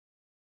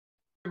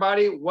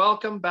everybody?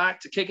 Welcome back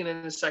to Kicking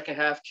in the Second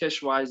Half,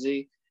 KISH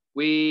YZ.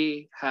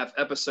 We have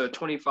episode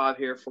 25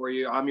 here for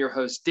you. I'm your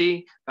host,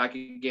 D, back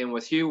again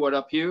with Hugh. What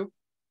up, Hugh?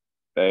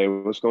 Hey,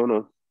 what's going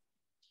on?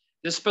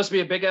 This is supposed to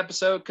be a big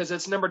episode because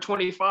it's number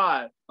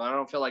 25, but I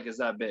don't feel like it's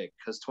that big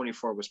because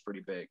 24 was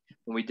pretty big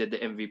when we did the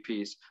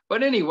MVPs.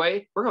 But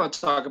anyway, we're going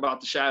to talk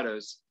about the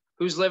shadows.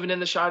 Who's living in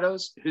the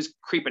shadows? Who's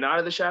creeping out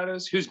of the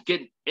shadows? Who's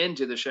getting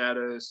into the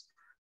shadows?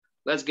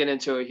 Let's get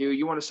into it, Hugh.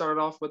 You want to start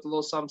it off with a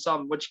little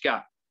something? What you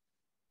got?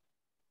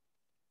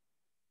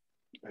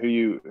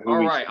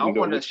 All right, I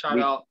want to shout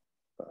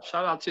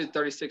out to the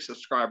 36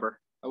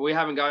 subscriber. We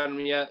haven't gotten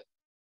them yet,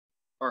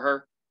 or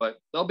her, but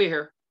they'll be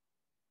here.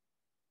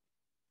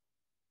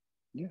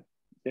 Yeah,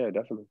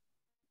 definitely.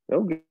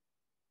 They'll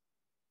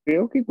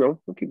keep growing.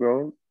 We'll keep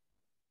growing.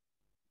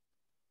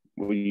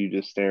 What are you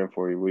just staring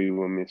for? What do you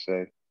want me to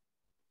say?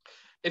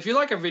 If you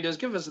like our videos,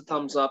 give us a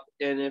thumbs up.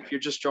 And if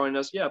you're just joining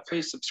us,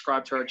 please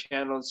subscribe to our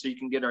channel so you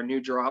can get our new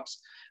drops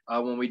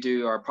when we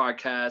do our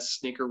podcasts,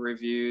 sneaker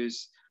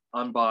reviews,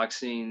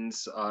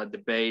 unboxings,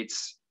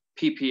 debates,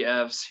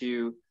 PPFs.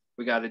 Hugh,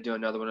 we got to do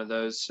another one of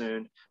those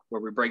soon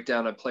where we break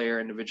down a player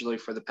individually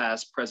for the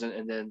past, present,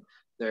 and then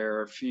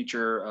their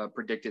future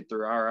predicted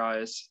through our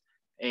eyes.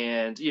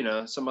 And,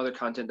 some other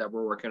content that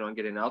we're working on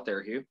getting out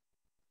there, Hugh.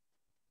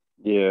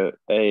 Yeah.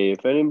 Hey,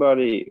 if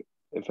anybody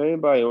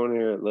on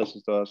here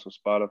listens to us on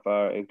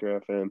Spotify,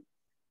 Anchor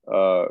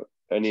FM,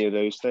 any of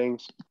those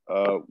things,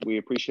 we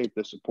appreciate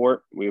the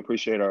support. We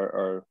appreciate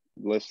our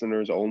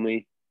listeners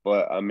only.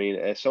 But, I mean,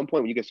 at some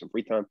point when you get some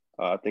free time,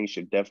 I think you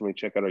should definitely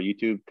check out our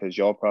YouTube because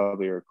y'all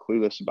probably are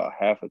clueless about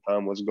half the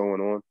time what's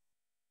going on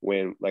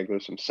when, like,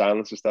 there's some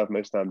silence and stuff.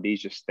 Most of the time,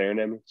 D's just staring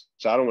at me.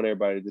 So I don't want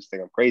everybody to just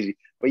think I'm crazy.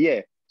 But,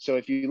 yeah, so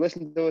if you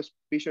listen to us,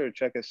 be sure to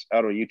check us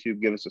out on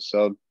YouTube. Give us a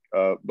sub.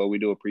 But we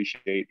do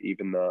appreciate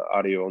even the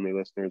audio-only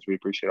listeners. We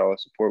appreciate all the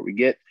support we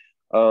get.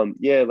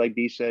 Like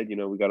D said,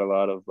 we got a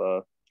lot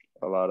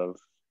of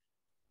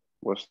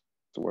what's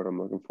the word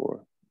I'm looking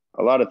for?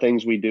 A lot of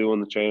things we do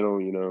on the channel.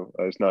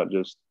 It's not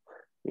just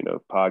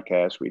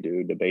podcasts. We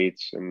do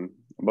debates and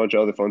a bunch of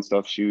other fun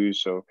stuff,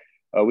 shoes. So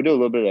we do a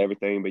little bit of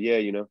everything. But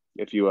yeah,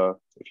 if you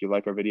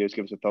like our videos,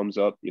 give us a thumbs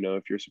up.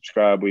 If you're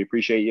subscribed, we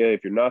appreciate you.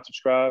 If you're not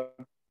subscribed,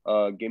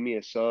 give me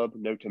a sub.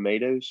 No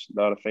tomatoes.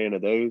 Not a fan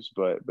of those.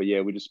 But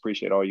yeah, we just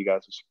appreciate all you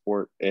guys'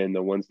 support and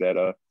the ones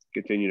that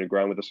continue to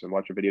grind with us and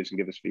watch our videos and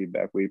give us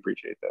feedback. We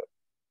appreciate that.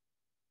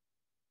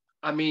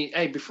 I mean,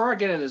 hey, before I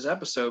get into this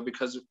episode,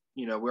 because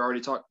we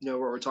already know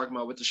what we're talking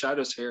about with the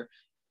shadows here.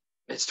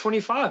 It's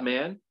 25,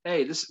 man.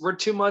 Hey, we're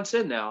 2 months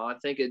in now. I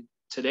think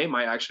today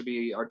might actually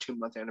be our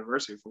 2-month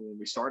anniversary from when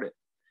we started.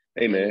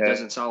 Hey, man, it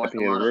doesn't sound like a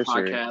lot of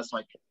podcasts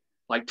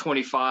like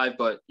 25,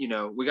 but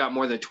we got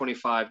more than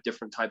 25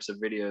 different types of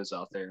videos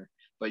out there.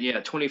 But yeah,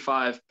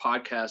 25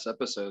 podcast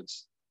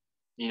episodes.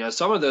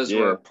 Some of those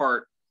were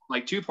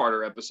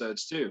two-parter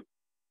episodes too.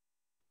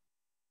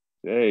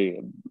 Hey,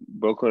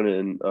 Brooklyn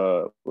and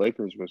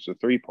Lakers was a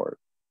 3-part.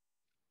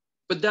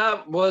 But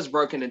that was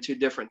broken into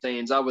different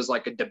things. That was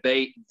like a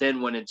debate, then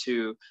went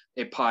into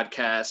a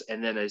podcast,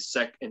 and then a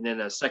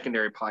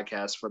secondary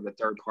podcast for the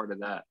third part of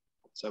that.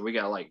 So we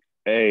got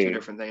two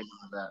different things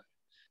of that.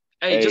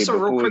 Hey, just a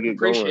real quick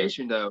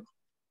appreciation though,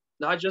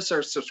 not just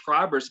our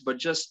subscribers, but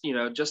just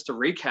to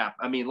recap.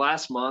 I mean,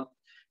 last month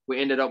we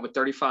ended up with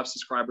 35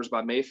 subscribers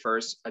by May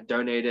 1st. I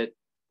donated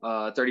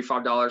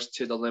 $35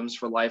 to the Limbs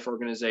for Life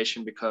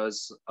organization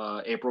because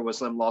April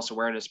was Limb Loss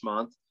Awareness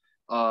Month.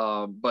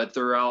 But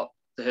throughout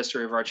the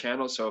history of our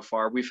channel so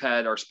far, we've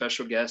had our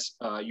special guest,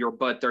 Your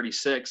Bud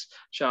 36.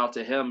 Shout out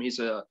to him. He's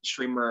a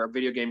streamer, a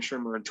video game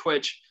streamer on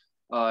Twitch.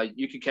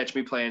 You can catch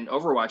me playing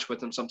Overwatch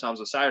with him sometimes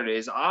on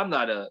Saturdays. I'm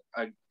not a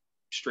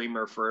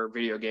streamer for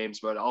video games,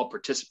 but I'll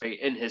participate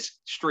in his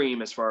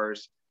stream as far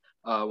as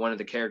one of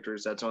the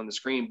characters that's on the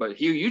screen. But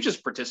Hugh, you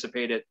just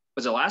participated.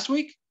 Was it last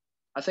week?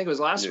 I think it was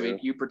last week.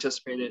 You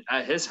participated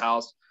at his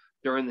house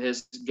during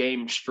his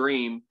game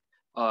stream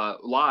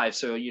live.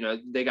 So,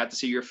 they got to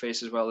see your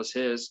face as well as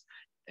his.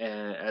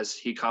 And as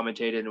he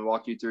commentated and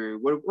walked you through,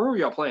 where were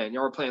y'all playing?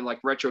 Y'all were playing like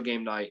retro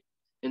game night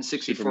in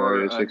 64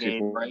 Mario 64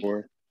 game, right?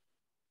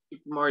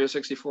 Super Mario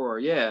 64,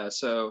 yeah.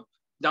 So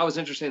that was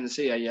interesting to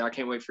see. Yeah, I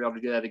can't wait for y'all to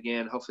do that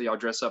again. Hopefully y'all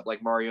dress up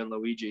like Mario and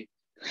Luigi.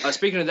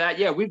 Speaking of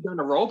that, we've done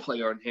a role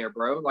play on here,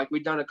 bro. Like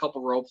we've done a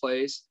couple role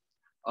plays.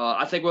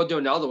 I think we'll do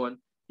another one.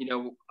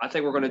 I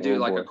think we're going to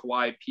do a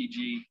Kawhi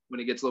PG when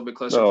it gets a little bit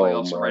closer to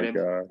playoffs, right?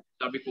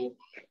 That'd be cool.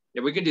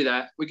 Yeah, we can do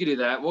that.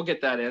 We'll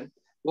get that in.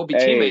 We'll be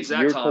teammates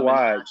that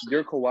time.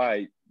 You're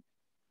Kawhi.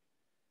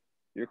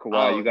 You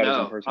got his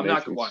impersonation. I'm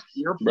not Kawhi.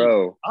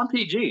 Bro. I'm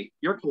PG.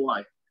 You're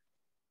Kawhi.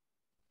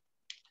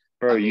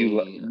 Bro,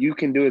 you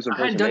can do his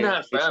impersonation. I hadn't done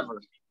that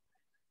forever.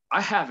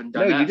 I haven't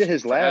done that. No, you did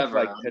his laugh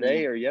like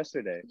today or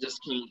yesterday.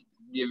 Just can't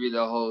give you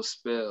the whole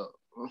spill.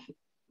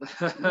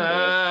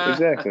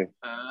 Exactly.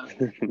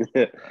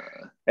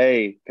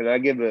 Hey, can I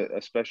give a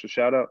special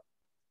shout out?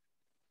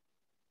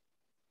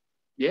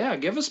 Yeah,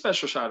 give a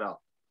special shout out.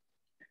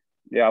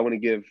 Yeah, I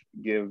want to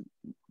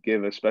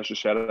give a special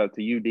shout out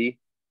to you, D.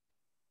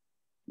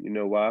 You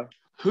know why?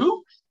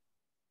 Who?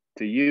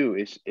 to you,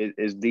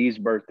 it's Dee's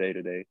birthday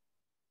today,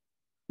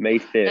 May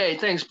 5th. Hey,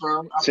 thanks, bro.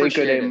 I Cinco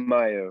appreciate de it.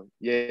 Mayo.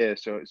 Yeah,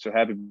 so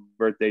happy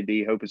birthday,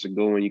 D. Hope it's a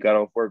good one. You got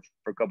off work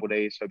for a couple of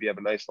days. Hope you have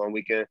a nice long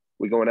weekend.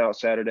 We going out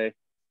Saturday.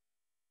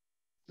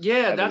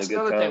 Yeah, that's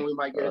another thing time. we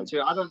might get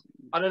into. I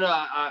don't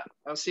know.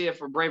 I'll see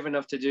if we're brave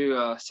enough to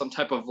do some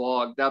type of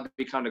vlog. That'd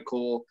be kind of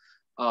cool.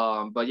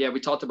 But yeah, we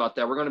talked about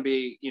that. We're gonna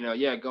be,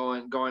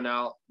 going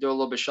out, do a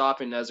little bit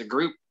shopping as a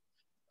group.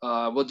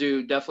 We'll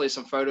do definitely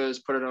some photos,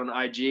 put it on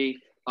IG.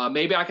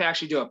 Maybe I can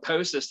actually do a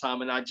post this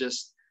time and not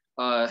just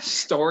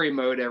story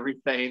mode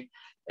everything.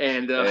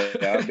 And hey,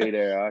 I'll be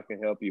there. I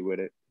can help you with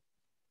it.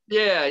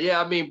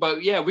 yeah. I mean,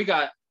 but yeah, we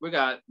got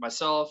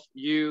myself,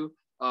 you,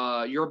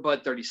 your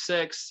Bud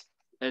 36,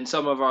 and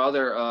some of our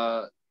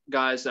other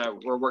guys that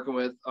we're working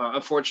with.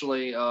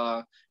 Unfortunately,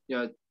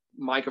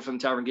 Micah from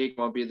Tavern Geek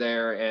won't be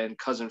there, and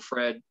cousin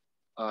Fred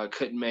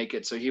couldn't make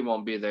it, so he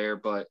won't be there.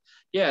 But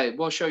yeah,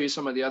 we'll show you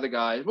some of the other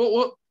guys.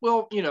 We'll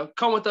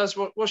come with us.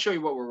 We'll show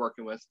you what we're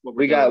working with. What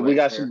we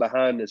got some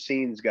behind the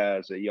scenes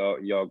guys that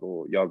y'all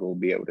gonna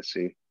be able to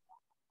see.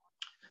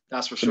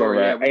 That's for sure.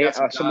 Yeah, we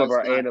got some of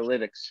our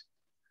analytics.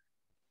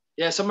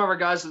 Yeah, some of our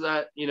guys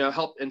that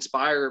help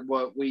inspire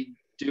what we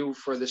do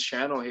for this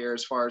channel here,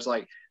 as far as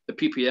like the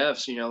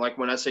PPFs. Like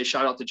when I say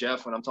shout out to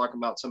Jeff, when I'm talking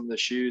about some of the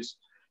shoes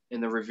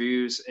and the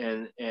reviews,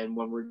 and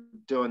when we're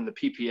doing the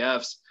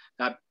PPFs,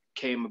 that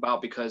came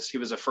about because he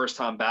was a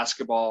first-time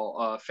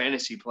basketball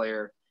fantasy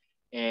player,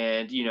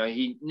 and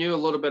he knew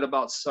a little bit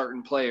about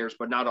certain players,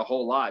 but not a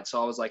whole lot.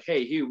 So I was like,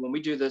 hey, Hugh, when we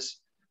do this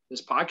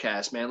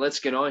podcast, man, let's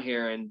get on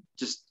here and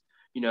just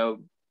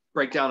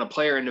break down a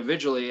player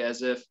individually,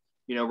 as if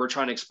we're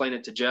trying to explain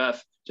it to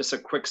Jeff. Just a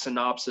quick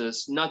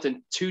synopsis,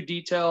 nothing too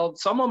detailed.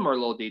 Some of them are a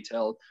little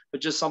detailed,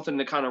 but just something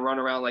to kind of run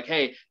around like,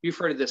 hey, you've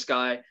heard of this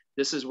guy.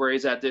 This is where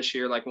he's at this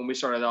year. Like when we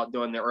started out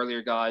doing the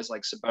earlier guys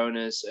like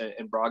Sabonis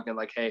and Brogdon,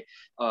 like, hey,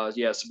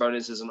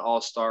 Sabonis is an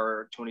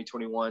all-star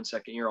 2021,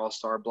 second year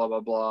all-star, blah,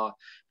 blah, blah.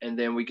 And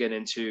then we get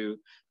into,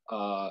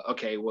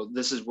 okay, well,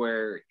 this is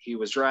where he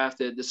was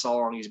drafted. This is how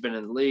long he's been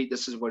in the league.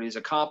 This is what he's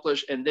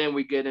accomplished. And then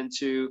we get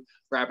into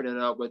wrapping it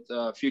up with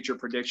future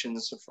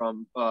predictions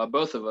from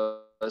both of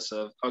us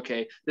of,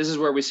 okay, this is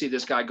where we see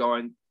this guy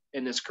going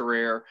in his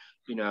career,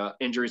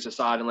 injuries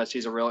aside, unless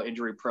he's a real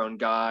injury prone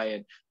guy.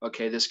 And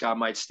okay, this guy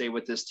might stay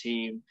with this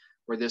team,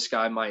 or this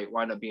guy might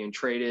wind up being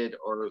traded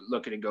or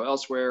looking to go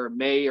elsewhere,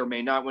 may or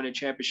may not win a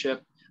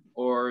championship,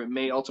 or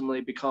may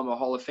ultimately become a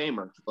Hall of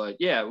Famer. But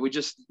yeah, we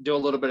just do a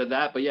little bit of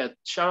that. But yeah,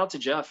 shout out to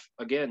Jeff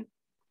again.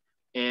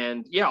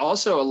 And yeah,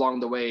 also along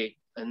the way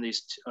in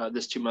this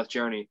 2-month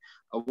journey,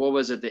 what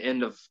was it, the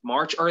end of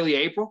March, early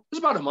April? It was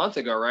about a month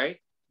ago, right?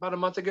 About a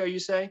month ago, you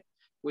say?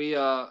 We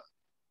got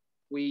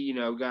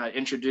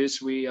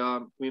introduced. We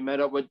met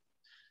up with,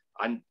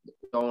 I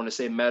don't want to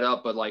say met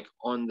up, but like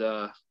on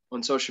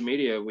social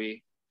media,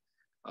 we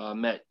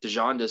met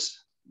DeJountis,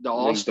 the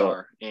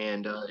All-Star.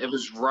 And it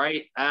was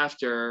right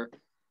after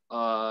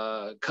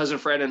cousin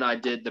Fred and I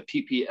did the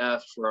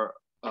PPF for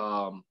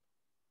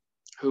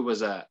who was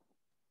that?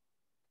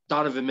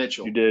 Donovan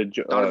Mitchell. You did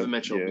Donovan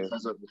Mitchell, yeah.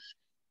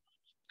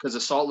 because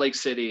of Salt Lake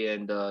City,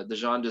 and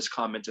DeJountis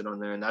commented on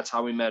there, and that's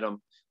how we met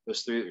him. It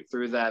was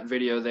through that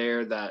video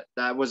there.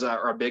 That was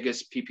our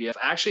biggest PPF.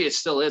 Actually, it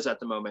still is at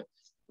the moment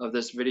of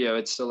this video.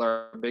 It's still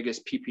our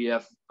biggest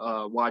PPF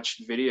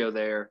watched video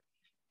there.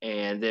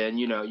 And then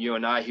you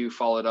and I, who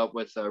followed up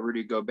with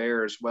Rudy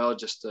Gobert as well,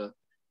 just to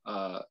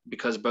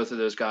because both of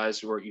those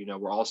guys were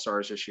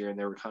all-stars this year, and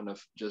they were kind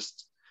of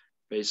just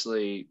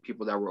basically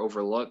people that were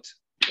overlooked.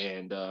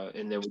 And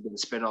then we did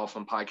a spinoff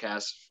on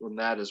podcasts from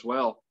that as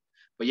well.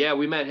 But yeah,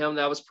 we met him.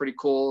 That was pretty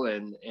cool.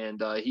 And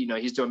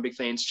he's doing big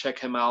things. Check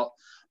him out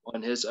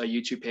on his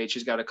YouTube page.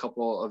 He's got a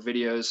couple of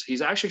videos.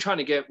 He's actually trying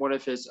to get one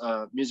of his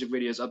music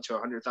videos up to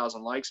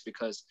 100,000 likes,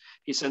 because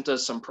he sent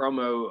us some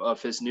promo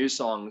of his new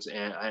songs,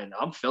 and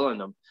I'm feeling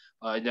them.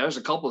 There's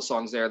a couple of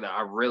songs there that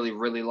I really,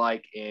 really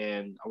like,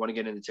 and I want to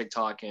get into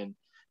TikTok and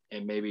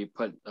maybe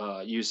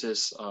use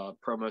his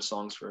promo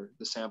songs for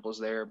the samples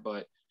there.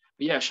 But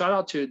yeah, shout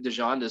out to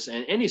DeJountis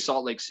and any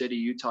Salt Lake City,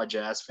 Utah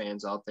Jazz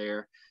fans out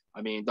there.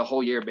 I mean, the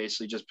whole year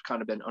basically just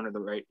kind of been under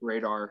the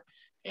radar,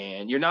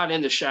 and you're not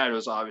in the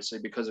shadows, obviously,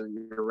 because of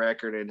your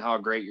record and how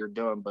great you're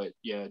doing. But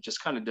yeah,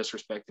 just kind of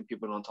disrespecting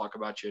people don't talk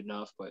about you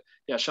enough. But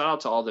yeah, shout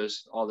out to all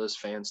those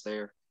fans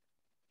there.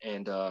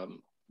 And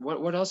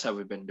what else have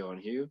we been doing,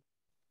 Hugh?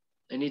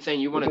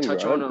 Anything you want to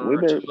touch on our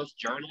 2-month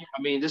journey?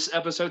 I mean, this is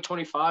episode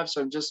 25,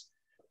 so just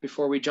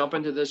before we jump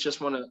into this, just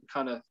want to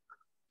kind of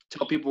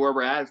tell people where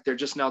we're at if they're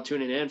just now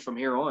tuning in from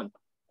here on.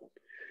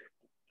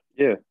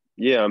 Yeah.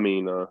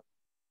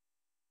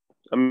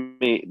 I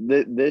mean,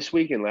 this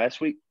week and last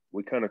week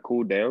we kind of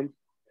cooled down.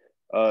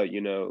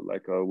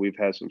 We've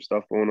had some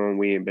stuff going on.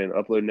 We ain't been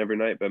uploading every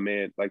night, but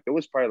man, like there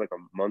was probably like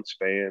a month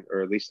span,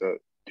 or at least a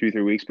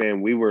 2-3 week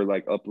span. We were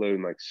like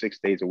uploading like 6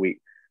 days a week.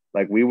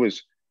 Like we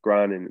was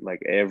grinding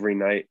like every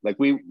night. Like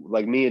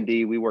me and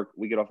D, we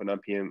get off at 9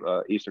 p.m.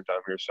 Eastern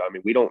time here. So I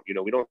mean, we don't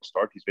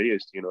start these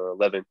videos to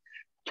 11,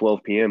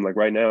 12 p.m. Like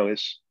right now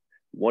it's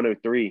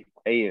 1:03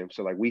 a.m.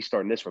 So like we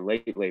starting this one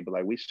late, but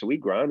like we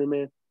grinding,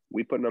 man.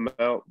 We putting them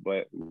out,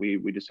 but we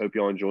just hope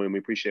y'all enjoy them. We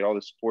appreciate all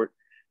the support,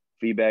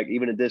 feedback,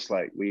 even a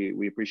dislike.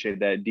 We appreciate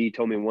that. D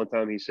told me one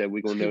time, he said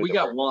we're gonna know We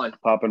got one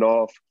popping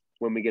off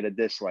when we get a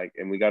dislike,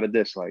 and we got a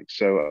dislike.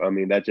 So I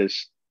mean that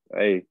just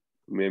hey,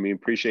 I mean we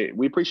appreciate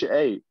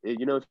hey,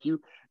 you know, if you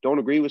don't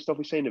agree with stuff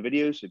we say in the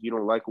videos, if you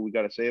don't like what we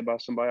got to say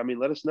about somebody, I mean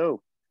let us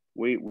know.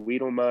 We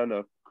don't mind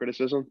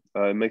criticism.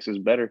 It makes us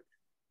better.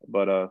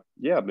 But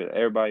yeah, I mean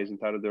everybody's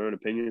entitled to their own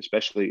opinion,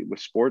 especially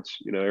with sports.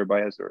 You know,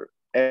 everybody has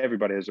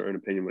their own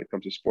opinion when it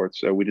comes to sports.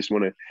 So we just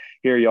want to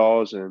hear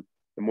y'all's, and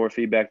the more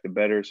feedback the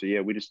better. So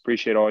yeah, we just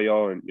appreciate all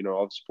y'all, and you know,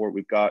 all the support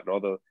we've got and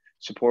all the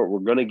support we're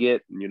gonna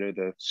get. And, you know,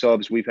 the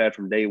subs we've had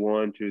from day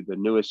one to the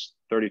newest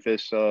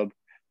 35th sub,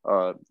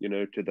 you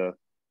know, to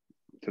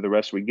the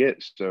rest we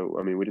get. So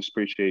I mean, we just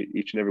appreciate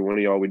each and every one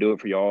of y'all. We do it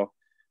for y'all.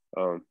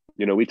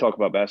 You know, we talk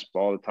about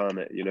basketball all the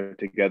time, you know,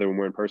 together when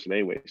we're in person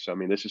anyway. So I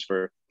mean, this is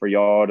for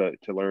y'all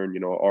to learn,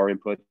 you know, our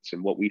inputs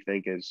and what we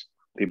think as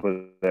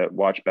people that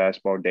watch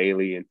basketball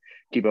daily and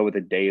keep up with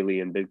it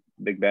daily, and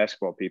big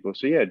basketball people.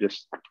 So yeah,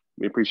 just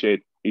we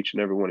appreciate each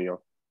and every one of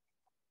y'all.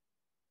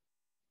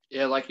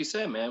 Yeah, like you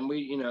said, man, we,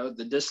 you know,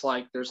 the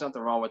dislike, there's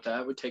nothing wrong with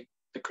that. We take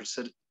the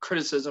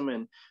criticism,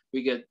 and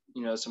we get,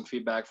 you know, some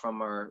feedback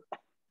from our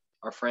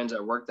friends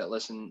at work that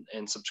listen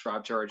and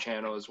subscribe to our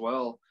channel as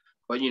well.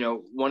 But, you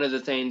know, one of the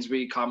things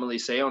we commonly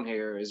say on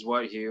here is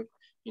what, Hugh?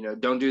 You know,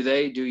 don't do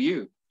they, do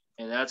you.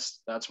 And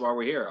that's why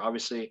we're here.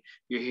 Obviously,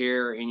 you're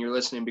here and you're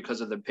listening because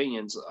of the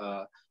opinions.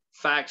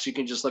 Facts, you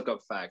can just look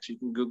up facts. You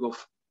can Google,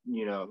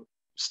 you know,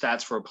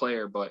 stats for a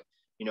player. But,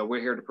 you know,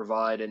 we're here to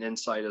provide an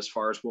insight as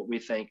far as what we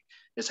think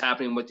is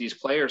happening with these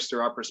players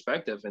through our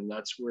perspective. And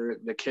that's where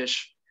the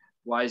KISH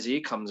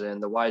YZ comes in.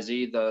 The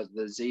YZ,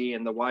 the Z,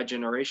 and the Y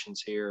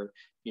generations here,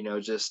 you know,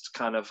 just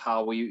kind of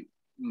how we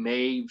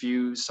may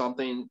view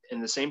something in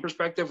the same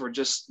perspective or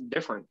just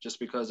different, just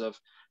because of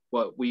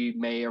what we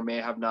may or may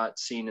have not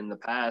seen in the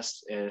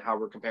past and how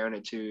we're comparing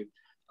it to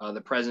the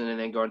present and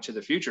then going to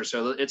the future.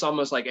 So it's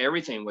almost like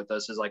everything with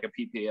us is like a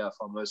PPF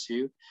almost,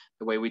 Hugh,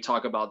 the way we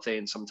talk about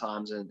things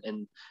sometimes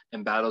in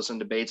battles and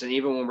debates. And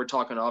even when we're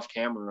talking off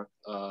camera,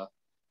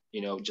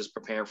 you know, just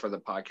preparing for the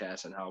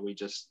podcast and how we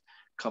just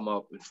come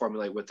up and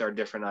formulate with our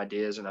different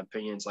ideas and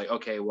opinions, like,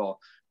 okay, well,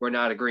 we're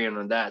not agreeing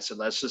on that, so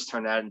let's just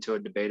turn that into a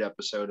debate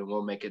episode and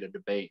we'll make it a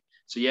debate.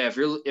 So yeah,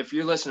 if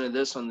you're listening to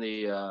this on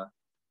the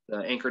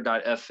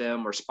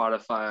anchor.fm or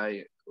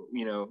Spotify,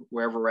 you know,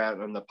 wherever we're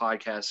at on the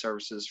podcast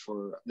services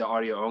for the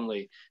audio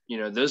only, you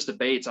know, those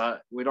debates,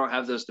 we don't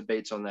have those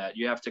debates on that.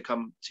 You have to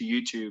come to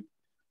YouTube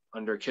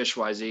under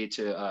KishYZ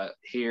to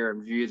hear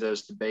and view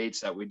those debates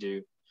that we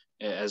do,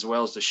 as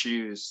well as the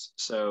shoes.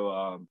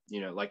 So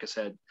you know, like I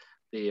said,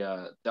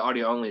 the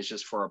audio only is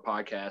just for our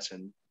podcast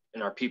and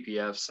our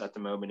PPFs at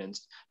the moment, and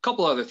a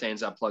couple other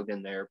things I plugged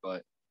in there,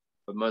 but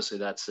mostly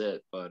that's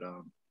it. But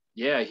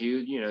yeah, Hugh,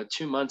 you know,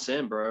 2 months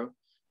in, bro,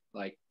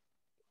 like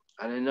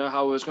I didn't know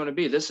how it was going to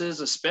be. This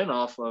is a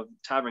spinoff of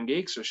Tavern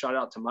Geeks, so shout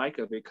out to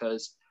Micah,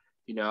 because,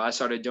 you know, I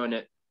started doing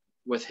it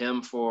with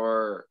him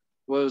for,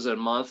 what was it, a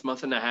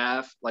month and a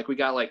half. Like we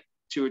got like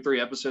 2 or 3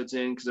 episodes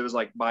in because it was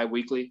like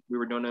bi-weekly. We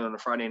were doing it on a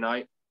Friday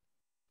night.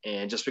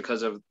 And just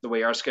because of the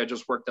way our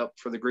schedules worked up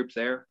for the group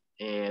there.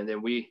 And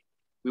then we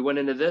went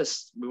into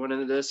this. We went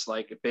into this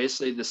like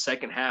basically the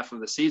second half of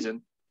the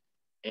season.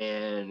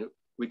 And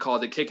we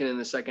called it Kicking in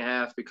the Second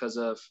Half because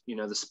of, you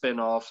know, the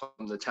spinoff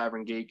from the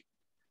Tavern Geek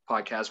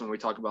podcast when we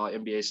talk about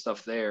NBA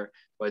stuff there.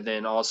 But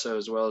then also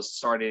as well as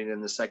starting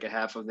in the second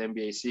half of the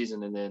NBA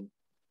season. And then,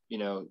 you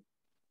know,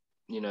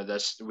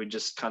 we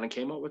just kind of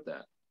came up with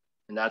that.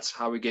 And that's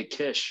how we get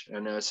KISH. I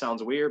know it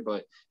sounds weird,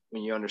 but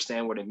when you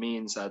understand what it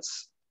means,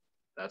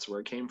 that's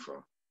where it came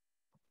from.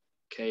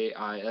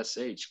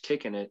 KISH,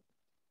 kicking it,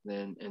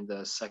 then in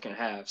the second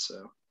half.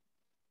 So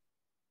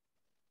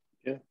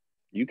yeah,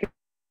 you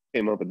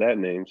came up with that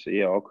name, so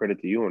yeah, all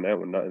credit to you on that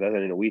one. That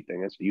ain't a we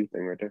thing, that's a you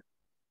thing right there.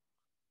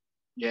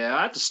 Yeah,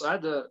 I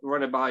had to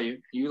run it by you.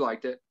 You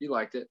liked it.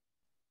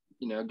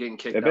 You know, getting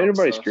kicked out. If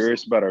anybody's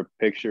curious about our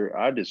picture,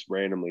 I just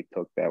randomly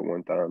took that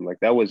one time. Like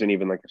that wasn't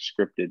even like a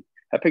scripted.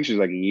 That picture's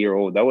like a year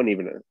old. That wasn't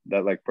even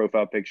that like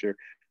profile picture.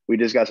 We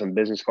just got some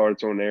business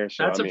cards on there.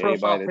 So that's I mean, a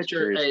profile anybody that's picture.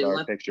 curious Hey, about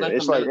our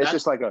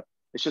picture,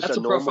 it's just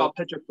a profile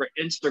picture for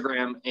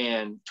Instagram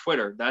and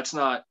Twitter. That's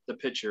not the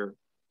picture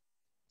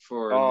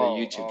for the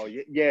YouTube. Oh,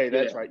 yeah,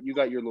 that's right. You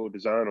got your little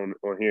design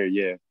on here,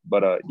 yeah.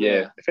 But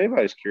yeah, if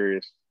anybody's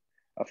curious,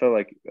 I feel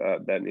like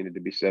that needed to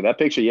be said. That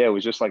picture, yeah, it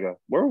was just like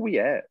where were we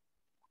at?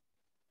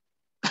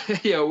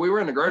 Yeah, we were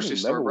in the grocery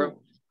store, bro.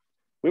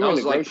 We were in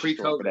the grocery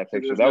store for that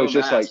picture. That was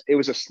just like, it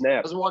was a snap.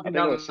 I was walking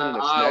down the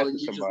aisle and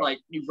you just like,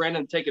 you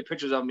random taking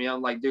pictures of me.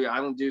 I'm like, dude, I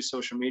don't do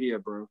social media,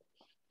 bro.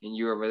 And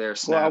you over there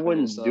snapping. Well, I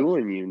wasn't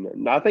doing you.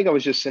 No, I think I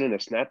was just sending a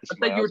snap to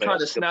somebody. I think you were trying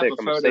to snap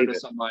a photo to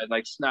somebody,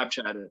 like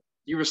Snapchat it.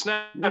 You were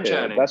Snapchatting.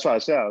 Yeah, that's why I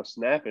said I was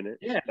snapping it.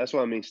 Yeah. That's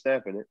what I mean,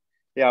 snapping it.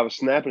 Yeah, I was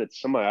snapping it to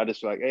somebody. I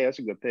just like, hey, that's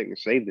a good pic, and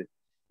saved it.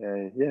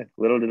 Yeah,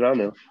 little did I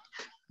know.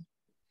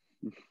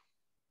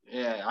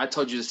 Yeah, I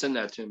told you to send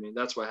that to me.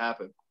 That's what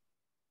happened.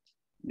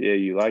 Yeah,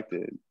 you liked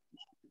it.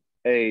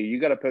 Hey, you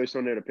got to post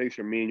on there the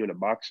picture of me and you in a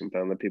boxing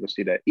thing. Let people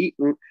see that. You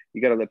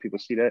got to let people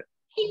see that.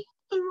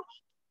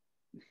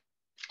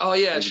 Oh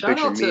yeah, There's a shout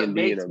picture of out me to and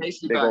me Made in a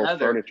Tasty big by old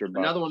Heather, furniture box.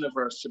 another one of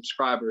our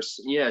subscribers.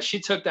 Yeah, she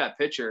took that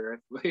picture.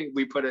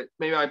 We put it.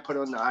 Maybe I put it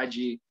on the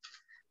IG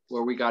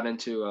where we got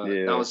into.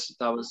 Yeah.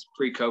 That was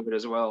pre-COVID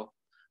as well.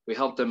 We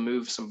helped them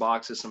move some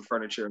boxes, some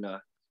furniture, and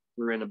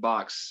we were in a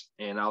box.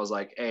 And I was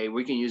like, "Hey,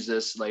 we can use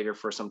this later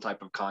for some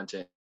type of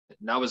content."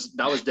 And that was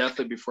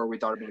definitely before we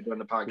thought about doing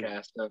the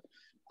podcast. So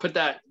put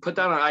that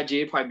on IG.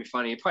 It'd probably be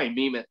funny. It'd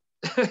probably meme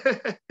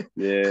it.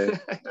 Yeah.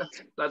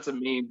 That's a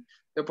meme.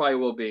 It probably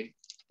will be.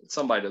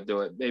 Somebody will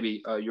do it.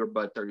 Maybe your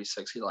bud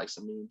 36. He likes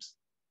the memes.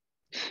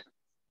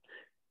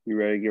 You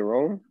ready to get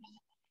rolling?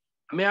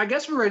 I mean, I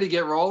guess we're ready to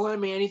get rolling. I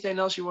mean, anything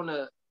else you want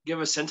to give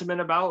a sentiment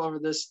about over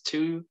this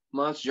 2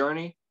 months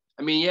journey?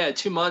 I mean, yeah,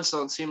 2 months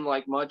don't seem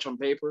like much on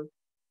paper,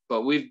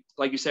 but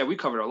like you said, we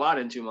covered a lot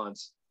in 2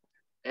 months.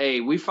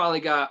 Hey, we finally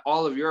got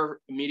all of your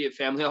immediate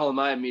family, all of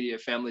my immediate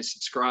family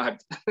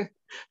subscribed.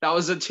 That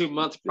was a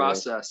 2-month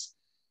process.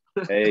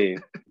 Hey,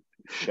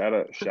 shout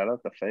out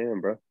the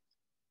fam, bro.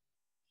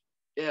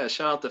 Yeah,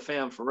 shout out the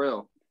fam for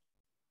real.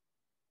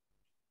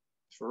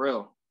 For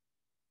real.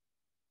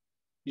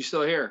 You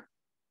still here?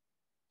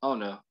 Oh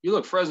no, you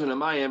look frozen at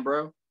my end,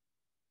 bro.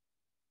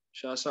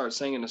 Should I start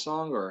singing a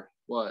song or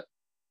what?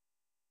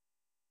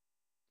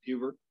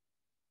 Hubert?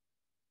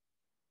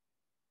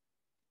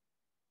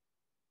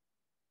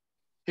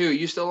 Hugh,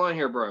 you still on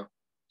here, bro?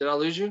 Did I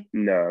lose you?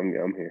 No,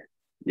 I'm here.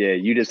 Yeah,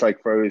 you just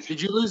like froze.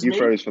 Did you lose You me?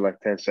 froze for like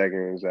 10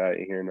 seconds. I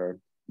didn't hear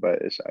none,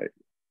 but it's all right.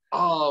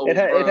 Oh, It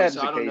bro, happens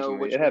so I don't know occasionally.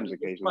 which It one. happens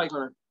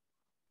occasionally.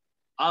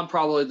 I'm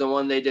probably the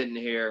one they didn't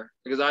hear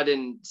because I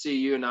didn't see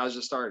you and I was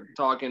just starting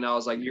talking. I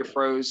was like, you're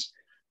froze.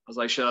 I was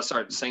like, should I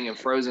start singing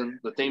Frozen,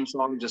 the theme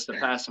song, just to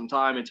pass some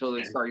time until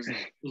it starts,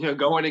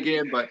 going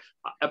again? But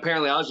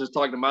apparently I was just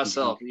talking to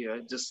myself,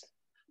 just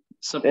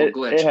simple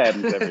glitch. It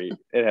happens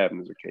it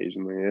happens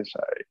occasionally. It's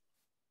all right.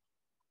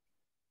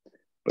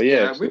 But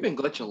Yeah, so, we've been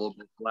glitching a little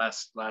bit the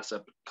last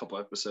couple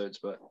episodes,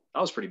 but that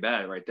was pretty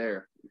bad right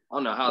there. I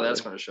don't know how that's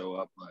going to show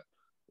up,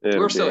 but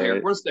we're still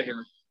here. We're still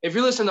here. If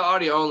you listen to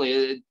audio only,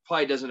 it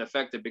probably doesn't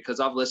affect it because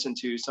I've listened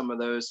to some of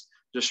those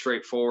just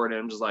straightforward, and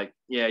I'm just like,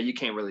 yeah, you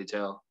can't really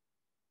tell.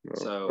 No,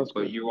 So,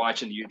 but you're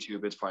watching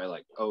YouTube, it's probably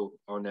like, oh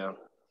no.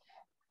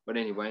 But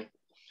anyway,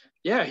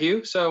 yeah,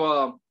 Hugh.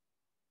 So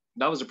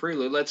that was a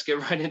prelude. Let's get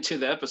right into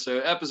the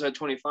episode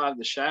 25,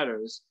 the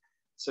Shadows.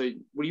 So,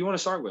 what do you want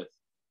to start with?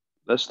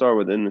 Let's start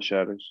with In the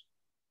Shadows.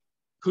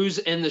 Who's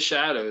in the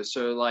shadows?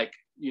 So, like,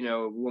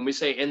 when we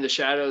say in the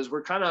shadows,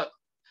 we're kind of,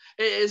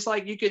 it's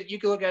like you could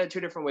look at it 2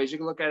 different ways. You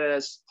can look at it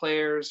as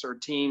players or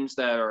teams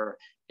that are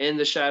in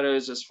the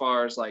shadows as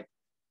far as like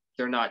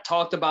they're not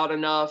talked about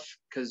enough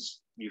because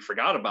you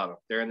forgot about them.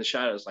 They're in the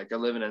shadows, like they're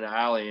living in an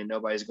alley and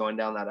nobody's going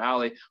down that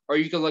alley. Or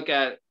you can look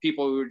at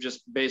people who are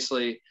just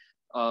basically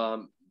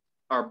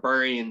are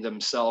burying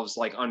themselves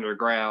like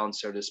underground,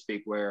 so to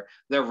speak, where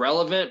they're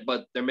relevant,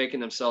 but they're making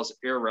themselves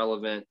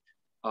irrelevant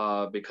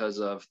because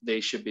of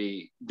they should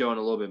be doing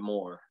a little bit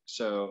more.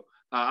 So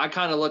I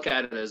kind of look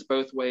at it as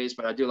both ways,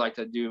 but I do like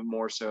to do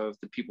more so of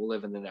the people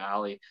living in the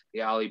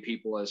alley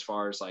people, as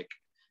far as like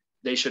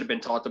they should have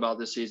been talked about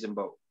this season,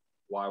 but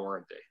why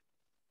weren't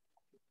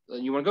they?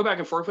 You want to go back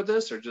and forth with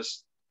this, or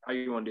just how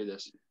you want to do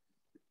this?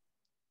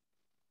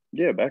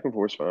 Yeah, back and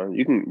forth is fine.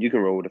 You can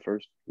roll with it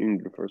first. You can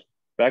do the first.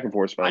 Back and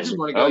forth is fine. I just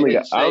want to go ahead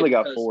and say I only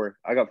got 4.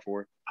 I got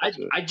 4.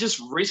 I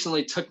just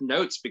recently took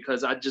notes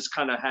because I just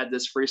kind of had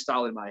this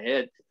freestyle in my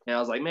head, and I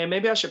was like, man,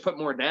 maybe I should put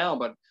more down.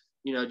 But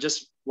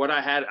just what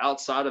I had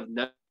outside of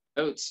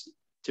notes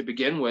to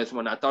begin with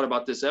when I thought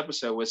about this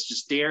episode was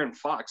just De'Aaron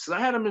Fox. Because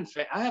I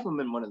have him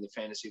in one of the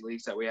fantasy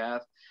leagues that we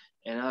have,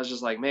 and I was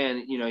just like,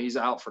 man, he's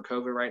out for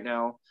COVID right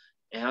now,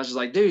 and I was just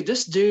like, dude,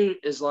 this dude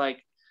is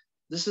like,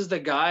 this is the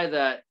guy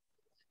that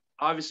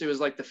obviously was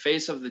like the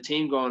face of the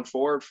team going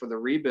forward for the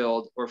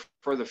rebuild or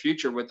for the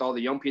future with all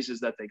the young pieces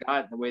that they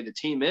got and the way the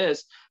team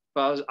is.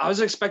 But I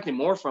was expecting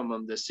more from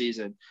him this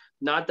season.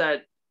 Not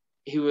that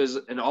he was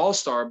an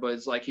all-star, but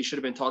it's like he should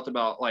have been talked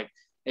about like,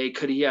 hey,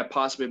 could he have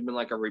possibly been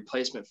like a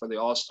replacement for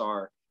the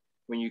all-star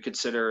when you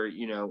consider,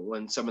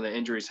 when some of the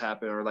injuries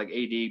happen, or like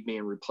AD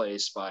being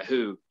replaced by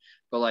who?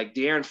 But like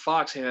De'Aaron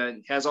Fox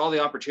has all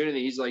the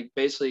opportunity. He's like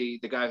basically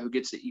the guy who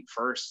gets to eat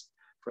first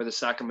for the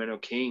Sacramento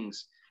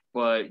Kings.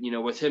 But,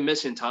 with him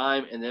missing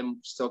time and then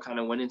still kind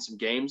of winning some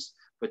games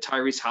with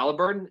Tyrese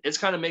Halliburton, it's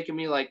kind of making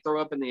me like throw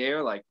up in the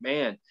air like,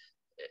 man,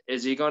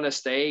 is he going to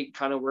stay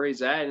kind of where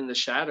he's at in the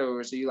shadow,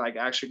 or is he like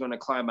actually going to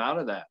climb out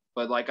of that?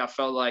 But like I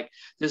felt like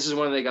this is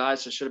one of the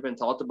guys that should have been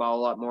talked about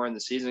a lot more in the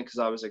season because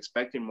I was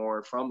expecting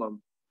more from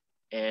him.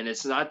 And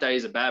it's not that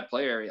he's a bad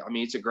player. I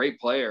mean, he's a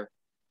great player.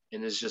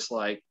 And it's just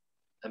like,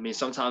 I mean,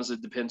 sometimes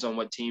it depends on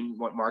what team,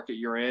 what market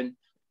you're in,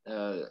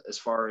 as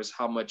far as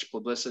how much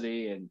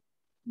publicity and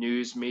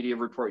news media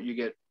report you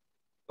get.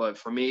 But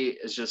for me,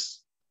 it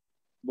just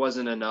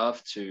wasn't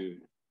enough to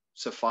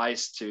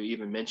suffice to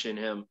even mention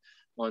him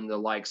on the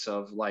likes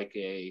of like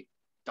a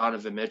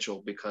Donovan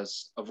Mitchell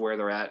because of where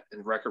they're at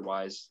and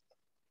record-wise.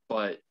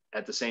 But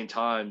at the same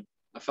time,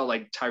 I felt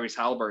like Tyrese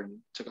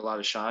Halliburton took a lot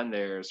of shine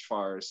there as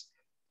far as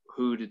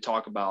who to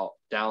talk about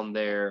down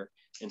there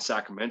in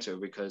Sacramento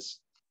because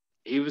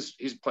he's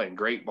playing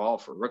great ball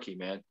for rookie,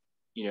 man.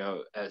 You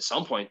know, at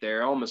some point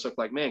there, it almost looked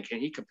like, man, can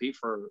he compete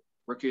for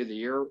Rookie of the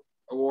Year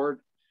award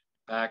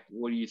back?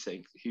 What do you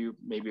think?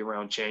 Maybe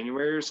around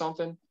January or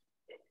something?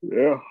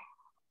 Yeah.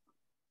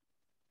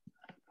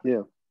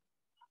 Yeah.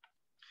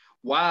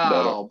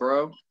 Wow,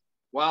 bro.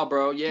 Wow,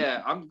 bro.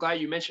 Yeah, I'm glad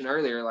you mentioned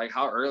earlier, like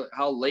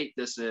how late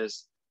this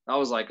is. I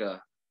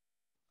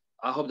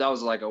hope that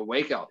was like a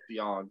wake up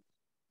yawn.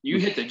 You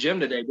hit the gym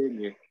today,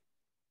 didn't you?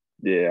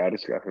 Yeah, I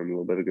just got home a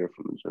little bit ago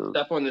from the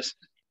gym.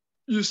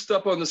 You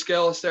step on the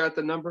scale and stare at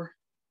the number?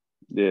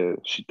 Yeah,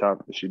 she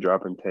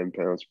dropping 10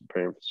 pounds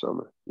preparing for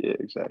summer. Yeah,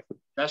 exactly.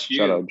 That's you.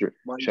 Shout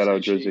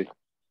out Drizzy.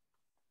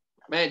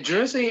 Man,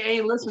 Drizzy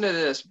ain't listening to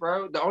this,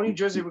 bro. The only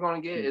Drizzy we're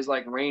gonna get is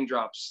like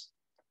raindrops.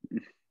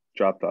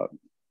 Drop top.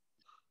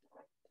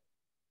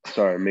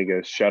 Sorry,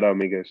 Migos. Shout out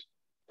Migos.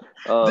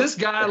 This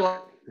guy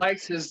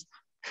likes his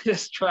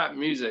trap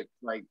music.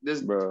 Like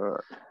this. Bro,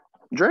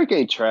 Drake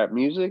ain't trap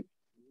music.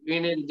 We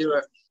need to do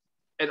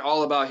it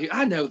all about you.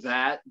 I know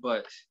that,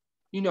 but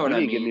you know what I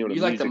mean. Get me on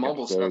you like the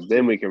mumble stuff.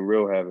 Then we can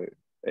real have it.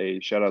 Hey,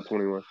 shout out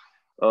 21.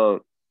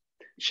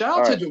 Shout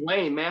out to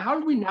Dwayne, man. How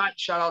did we not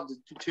shout out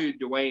to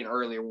Dwayne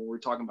earlier when we were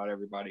talking about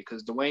everybody?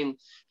 Because Dwayne,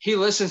 he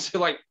listens to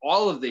like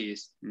all of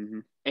these,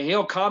 and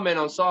he'll comment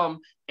on some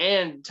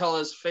and tell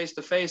us face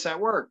to face at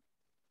work.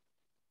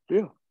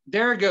 Yeah.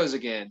 There it goes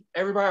again.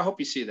 Everybody, I hope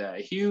you see that.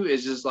 Hugh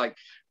is just like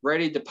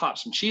ready to pop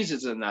some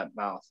cheeses in that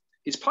mouth.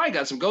 He's probably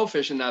got some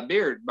goldfish in that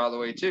beard, by the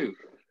way, too.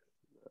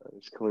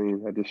 It's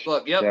clean.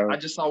 Look. Yep. I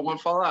just saw one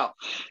fall out.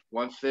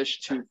 One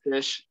fish, two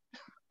fish.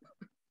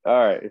 All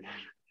right.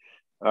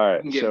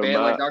 You can get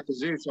banned like Dr.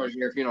 Zeus over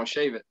here if you don't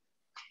shave it.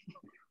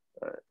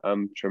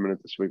 I'm trimming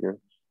it this weekend.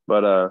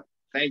 But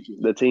thank you.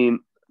 The team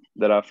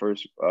that I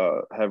first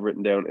have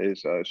written down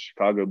is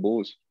Chicago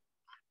Bulls.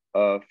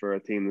 For a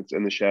team that's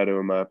in the shadow,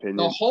 in my opinion.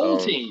 The whole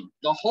team.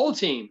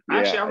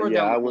 Actually, I wrote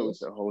down the I went with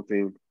the whole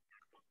team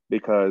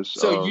because.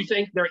 So you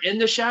think they're in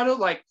the shadow?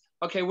 Like,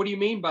 okay, what do you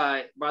mean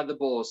by the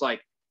Bulls?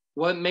 Like,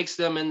 what makes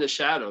them in the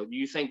shadow? Do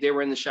you think they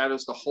were in the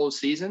shadows the whole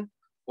season,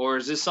 or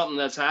is this something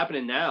that's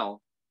happening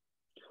now?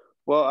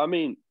 Well, I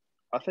mean,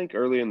 I think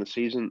early in the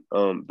season,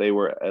 they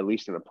were at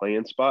least in a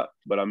play-in spot.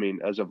 But I mean,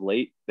 as of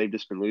late, they've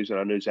just been losing.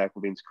 I know Zach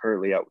LaVine's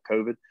currently out with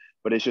COVID,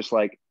 but it's just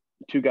like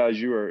two guys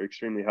you are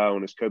extremely high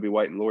on is Kobe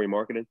White and Lauri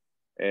Markkanen,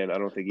 and I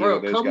don't think either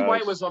of those Kobe guys.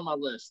 White was on my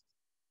list.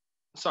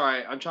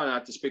 Sorry, I'm trying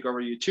not to speak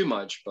over you too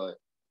much, but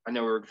I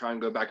know we were trying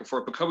to go back and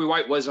forth. But Kobe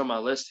White was on my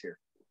list here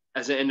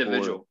as an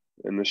individual.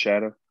 In the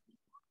shadow.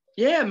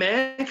 Yeah,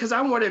 man, because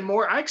I wanted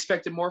more. I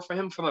expected more from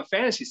him from a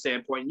fantasy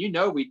standpoint. You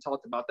know, we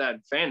talked about that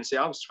in fantasy.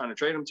 I was trying to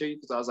trade him to you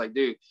because I was like,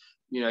 dude,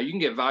 you know, you can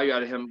get value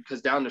out of him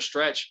because down the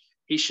stretch,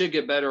 he should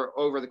get better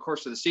over the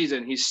course of the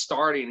season. He's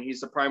starting.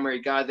 He's the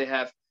primary guy. They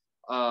have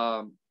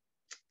Donovan.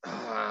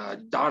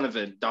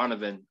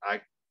 I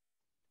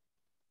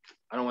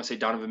don't want to say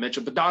Donovan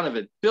Mitchell, but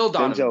Bill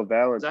Donovan. Denzel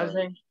Valentine. Is that his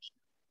name?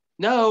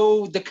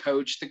 No, the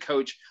coach,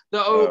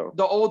 the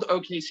old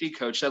OKC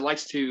coach that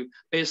likes to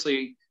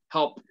basically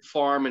help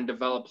farm and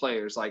develop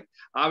players. Like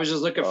I was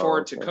just looking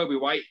forward to Kobe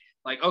White.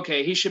 Like,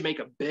 okay, he should make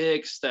a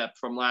big step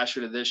from last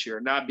year to this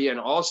year, not be an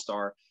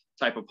all-star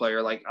type of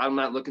player. Like I'm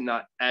not looking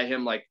at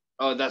him like,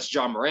 oh, that's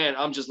John Morant.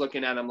 I'm just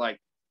looking at him like,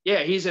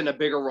 yeah, he's in a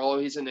bigger role.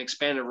 He's in an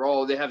expanded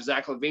role. They have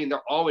Zach LaVine.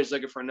 They're always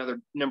looking for another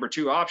number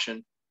 2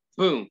 option.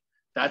 Boom.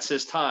 That's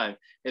his time.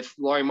 If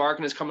Lauri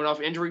Markkanen is coming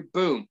off injury,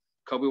 boom.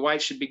 Kobe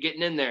White should be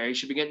getting in there. He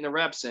should be getting the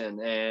reps in.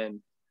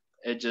 And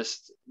it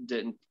just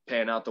didn't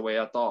pan out the way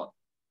I thought.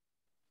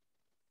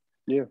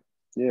 Yeah.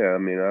 Yeah, I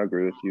mean, I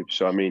agree with you.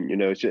 So, I mean, you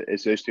know,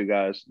 it's those two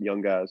guys,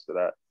 young guys that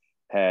I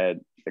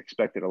had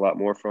expected a lot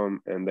more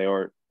from, and they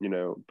aren't, you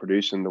know,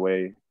 producing the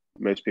way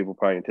most people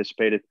probably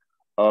anticipated.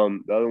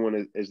 The other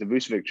one is the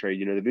Vucevic trade.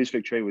 You know, the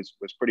Vucevic trade was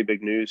pretty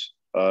big news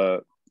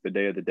the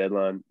day of the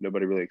deadline.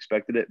 Nobody really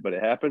expected it, but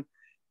it happened.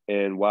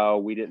 And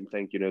while we didn't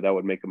think, you know, that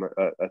would make them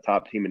a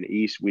top team in the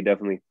East, we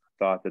definitely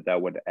thought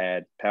that would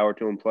add power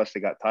to them. Plus, they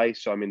got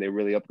Tice. So, I mean, they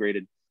really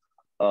upgraded,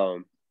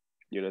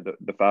 you know,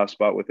 the 5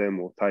 spot with them.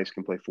 Well, Tice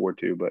can play 4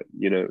 too, but,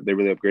 you know, they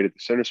really upgraded the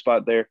center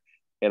spot there.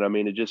 And, I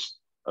mean,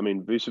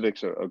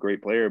 Vucevic's a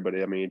great player, but,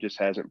 I mean, it just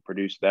hasn't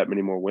produced that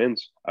many more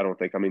wins, I don't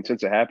think. I mean,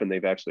 since it happened,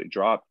 they've actually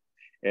dropped.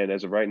 And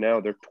as of right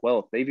now, they're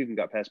 12th. They've even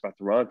got passed by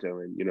Toronto.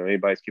 And, you know,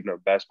 anybody's keeping up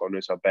with basketball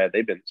knows how bad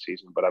they've been this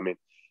season. But, I mean,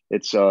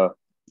 it's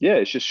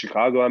it's just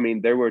Chicago. I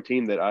mean, they were a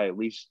team that I at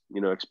least, you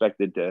know,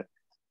 expected to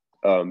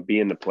be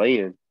in the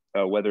play-in.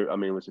 Whether, I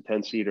mean, it was a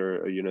 10 seed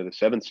or, you know, the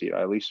 7 seed,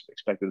 I at least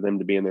expected them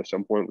to be in there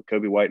some point with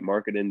Kobe White,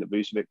 Markkanen, the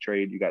Vucevic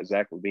trade. You got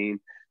Zach LaVine,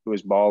 who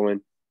was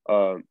balling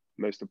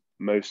most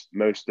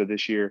of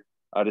this year.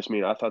 I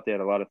thought they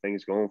had a lot of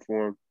things going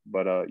for them.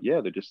 But,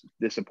 they're just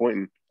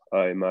disappointing.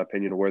 In my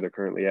opinion, of where they're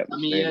currently at.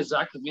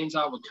 Zach LaVine's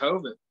out with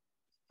COVID.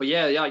 But,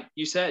 like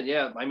you said,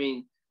 I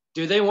mean,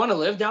 do they want to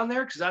live down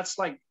there? Because that's,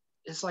 like,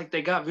 it's like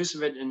they got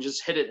Vucevic and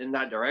just hit it in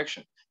that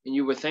direction. And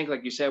you would think,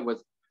 like you said,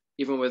 with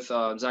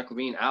Zach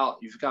LaVine out,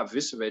 you've got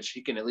Vucevic.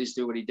 He can at least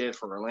do what he did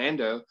for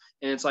Orlando.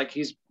 And it's like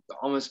he's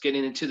almost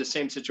getting into the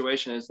same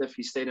situation as if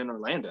he stayed in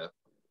Orlando.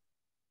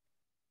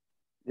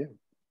 Yeah.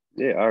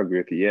 Yeah, I agree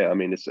with you. Yeah, I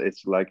mean, it's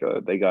like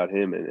they got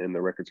him and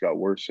the record's got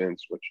worse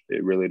since, which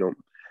it really don't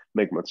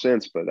make much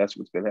sense, but that's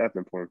what's been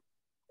happening for him.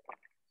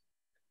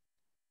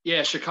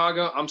 Yeah,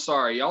 Chicago, I'm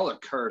sorry. Y'all are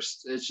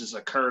cursed. It's just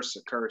a curse.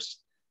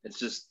 It's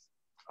just,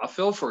 I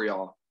feel for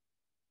y'all.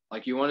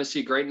 Like, you want to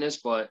see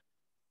greatness, but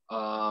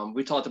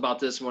we talked about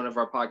this in one of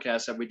our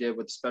podcasts that we did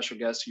with special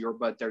guest, Your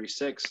Bud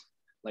 36.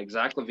 Like,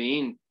 Zach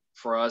LaVine,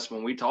 for us,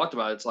 when we talked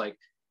about it, it's like,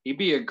 he'd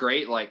be a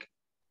great, like,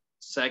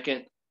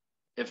 second,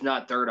 if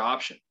not third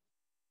option.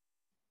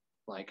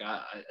 Like,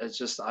 it's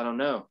just, I don't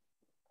know.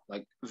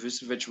 Like,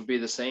 Vucevic would be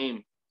the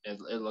same, it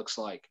looks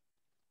like.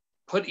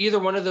 Put either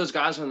one of those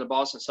guys on the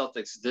Boston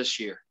Celtics this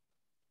year.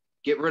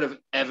 Get rid of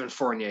Evan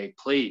Fournier,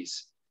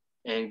 please.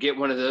 And get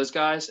one of those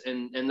guys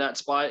in that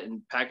spot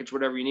and package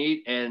whatever you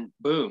need. And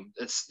boom,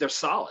 they're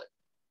solid.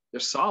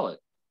 They're solid.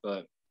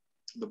 But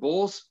the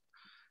Bulls,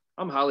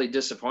 I'm highly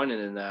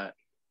disappointed in that.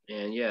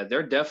 And, yeah,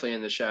 they're definitely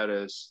in the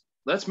shadows.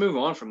 Let's move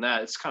on from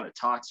that. It's kind of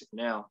toxic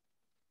now.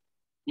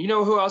 You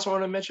know who else I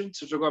want to mention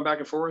since we're going back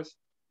and forth?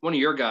 One of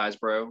your guys,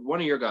 bro.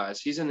 One of your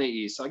guys. He's in the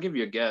East. I'll give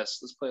you a guess.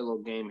 Let's play a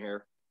little game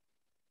here.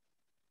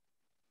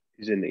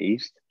 He's in the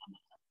East?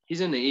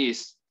 He's in the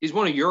East. He's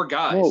one of your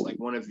guys, Whoa, like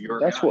one of your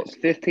that's guys. What,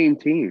 15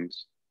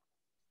 teams?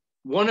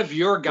 One of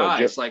your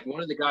guys, like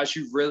one of the guys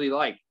you really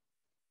like.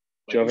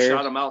 Joe you Harris?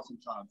 shout him out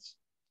sometimes.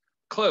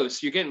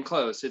 Close. You're getting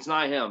close. It's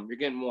not him. You're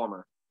getting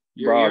warmer.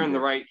 You're in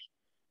the right.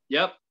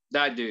 Yep,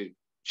 that dude.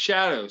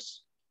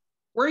 Shadows.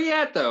 Where he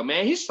at, though,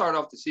 man? He started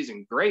off the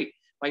season great.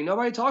 Like,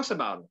 nobody talks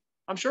about him.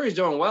 I'm sure he's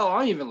doing well. I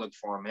don't even look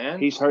for him, man.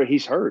 He's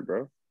hurt,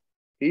 bro.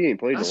 He ain't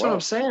played in a while. That's what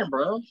I'm saying,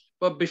 bro.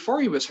 But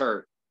before he was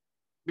hurt,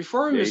 he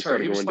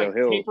was like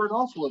tapered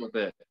off a little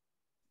bit.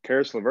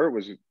 Karis LeVert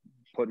was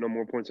putting on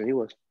more points than he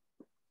was.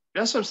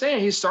 That's what I'm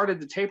saying. He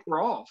started to taper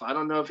off. I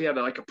don't know if he had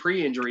like a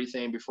pre-injury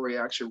thing before he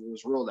actually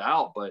was ruled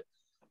out, but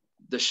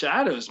the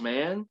shadows,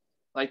 man.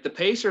 Like the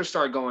Pacers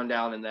start going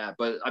down in that.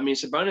 But I mean,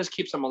 Sabonis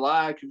keeps them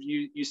alive because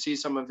you see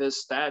some of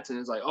his stats and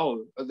it's like,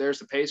 oh, there's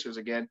the Pacers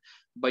again.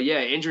 But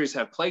yeah, injuries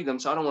have plagued them.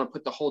 So I don't want to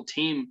put the whole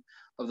team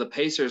of the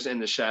Pacers in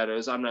the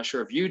shadows. I'm not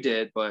sure if you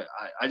did, but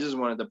I just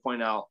wanted to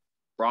point out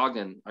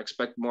Brogdon. I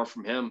expect more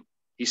from him.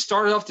 He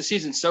started off the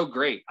season so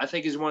great. I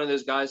think he's one of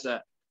those guys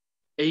that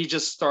he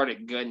just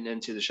started getting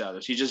into the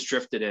shadows. He just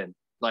drifted in.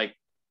 Like,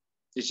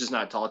 it's just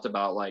not talked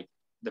about. Like,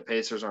 the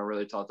Pacers aren't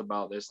really talked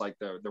about. There's like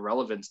the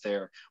relevance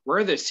there. Where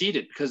are they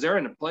seated? Because they're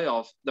in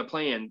the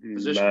play-in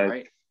position,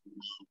 right?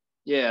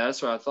 Yeah,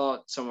 that's what I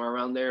thought, somewhere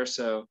around there.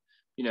 So,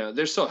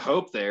 there's still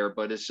hope there,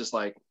 but it's just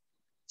like,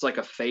 it's like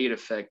a fade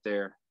effect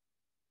there.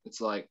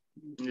 It's like,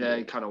 yeah,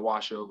 you kind of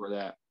wash over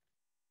that.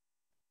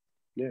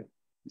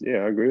 Yeah,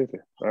 I agree with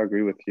you. I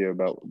agree with you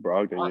about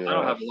Brogdon. I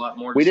don't have a lot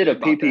more to we say did a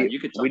about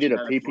that. we did a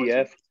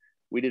PPF.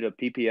 We did a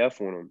PPF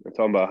on him and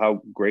talking about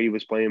how great he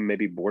was playing,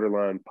 maybe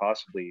borderline,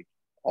 possibly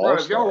all-star.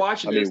 Bro, if y'all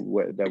watching this,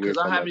 because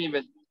I haven't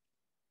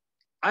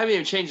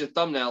even changed the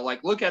thumbnail.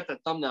 Like, look at the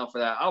thumbnail for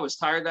that. I was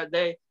tired that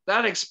day.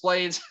 That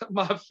explains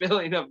my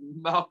feeling of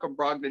Malcolm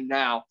Brogdon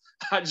now.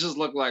 I just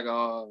look like,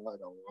 oh, I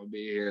don't want to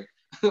be here.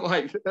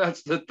 Like,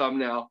 that's the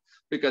thumbnail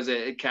because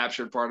it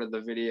captured part of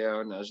the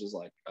video. And I was just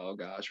like, oh,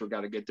 gosh, we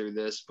got to get through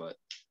this. But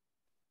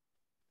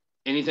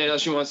anything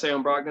else you want to say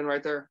on Brogdon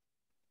right there?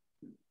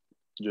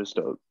 Just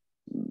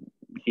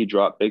he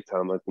dropped big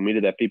time. Like, when we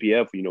did that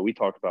PPF, we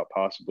talked about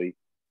possibly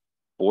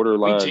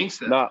borderline,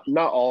 not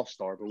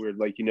all-star, but we're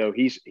like,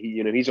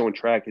 he's on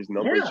track. His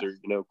numbers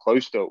are,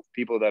 close to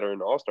people that are in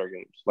the all-star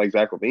games. Like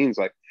Zach LaVine's,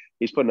 like,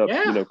 he's putting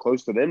up,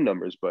 close to them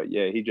numbers. But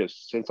yeah, he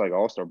just, since like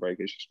all-star break,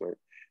 it's just went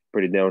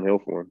pretty downhill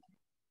for him.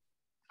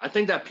 I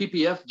think that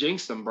PPF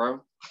jinxed him,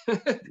 bro.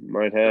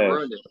 Might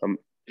have.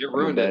 It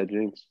ruined it.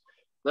 Jinx.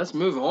 Let's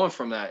move on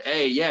from that.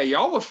 Hey, yeah,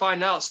 y'all will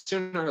find out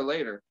sooner or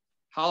later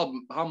how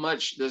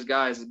much this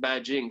guy is a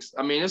bad jinx.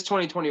 I mean, it's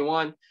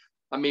 2021.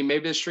 I mean,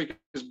 maybe the streak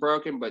is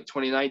broken, but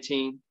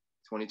 2019,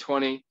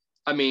 2020,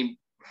 I mean,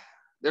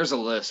 there's a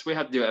list. We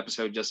have to do an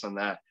episode just on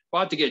that.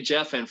 We'll have to get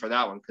Jeff in for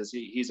that one because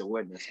he's a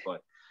witness.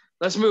 But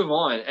let's move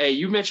on. Hey,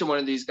 you mentioned one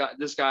of these guys,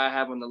 this guy I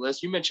have on the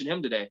list. You mentioned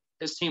him today.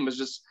 His team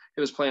was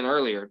playing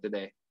earlier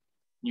today.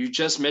 You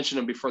just mentioned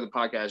him before the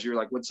podcast. You were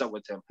like, what's up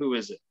with him? Who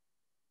is it?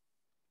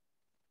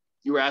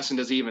 You were asking,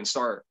 does he even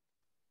start?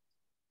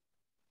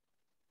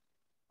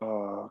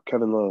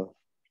 Kevin Love.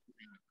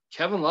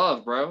 Kevin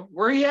Love, bro.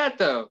 Where he at,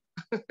 though?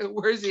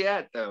 Where's he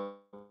at, though,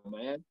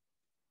 man?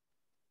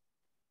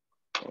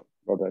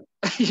 My bad.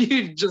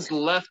 You just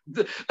left.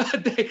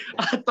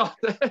 I thought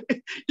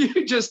that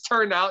you just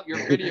turned out your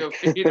video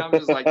feed. I'm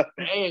just like,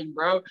 dang,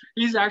 bro.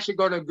 He's actually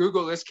going to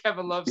Google, is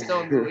Kevin Love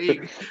still in the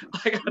league?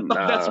 Like, I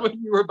thought that's what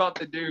you were about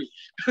to do.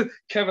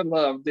 Kevin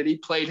Love, did he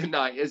play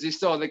tonight? Is he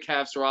still on the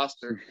Cavs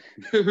roster?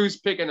 Who's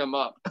picking him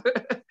up?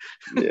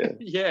 Yeah.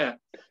 Yeah.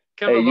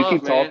 Kevin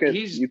Love, man.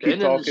 He's in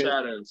the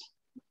shadows.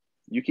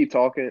 You keep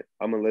talking.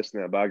 I'm gonna listen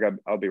to that, but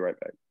I'll be right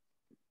back.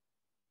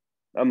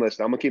 I'm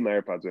listening. I'm gonna keep my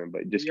AirPods in,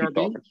 but just keep BRB?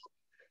 talking.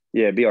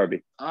 Yeah,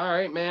 BRB. All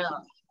right, man.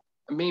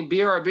 I mean,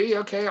 BRB.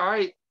 Okay, all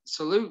right.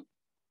 Salute.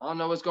 I don't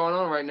know what's going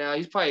on right now.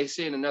 He's probably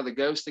seeing another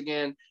ghost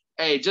again.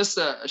 Hey, just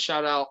a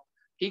shout out.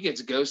 He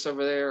gets ghosts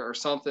over there or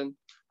something.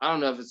 I don't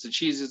know if it's the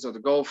cheeses or the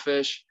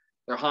goldfish.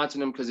 They're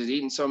haunting him because he's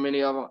eating so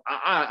many of them.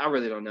 I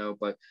really don't know.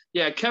 But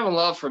yeah, Kevin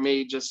Love for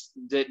me just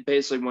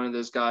basically one of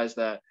those guys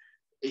that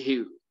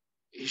he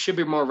should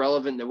be more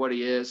relevant than what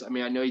he is. I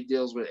mean, I know he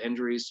deals with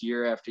injuries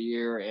year after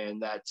year,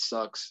 and that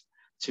sucks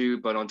too.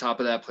 But on top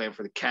of that, playing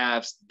for the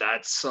Cavs,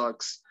 that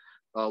sucks.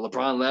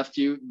 LeBron left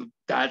you,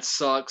 that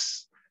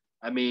sucks.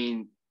 I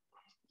mean,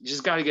 you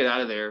just got to get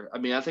out of there. I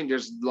mean, I think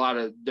there's a lot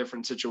of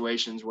different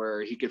situations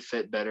where he could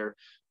fit better.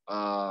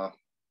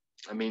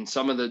 I mean,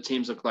 some of the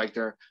teams look like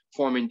they're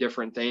forming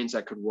different things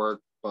that could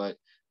work. But,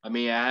 I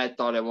mean, I had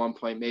thought at one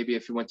point maybe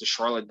if he went to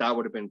Charlotte, that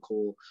would have been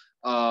cool.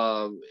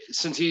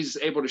 Since he's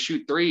able to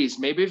shoot threes,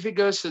 maybe if he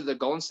goes to the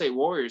Golden State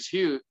Warriors,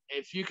 Hugh,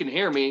 if you can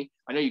hear me,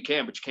 I know you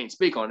can, but you can't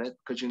speak on it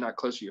because you're not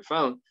close to your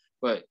phone.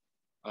 But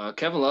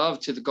Kevin Love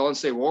to the Golden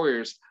State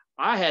Warriors,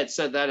 I had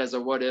said that as a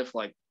what if,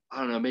 like, I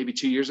don't know, maybe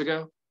 2 years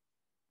ago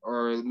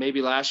or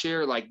maybe last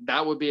year. Like,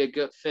 that would be a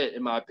good fit,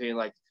 in my opinion.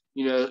 Like,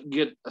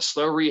 get a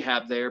slow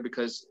rehab there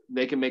because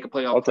they can make a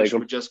playoff push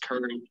with just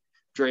Curry,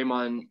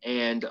 Draymond,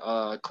 and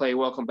Clay.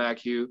 Welcome back,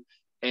 Hugh.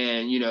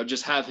 And,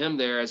 just have him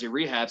there as he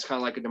rehabs, kind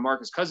of like a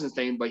DeMarcus Cousins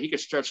thing, but he could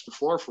stretch the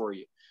floor for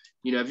you.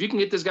 If you can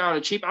get this guy on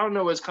a cheap, I don't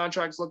know what his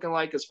contract's looking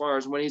like as far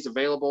as when he's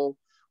available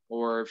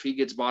or if he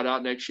gets bought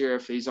out next year,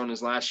 if he's on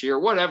his last year,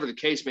 whatever the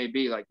case may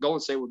be. Like, Golden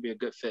State would be a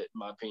good fit, in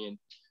my opinion.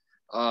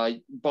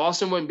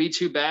 Boston wouldn't be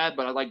too bad,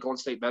 but I like Golden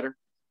State better.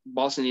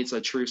 Boston needs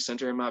a true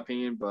center, in my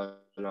opinion,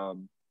 but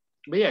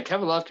yeah,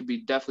 Kevin Love could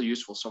be definitely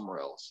useful somewhere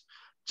else.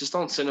 Just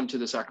don't send him to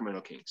the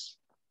Sacramento Kings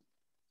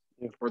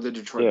or the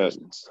Detroit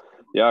Pistons.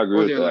 Yeah, I agree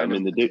with that. I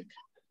mean,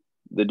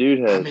 the dude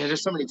has. I mean,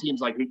 there's so many teams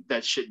like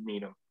that shouldn't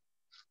need him.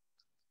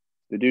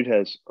 The dude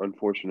has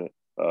unfortunate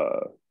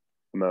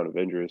amount of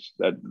injuries.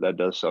 That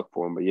does suck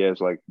for him. But yeah,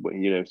 it's like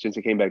since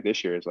he came back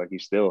this year, it's like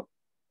he's still.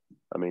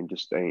 I mean,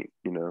 just ain't.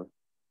 I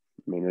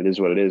mean, it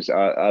is what it is.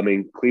 I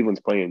mean,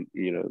 Cleveland's playing.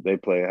 They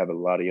have a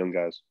lot of young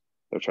guys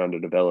they're trying to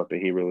develop,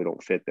 and he really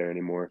don't fit there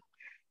anymore.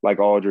 Like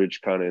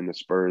Aldridge, kind of in the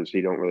Spurs, he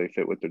don't really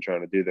fit what they're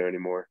trying to do there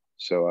anymore.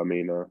 So I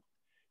mean,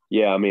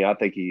 I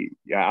think he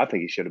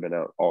should have been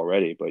out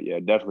already. But yeah,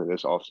 definitely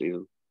this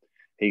offseason,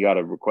 he got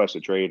to request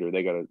a trade, or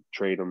they got to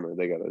trade him, or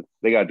they got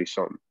to do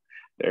something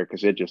there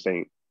because it just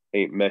ain't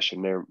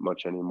meshing there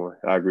much anymore.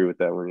 I agree with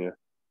that one. Yeah.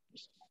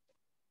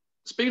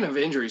 Speaking of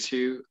injuries,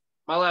 Hugh,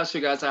 my last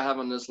two guys I have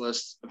on this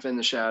list have been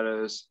the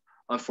shadows,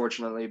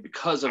 unfortunately,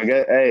 because of.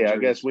 I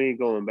guess we ain't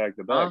going back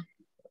to back.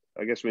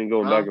 I guess we ain't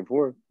going back and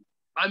forth.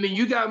 I mean,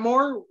 you got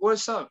more?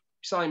 What's up?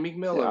 You sound like Meek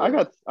Mill.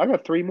 Yeah, I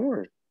got three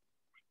more.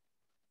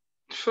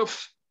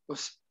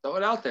 Let's throw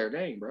it out there.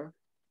 Dang, bro.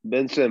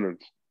 Ben Simmons.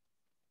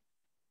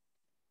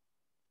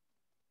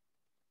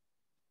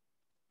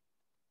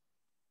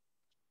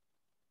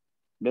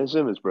 Ben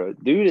Simmons, bro.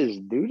 Dude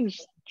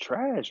is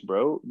trash,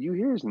 bro. You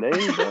hear his name,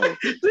 bro?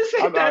 This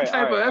ain't that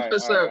type of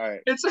episode. All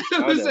right. It's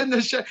who's in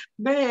the show.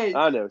 Man,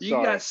 I know. You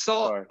got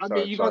Salt.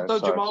 You gonna throw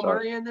Jamal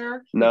Murray in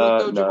there?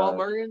 No. Jamal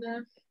Murray in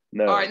there?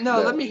 No. All right,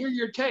 let me hear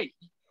your take.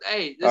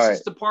 Hey, this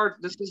is the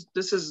part. This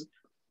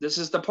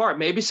is the part.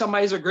 Maybe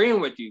somebody's agreeing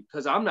with you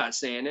because I'm not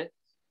saying it.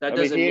 That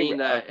doesn't mean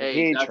that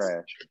he ain't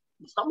trash.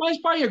 Somebody's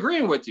probably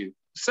agreeing with you.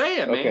 Say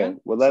it, man. Okay.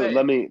 Well,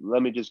 let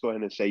me just go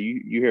ahead and say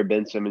you hear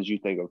Ben Simmons, you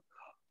think of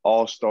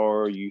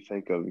all-star, you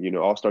think of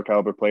all-star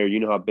caliber player.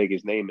 You know how big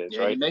his name is,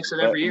 right? He makes it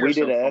every year. We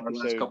did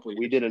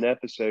an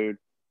episode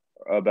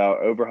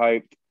about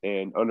overhyped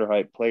and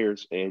underhyped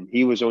players, and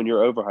he was on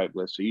your overhyped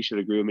list. So you should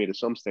agree with me to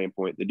some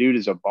standpoint. The dude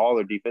is a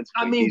baller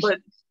defensively. He's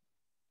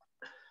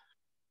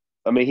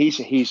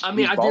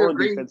I do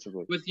agree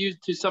with you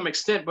to some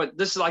extent, but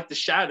this is like the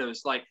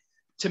shadows. Like,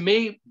 to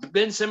me,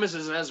 Ben Simmons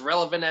is as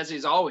relevant as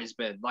he's always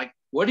been. Like,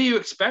 what do you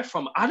expect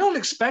from him? I don't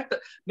expect that.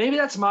 Maybe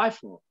that's my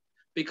fault.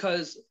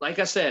 Because, like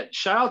I said,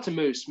 shout out to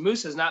Moose.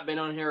 Moose has not been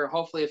on here.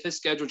 Hopefully, if his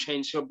schedule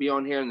changes, he'll be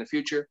on here in the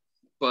future.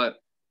 But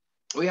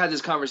we had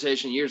this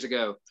conversation years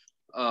ago,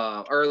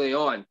 early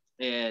on,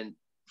 and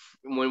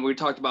when we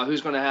talked about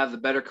who's going to have the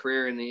better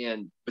career in the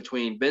end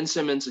between Ben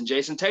Simmons and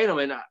Jason Tatum.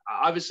 And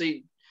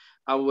obviously,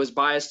 I was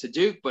biased to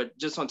Duke, but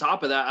just on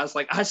top of that, I was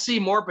like, I see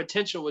more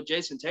potential with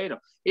Jason Tatum.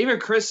 Even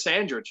Chris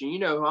Sandrich, and you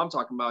know who I'm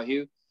talking about,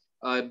 Hugh.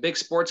 Big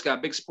sports guy,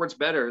 big sports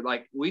better.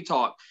 Like, we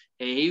talked,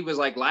 and he was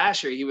like,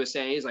 last year he was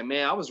saying, he's like,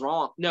 man, I was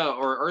wrong. No,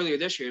 or earlier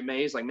this year, man,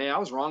 he's like, man, I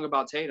was wrong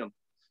about Tatum,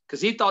 because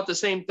he thought the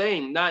same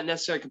thing, not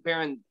necessarily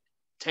comparing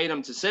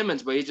Tatum to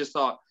Simmons, but he just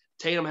thought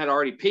Tatum had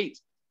already peaked.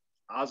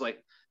 I was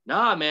like,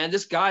 nah, man,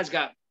 this guy's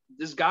got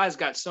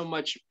so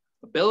much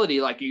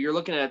ability. Like, you're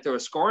looking at it through a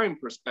scoring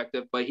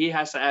perspective, but he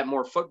has to add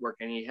more footwork,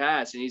 and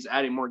he's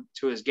adding more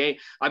to his game.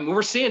 I mean,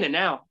 we're seeing it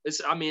now.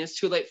 It's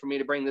too late for me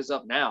to bring this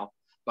up now.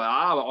 But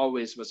I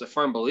always was a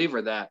firm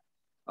believer that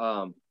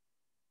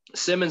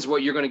Simmons,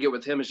 what you're going to get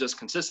with him is just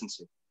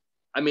consistency.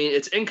 I mean,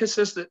 it's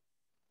inconsistent.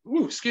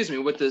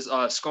 With his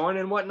scoring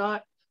and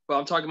whatnot. But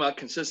I'm talking about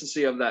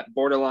consistency of that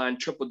borderline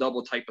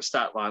triple-double type of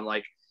stat line.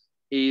 Like,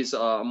 he's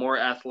a more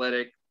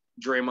athletic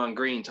Draymond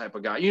Green type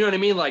of guy. You know what I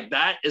mean? Like,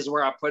 that is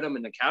where I put him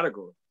in the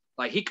category.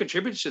 Like, he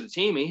contributes to the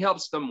team. He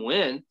helps them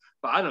win.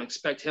 But I don't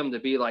expect him to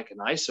be like an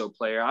ISO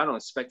player. I don't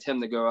expect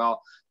him to go out,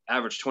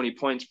 average 20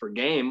 points per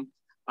game.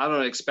 I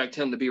don't expect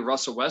him to be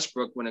Russell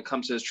Westbrook when it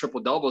comes to his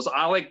triple-doubles.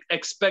 I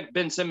expect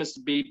Ben Simmons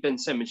to be Ben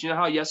Simmons. You know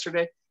how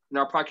yesterday in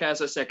our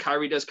podcast I said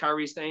Kyrie does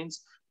Kyrie's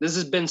things? This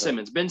is Ben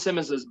Simmons. Ben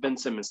Simmons does Ben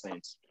Simmons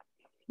things.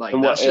 Like,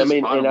 and that's just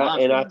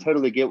I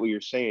totally get what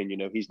you're saying.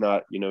 He's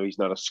not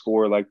a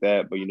scorer like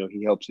that, but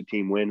he helps the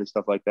team win and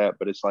stuff like that.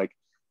 But it's like,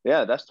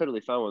 yeah, that's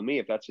totally fine with me.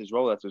 If that's his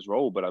role, that's his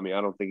role. But I mean,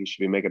 I don't think he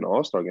should be making an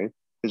All-Star game,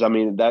 because I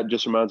mean, that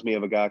just reminds me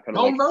of a guy kind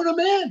of don't vote him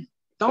in.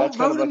 Don't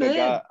vote him in.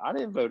 Guy, I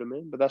didn't vote him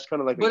in, but that's kind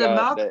of like but a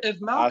guy.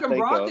 If Malcolm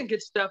Brogdon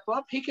could step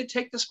up, he could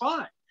take the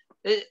spot.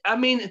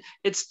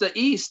 It's the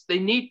East. They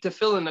need to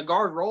fill in the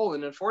guard role,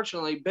 and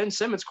unfortunately, Ben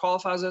Simmons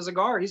qualifies as a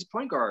guard. He's a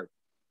point guard.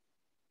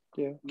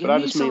 Yeah, Give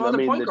me some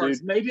other point guards.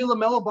 Dude, maybe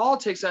LaMelo Ball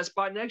takes that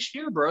spot next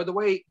year, bro. The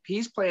way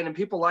he's playing and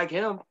people like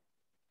him.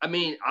 I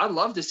mean, I'd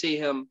love to see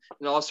him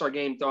in the All-Star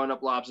game throwing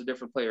up lobs to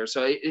different players.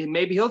 So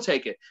maybe he'll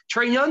take it.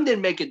 Trae Young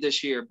didn't make it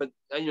this year, but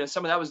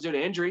some of that was due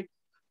to injury.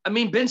 I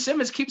mean, Ben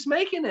Simmons keeps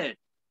making it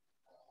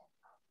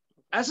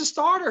as a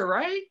starter,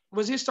 right?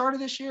 Was he a starter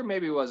this year?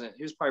 Maybe he wasn't.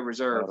 He was probably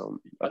reserved.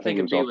 I think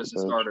Embiid was a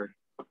starter.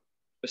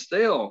 But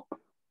still,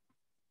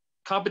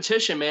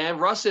 competition, man.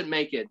 Russ didn't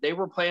make it. They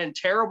were playing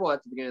terrible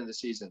at the beginning of the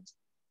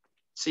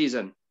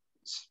season.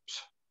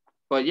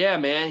 But yeah,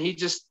 man, he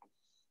just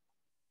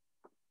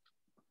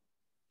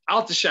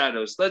out the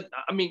shadows. All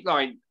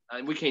right,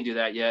 we can't do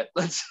that yet.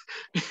 Let's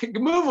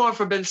move on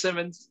from Ben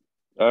Simmons.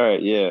 All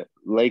right, yeah,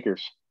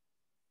 Lakers.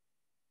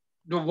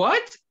 The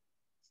what?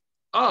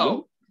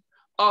 Oh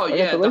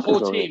yeah, the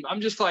whole team.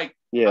 I'm just like,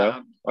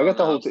 yeah, I got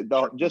the whole team.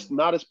 Just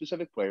not a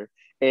specific player.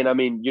 And I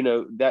mean,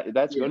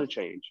 that's going to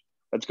change.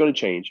 That's going to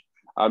change.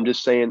 I'm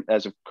just saying,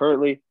 as of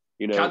currently,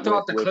 Can I throw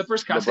out the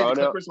Clippers? Can I say the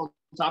Clippers on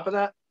top of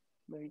that?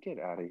 Man, get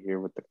out of here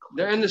with the Clippers.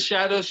 They're in the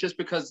shadows just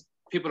because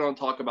people don't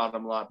talk about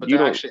them a lot, but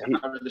they're actually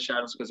out of the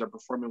shadows because they're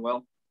performing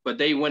well. But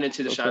they went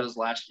into the shadows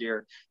last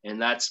year, and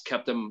that's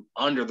kept them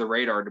under the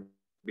radar, to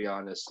be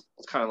honest.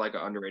 It's kind of like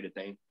an underrated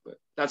thing, but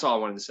that's all I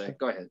wanted to say.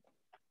 Go ahead.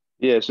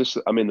 Yeah, it's just,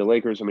 I mean, the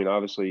Lakers, I mean,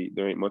 obviously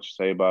there ain't much to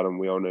say about them.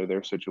 We all know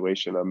their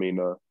situation. I mean,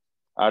 we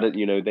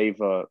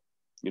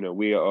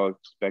all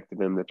expected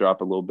them to drop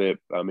a little bit.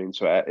 I mean,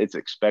 so it's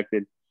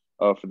expected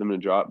for them to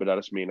drop, but I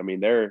just mean,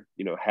 they're,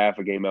 half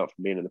a game out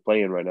from being in the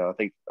play-in right now. I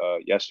think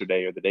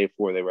yesterday or the day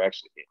before they were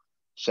actually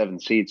 7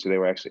 seeds, so they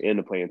were actually in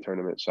the play-in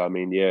tournament. So, I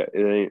mean, yeah,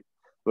 it ain't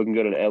looking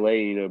good in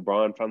LA.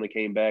 Bron finally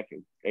came back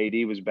and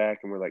AD was back,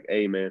 and we're like,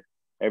 hey, man,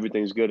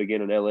 everything's good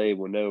again in LA.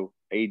 Well, no,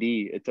 AD,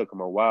 it took him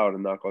a while to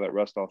knock all that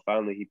rust off.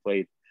 Finally, he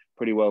played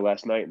pretty well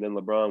last night. And then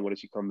LeBron, what does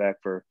he come back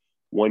for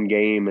 1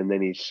 game, and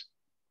then he's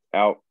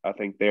out? I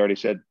think they already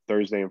said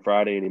Thursday and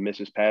Friday, and he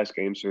misses past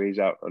games, so he's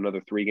out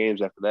another 3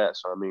 games after that.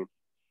 So, I mean,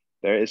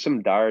 there is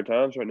some dire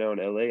times right now in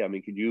LA. I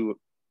mean, could you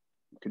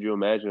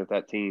imagine if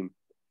that team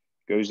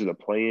goes to the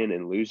play-in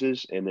and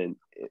loses, and then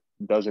it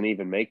doesn't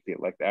even make the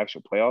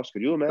actual playoffs?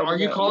 Could you imagine? Are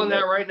you calling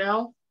that right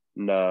now?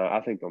 Nah,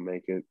 I think they'll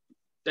make it.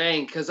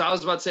 Dang, because I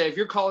was about to say, if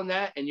you're calling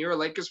that and you're a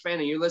Lakers fan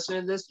and you're listening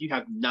to this, you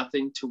have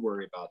nothing to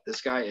worry about. This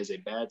guy is a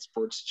bad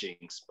sports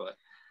jinx, but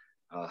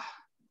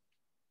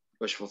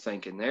wishful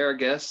thinking there, I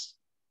guess.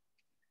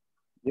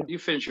 Yeah. You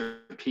finish your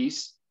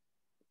piece.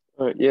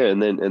 All right, yeah,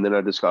 and then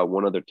I just got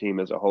one other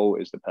team as a whole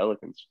is the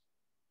Pelicans.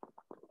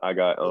 I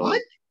got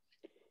what?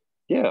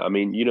 Yeah, I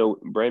mean,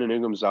 Brandon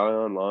Ingram,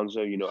 Zion,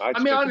 Lonzo. I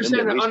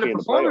understand they're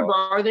underperforming, but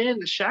are they in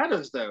the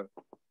shadows though?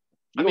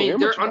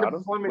 They're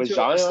underperforming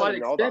to a slight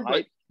extent,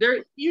 but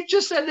you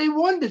just said they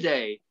won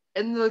today,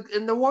 and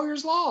the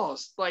Warriors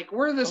lost. Like,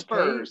 where are the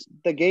Spurs?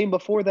 The game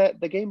before that,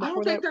 I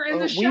don't think they're in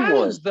the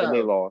shadows though. And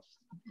they lost.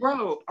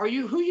 Bro,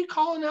 who you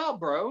calling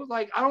out, bro?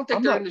 Like, I don't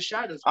think they're in the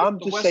shadows. I'm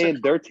just saying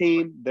their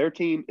team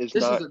is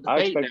not. I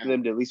expected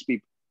them to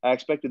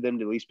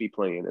at least be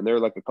playing, and they're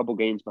like a couple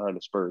games behind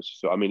the Spurs.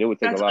 So I mean, it would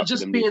take a lot.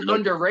 Just being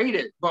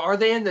underrated, but are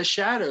they in the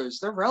shadows?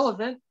 They're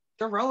relevant.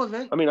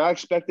 I mean, I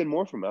expected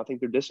more from them. I think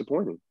they're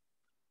disappointing.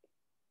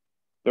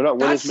 They're not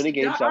winning as many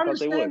games as I thought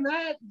they would. I understand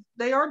that.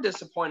 They are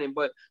disappointing,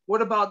 but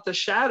what about the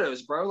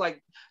shadows, bro?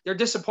 Like, they're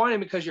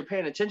disappointing because you're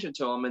paying attention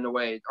to them in a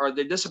way. Are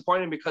they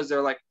disappointing because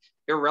they're like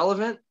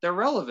irrelevant? They're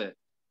relevant.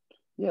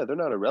 Yeah, they're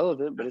not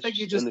irrelevant, but it's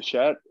just in the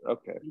chat.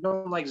 Okay. You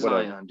don't like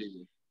Zion, do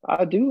you?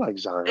 I do like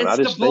Zion.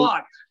 It's the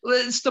block.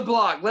 It's the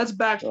block. Let's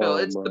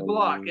backfill. It's the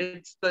block.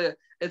 God.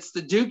 It's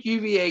the Duke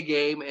UVA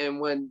game, and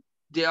when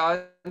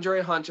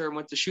DeAndre Hunter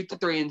went to shoot the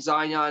 3 and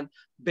Zion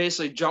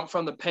basically jumped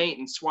from the paint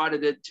and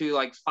swatted it to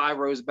like 5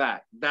 rows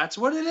back. That's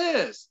what it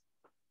is.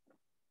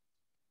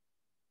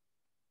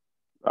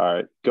 All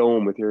right, go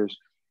on with yours.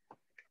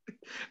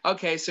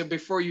 Okay, so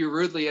before you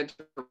rudely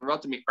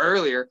interrupted me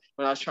earlier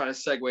when I was trying to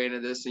segue into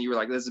this, and you were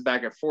like, "This is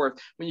back and forth."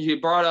 When you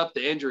brought up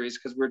the injuries,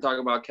 because we were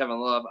talking about Kevin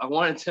Love, I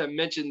wanted to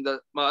mention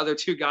my other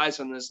two guys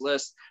on this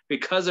list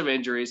because of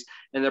injuries,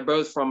 and they're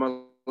both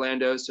from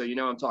Orlando, so you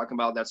know what I'm talking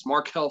about. That's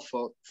Markelle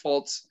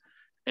Fultz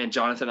and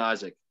Jonathan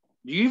Isaac.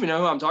 Do you even know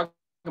who I'm talking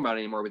about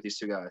anymore with these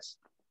two guys?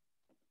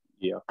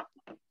 Yeah.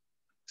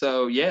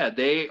 So yeah,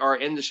 they are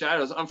in the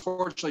shadows,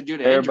 unfortunately, due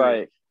to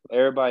injury.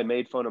 Everybody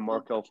made fun of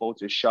Markelle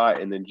Fultz's shot,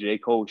 and then J.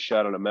 Cole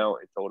shot on him out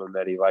and told him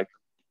that he liked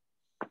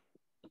him.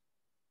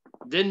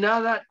 Didn't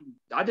know that.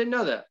 I didn't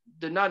know that.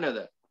 Did not know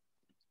that.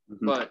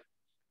 Mm-hmm. But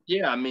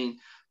yeah, I mean,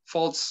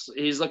 Fultz,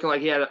 he's looking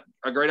like he had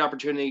a great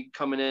opportunity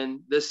coming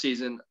in this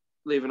season,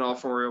 leaving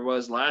off from where it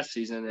was last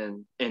season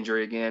and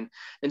injury again.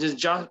 And just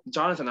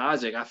Jonathan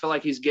Isaac, I feel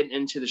like he's getting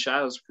into the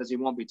shadows because he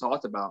won't be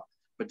talked about.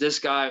 But this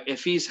guy,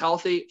 if he's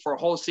healthy for a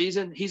whole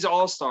season, he's an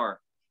all-star.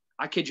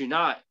 I kid you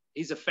not.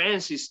 He's a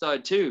fantasy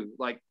stud too.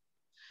 Like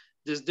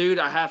this dude,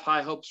 I have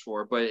high hopes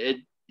for, but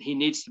he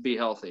needs to be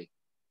healthy.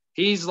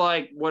 He's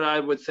like what I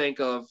would think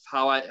of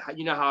how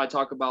I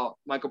talk about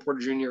Michael Porter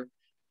Jr.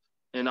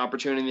 and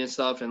opportunity and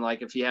stuff. And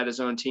like, if he had his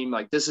own team,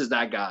 like this is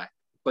that guy,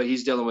 but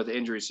he's dealing with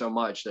injury so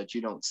much that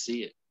you don't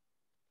see it.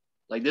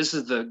 Like this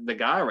is the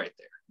guy right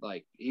there.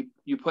 Like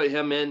you put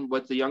him in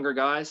with the younger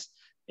guys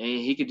and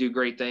he could do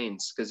great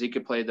things because he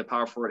could play the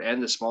power forward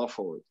and the small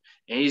forward,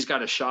 and he's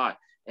got a shot.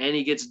 And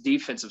he gets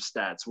defensive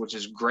stats, which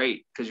is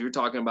great because you're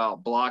talking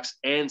about blocks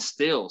and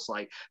steals.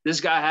 Like this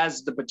guy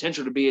has the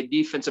potential to be a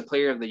defensive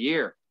player of the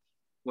year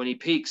when he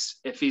peaks,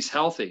 if he's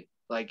healthy.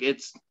 Like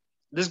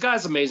this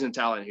guy's amazing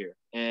talent here.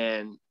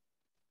 And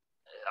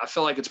I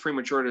feel like it's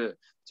premature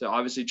to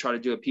obviously try to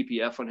do a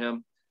PPF on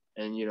him.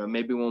 And, you know,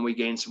 maybe when we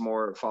gain some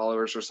more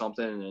followers or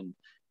something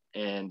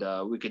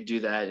and we could do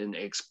that and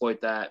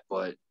exploit that.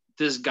 But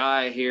this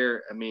guy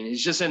here, I mean,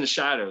 he's just in the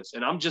shadows.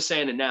 And I'm just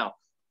saying it now.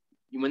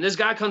 When this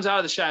guy comes out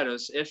of the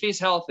shadows, if he's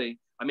healthy,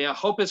 I mean, I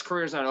hope his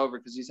career's not over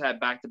because he's had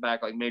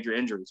back-to-back like major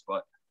injuries.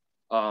 But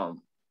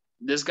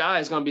this guy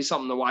is going to be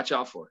something to watch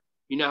out for.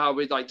 You know how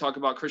we like talk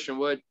about Christian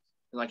Wood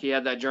and like he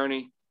had that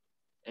journey.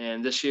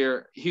 And this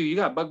year, Hugh, you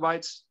got bug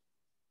bites?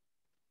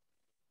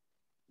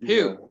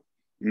 Hugh.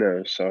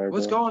 No, sorry.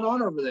 What's going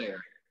on over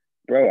there?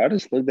 Bro, I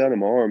just looked down at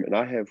my arm and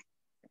I have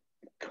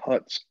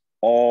cuts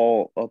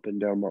all up and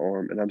down my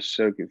arm. And I'm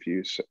so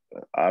confused.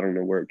 I don't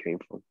know where it came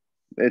from.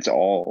 It's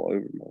all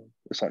over my arm.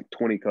 It's like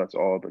 20 cuts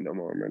all up and down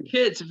my arm right now.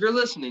 Kids, if you're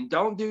listening,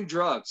 don't do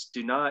drugs.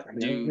 Do not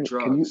do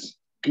drugs.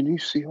 Can you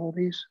see all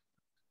these?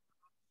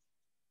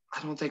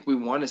 I don't think we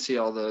want to see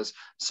all those.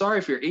 Sorry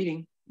if you're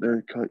eating.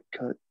 They're cut.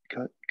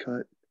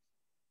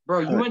 Bro,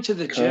 you went to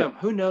the gym.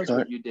 Who knows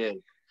what you did?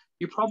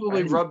 You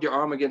probably rubbed your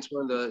arm against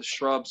one of the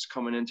shrubs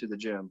coming into the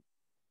gym.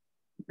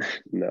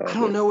 No. I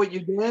don't know what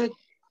you did.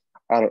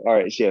 All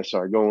right. Yeah,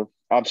 sorry. Go on.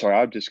 I'm sorry.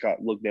 I just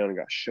got looked down and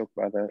got shook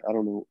by that. I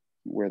don't know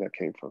where that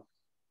came from.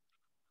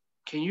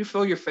 Can you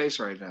feel your face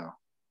right now?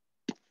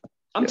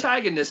 I'm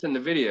tagging this in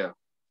the video.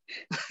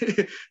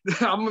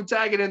 I'm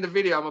tagging in the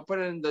video. I'm going to put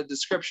it in the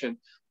description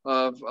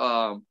of,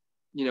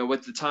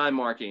 with the time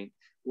marking,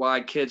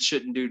 why kids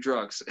shouldn't do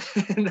drugs.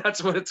 And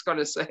that's what it's going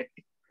to say.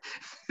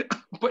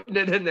 I'm putting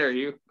it in there,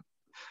 you.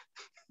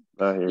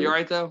 You all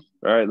right, though?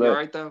 All right, you all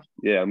right, though?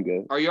 Yeah, I'm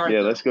good. Are you all right,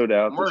 Yeah, though? let's go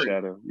down the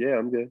shadow. Yeah,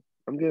 I'm good.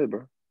 I'm good,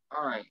 bro.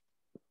 All right.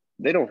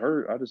 They don't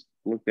hurt. I just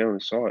looked down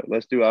and saw it.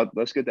 Let's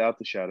get out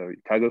the shadow.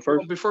 Can I go first?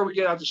 Well, before we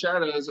get out the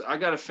shadows, I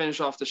got to finish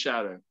off the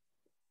shadow.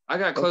 I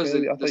got to close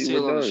the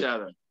seal on the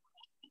shadow.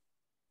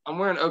 I'm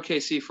wearing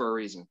OKC for a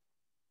reason.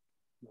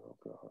 Oh,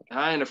 God.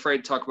 I ain't afraid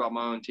to talk about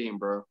my own team,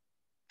 bro.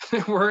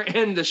 We're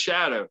in the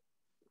shadow.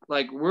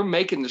 Like, we're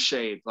making the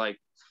shade. Like,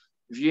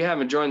 if you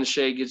haven't joined the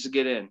shade, just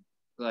get in.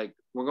 Like,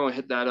 we're going to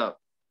hit that up.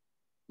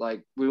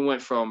 Like, we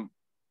went from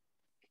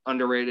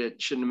underrated,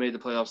 shouldn't have made the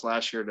playoffs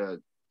last year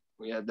to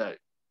we had that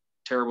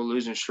terrible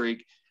losing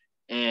streak.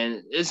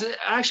 And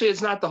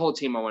it's not the whole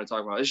team I want to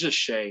talk about. It's just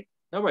Shea.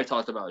 Nobody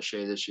talked about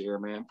Shea this year,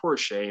 man. Poor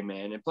Shea,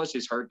 man. And plus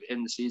he's hurt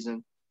in the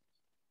season.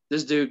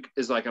 This dude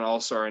is like an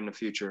all-star in the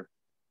future,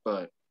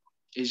 but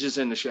he's just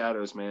in the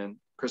shadows, man.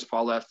 Chris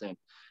Paul left him.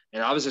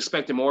 And I was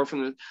expecting more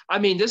from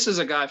this is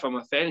a guy from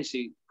a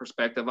fantasy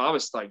perspective. I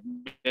was like,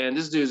 man,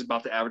 this dude's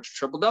about to average a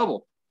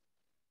triple-double.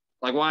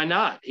 Like, why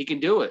not? He can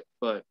do it,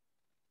 but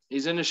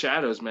he's in the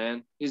shadows,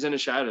 man. He's in the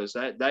shadows.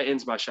 That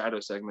ends my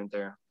shadow segment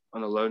there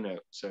on a low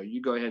note. So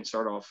you go ahead and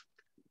start off.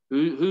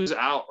 Who's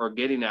out or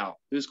getting out?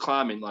 Who's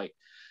climbing? Like,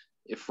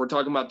 if we're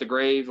talking about the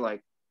grave,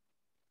 like,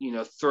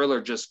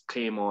 Thriller just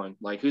came on.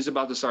 Like, who's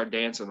about to start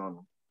dancing on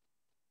them?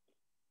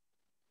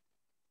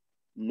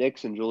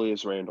 Knicks and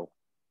Julius Randle.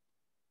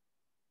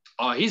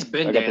 Oh, he's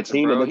been dancing, the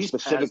team, bro. And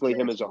specifically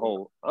him as a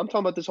whole. I'm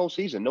talking about this whole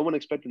season. No one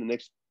expected the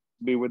Knicks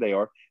to be where they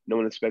are. No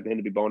one expected him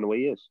to be balling the way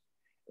he is.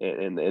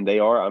 And they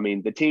are. I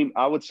mean, the team,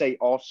 I would say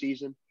off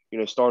season,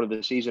 start of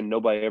the season,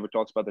 nobody ever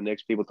talks about the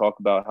Knicks. People talk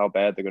about how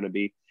bad they're going to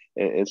be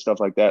and stuff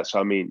like that. So,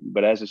 I mean,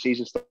 but as the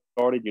season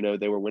started,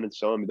 they were winning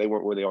some. They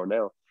weren't where they are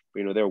now.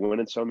 But, they were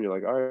winning some. You're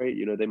like, all right,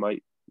 they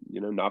might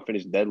not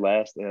finish dead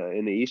last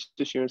in the East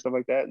this year and stuff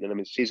like that. And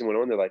then, season went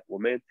on, they're like, well,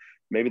 man,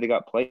 maybe they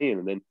got playing.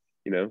 And then,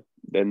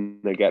 then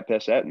they got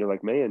past that and they're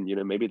like, man,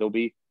 maybe they'll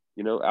be,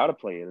 out of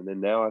playing. And then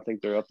now I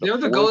think they're up to They're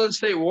the fourth. Golden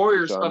State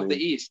Warriors of the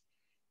East.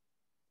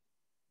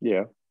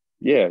 Yeah.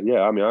 Yeah.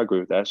 Yeah. I agree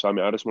with that. So,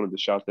 I just wanted to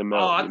shout them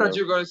out. Oh, I thought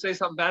you were going to say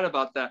something bad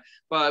about that.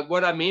 But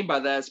what I mean by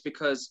that is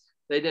because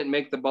they didn't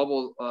make the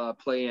bubble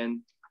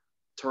play-in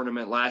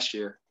tournament last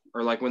year,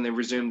 or like when they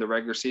resumed the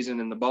regular season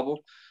in the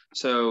bubble.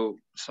 So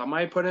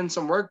somebody put in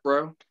some work,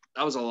 bro.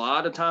 That was a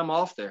lot of time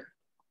off there.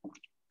 A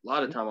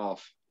lot of time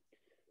off.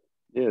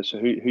 Yeah. So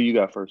who you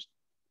got first?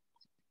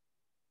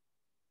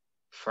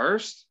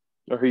 First?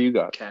 Or who you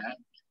got? Cat.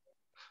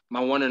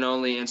 My one and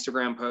only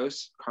Instagram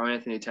post, Karl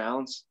Anthony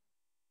Towns.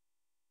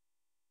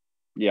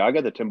 Yeah, I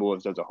got the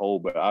Timberwolves as a whole,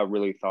 but I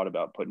really thought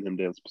about putting him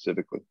down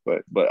specifically.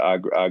 But I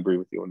agree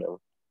with you on that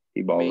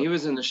one. He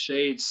was in the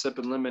shade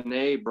sipping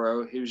lemonade,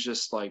 bro. He was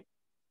just like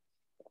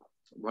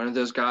one of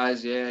those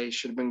guys. Yeah, he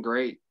should have been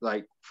great,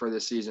 like for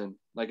this season.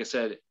 Like I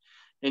said,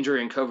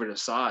 injury and COVID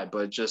aside,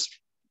 but just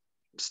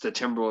it's the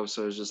Timberwolves.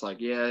 So it's just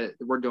like, yeah,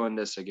 we're doing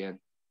this again.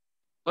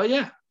 But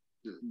yeah,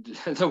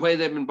 the way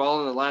they've been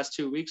balling the last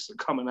 2 weeks are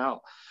coming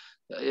out.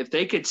 If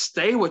they could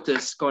stay with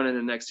this going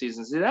into next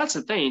season, see, that's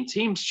the thing.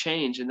 Teams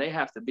change, and they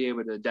have to be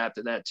able to adapt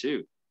to that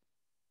too.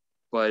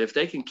 But if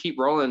they can keep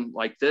rolling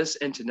like this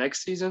into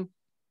next season,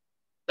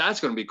 that's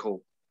going to be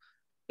cool.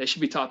 They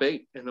should be top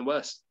 8 in the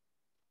West.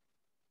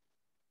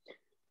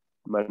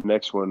 My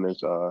next one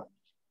is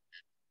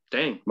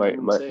dang. My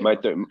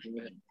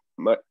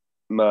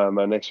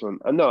next one.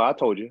 No, I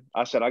told you.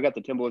 I said I got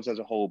the Timberwolves as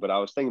a whole, but I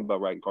was thinking about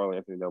writing Karl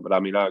Anthony though. But I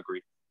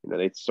agree.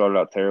 They started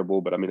out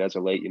terrible, but as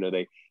of late,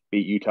 they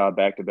beat Utah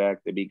back to back.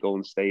 They beat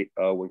Golden State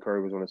when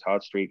Curry was on his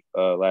hot streak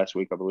last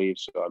week, I believe.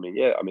 So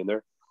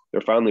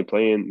they're finally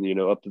playing,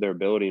 up to their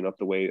ability and up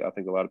the way I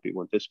think a lot of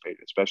people anticipated,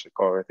 especially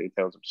Karl Anthony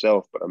Towns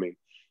himself. But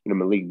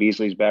Malik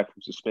Beasley's back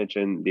from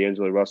suspension.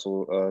 D'Angelo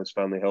Russell is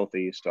finally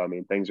healthy. So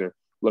things are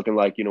looking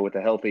like with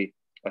a healthy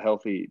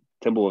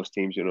Timberwolves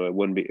teams, it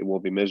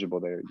won't be miserable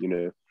there.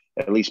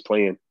 At least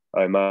playing,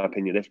 in my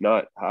opinion, if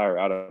not higher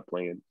out of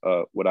playing.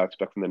 What I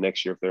expect from the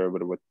next year if they're able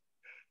to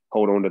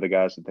hold on to the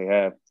guys that they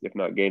have, if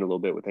not gain a little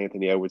bit with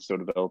Anthony Edwards still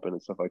developing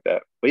and stuff like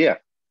that. But yeah,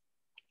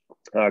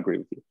 I agree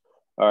with you.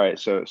 All right,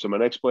 so my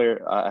next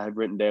player, I had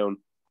written down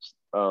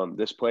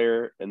this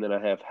player, and then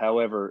I have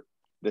however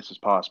this is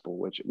possible,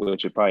 which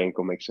it probably ain't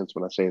gonna make sense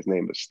when I say his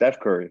name, but Steph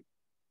Curry.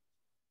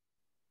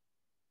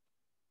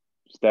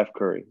 Steph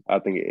Curry, I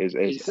think it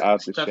is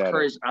out the shadow. Steph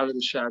Curry's out of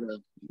the shadow.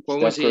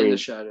 When was he in the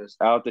shadows?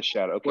 Out the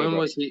shadow. Okay, when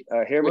was he?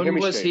 Hear me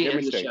was straight. he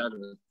in the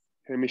shadows?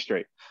 Hear me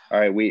straight. All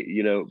right,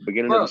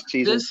 beginning of the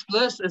season. This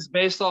list is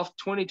based off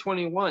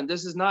 2021.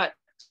 This is not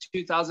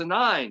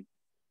 2009.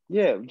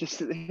 Yeah, just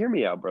hear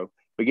me out, bro.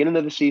 Beginning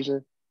of the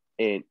season,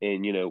 and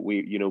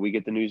we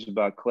get the news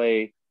about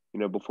Clay.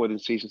 Before the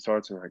season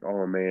starts, and like,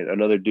 oh man,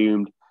 another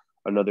doomed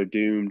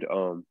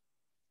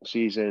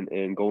season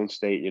in Golden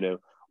State.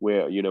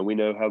 Where we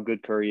know how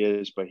good Curry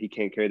is, but he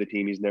can't carry the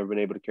team. He's never been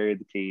able to carry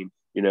the team.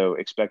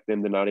 Expect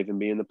them to not even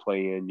be in the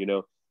play-in.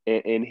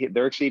 And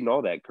they're exceeding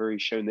all that.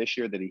 Curry's shown this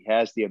year that he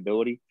has the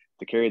ability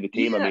to carry the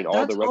team. Yeah,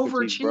 all the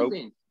records he's broke.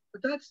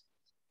 But that's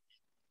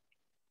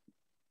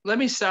let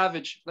me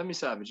salvage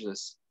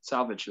this.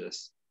 Salvage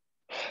this.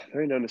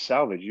 There ain't nothing to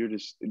salvage. You're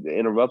just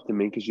interrupting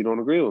me because you don't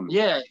agree with me.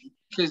 Yeah,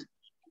 because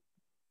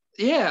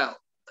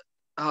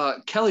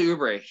Kelly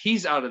Oubre,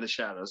 he's out of the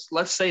shadows.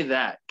 Let's say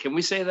that. Can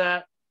we say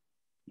that?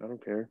 I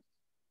don't care.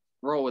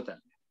 Roll with that.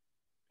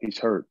 He's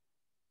hurt.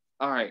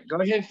 All right, go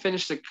ahead and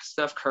finish the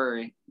Steph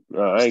Curry.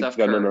 I ain't got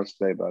nothing else to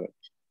say about it.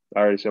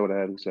 I already said what I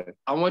had to say.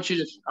 I want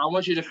you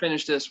to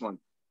finish this one.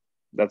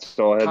 That's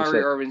all I had to say.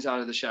 Kyrie Irving's out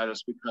of the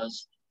shadows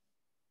because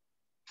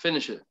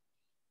finish it.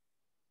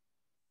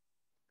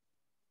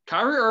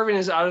 Kyrie Irving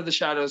is out of the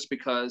shadows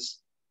because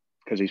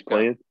he's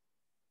playing.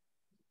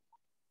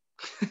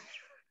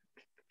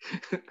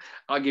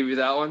 I'll give you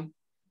that one.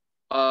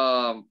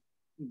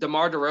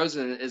 DeMar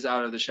DeRozan is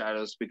out of the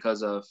shadows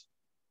because of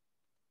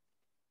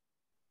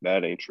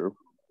that ain't true.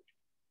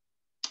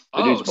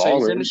 The dude's balling. So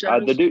he's in the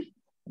shadows?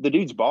 The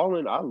dude's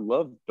balling. I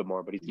love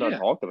DeMar, but he's not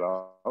talked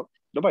about.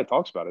 Nobody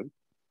talks about it.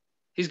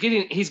 He's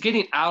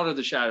getting out of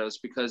the shadows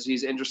because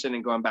he's interested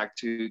in going back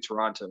to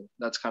Toronto.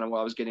 That's kind of what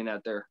I was getting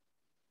at there.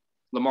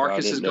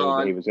 LaMarcus is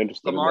gone.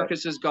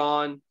 LaMarcus is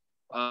gone.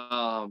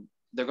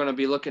 They're going to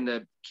be looking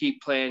to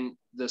keep playing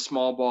the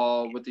small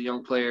ball with the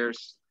young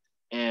players,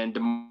 and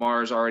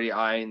DeMar's already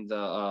eyeing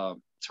the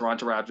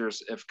Toronto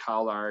Raptors if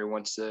Kyle Lowry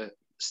wants to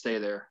stay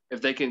there.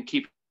 If they can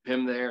keep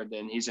him there,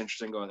 then he's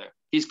interested in going there.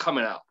 He's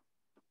coming out.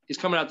 He's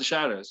coming out the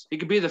shadows. He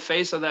could be the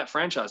face of that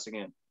franchise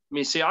again. I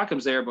mean,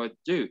 Siakam's there, but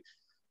dude,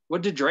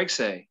 what did Drake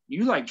say?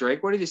 You like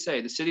Drake? What did he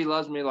say? The city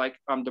loves me like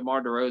I'm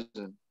DeMar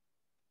DeRozan.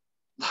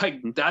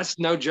 Like, that's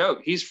no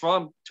joke. He's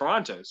from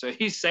Toronto. So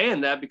he's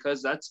saying that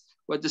because that's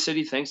what the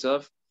city thinks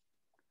of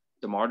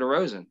DeMar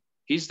DeRozan.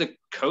 He's the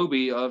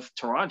Kobe of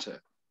Toronto.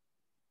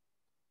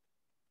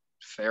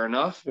 Fair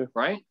enough,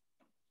 right?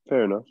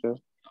 Fair enough, yeah.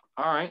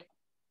 All right.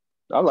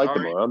 I like All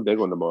right. DeMar. I'm big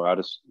on DeMar.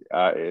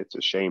 It's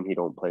a shame he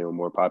don't play on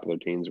more popular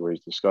teams where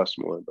he's discussed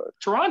more. But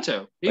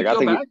Toronto. He'd like I go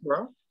think, back,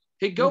 bro.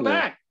 He'd go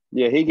back.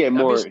 yeah, he get That'd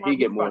be a more smart move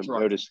by Toronto.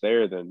 notice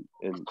there than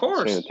Of in San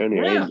course.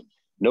 Antonio. Yeah.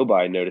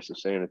 Nobody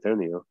notices San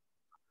Antonio.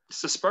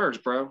 It's the Spurs,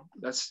 bro.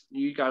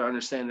 You got to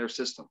understand their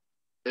system.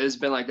 It's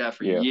been like that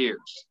for Yeah.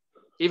 years.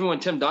 Even when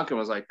Tim Duncan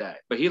was like that,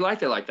 but he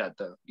liked it like that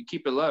though. You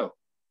keep it low.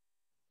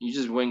 You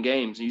just win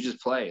games. And you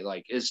just play.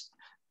 Like it's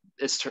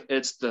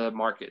the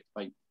market.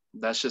 Like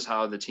that's just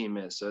how the team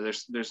is. So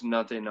there's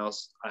nothing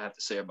else I have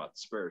to say about the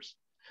Spurs.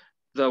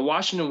 The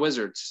Washington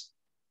Wizards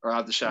are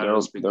out the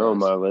shadows They're on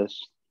my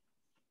list.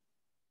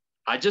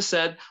 I just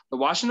said the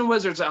Washington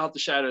Wizards are out the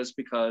shadows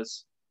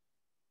because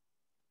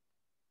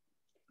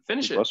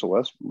finish it. Russell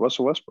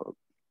Westbrook.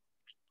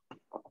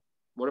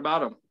 What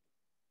about him?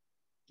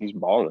 He's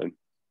balling.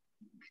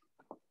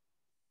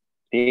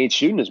 He ain't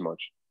shooting as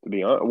much, to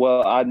be honest.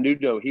 Well, I knew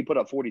though he put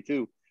up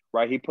 42,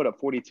 right? He put up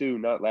 42,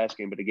 not last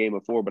game, but the game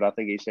before. But I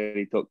think he said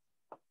he took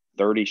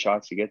 30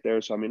 shots to get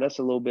there. So I mean, that's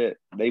a little bit.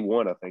 They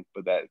won, I think,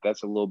 but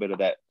that's a little bit of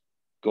that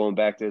going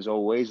back to his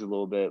old ways a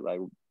little bit. Like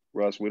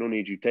Russ, we don't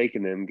need you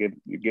taking them. Give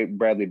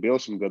Bradley Beal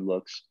some good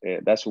looks,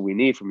 and that's what we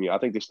need from you. I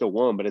think they still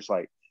won, but it's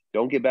like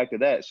don't get back to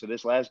that. So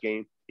this last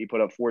game, he put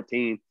up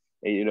 14,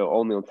 and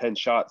only on 10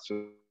 shots.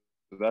 So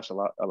that's a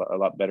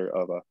lot better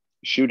of a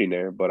shooting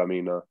there. But I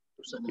mean,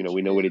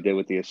 we know what he did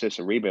with the assists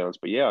and rebounds.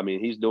 But yeah, I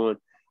mean,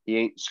 he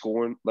ain't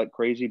scoring like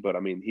crazy, but I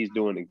mean, he's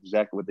doing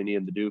exactly what they need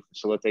him to do,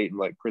 facilitating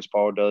like Chris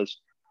Paul does.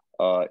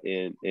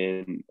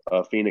 In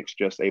Phoenix,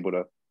 just able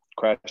to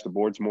crash the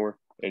boards more,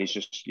 and he's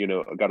just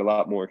got a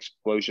lot more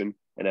explosion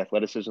and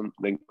athleticism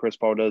than Chris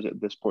Paul does at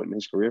this point in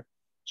his career.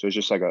 So it's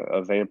just like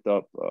a vamped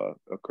up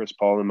Chris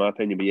Paul, in my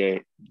opinion. But yeah,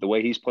 the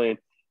way he's playing,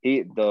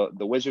 the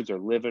Wizards are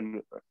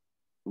living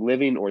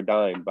or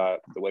dying by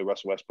the way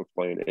Russell Westbrook's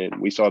playing. And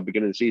we saw at the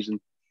beginning of the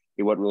season,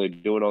 he wasn't really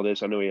doing all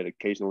this. I know he had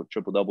occasional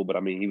triple-double, but I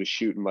mean, he was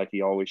shooting like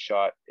he always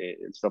shot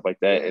and stuff like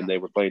that. Yeah. And they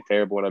were playing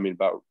terrible. And I mean,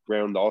 about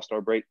around the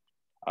All-Star break,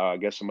 I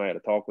guess somebody had to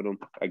talk with him.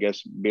 I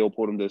guess Bill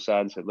pulled him to the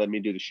side and said, let me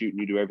do the shooting,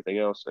 you do everything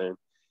else.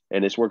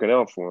 And it's working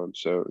out for him.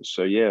 So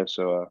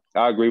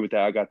I agree with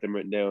that. I got them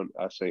written down.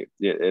 I say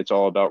it's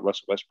all about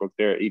Russell Westbrook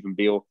there. Even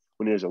Bill,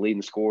 when he was a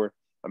leading scorer,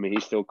 I mean, he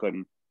still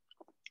couldn't,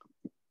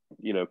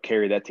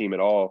 carry that team at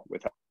all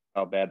with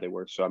how bad they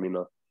were. So, I mean,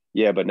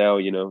 but now,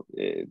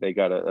 they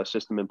got a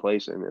system in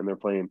place and they're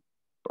playing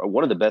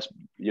one of the best,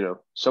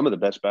 some of the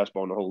best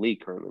basketball in the whole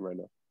league currently right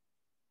now.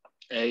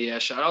 Hey, yeah,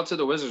 shout out to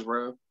the Wizards,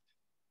 bro.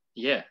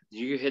 Yeah,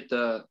 you hit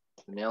the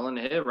nail on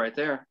the head right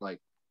there. Like,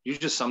 you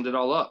just summed it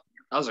all up.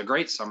 That was a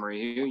great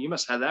summary. You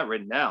must have that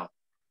written down.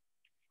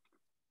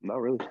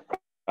 Not really.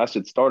 I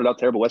said started out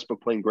terrible,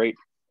 Westbrook playing great,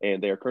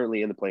 and they are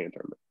currently in the play-in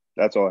tournament.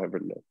 That's all I have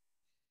written down.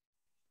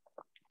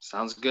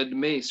 Sounds good to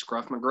me.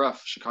 Scruff McGruff,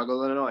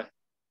 Chicago, Illinois.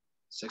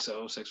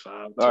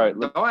 6065. All right.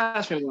 Don't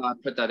ask me why I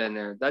put that in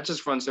there. That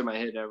just runs through my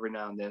head every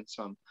now and then.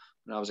 So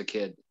when I was a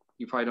kid,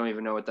 you probably don't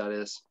even know what that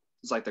is.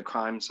 It's like the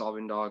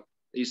crime-solving dog.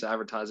 They used to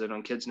advertise it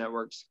on kids'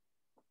 networks.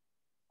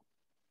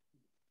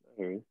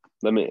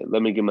 Let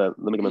me get my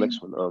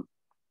next one.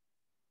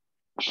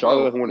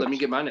 Charlotte Hornets. Let me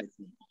get my next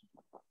one.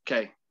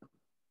 Okay.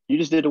 You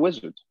just did the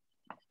Wizards.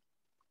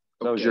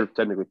 That was your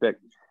technically pick.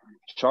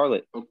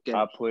 Charlotte. Okay.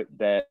 I put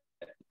that.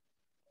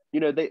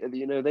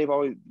 They've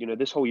always,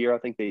 this whole year I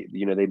think they've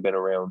been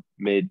around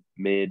mid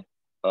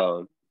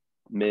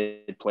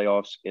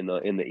playoffs in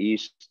the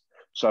East.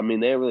 So I mean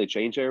they haven't really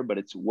changed there, but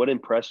it's what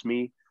impressed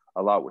me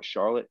a lot with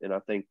Charlotte, and I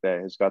think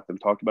that has got them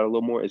talked about a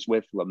little more. It's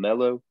with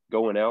LaMelo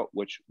going out,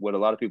 which what a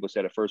lot of people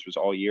said at first was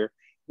all year.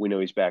 We know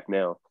he's back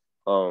now.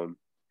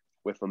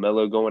 With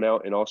LaMelo going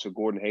out and also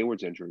Gordon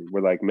Hayward's injury,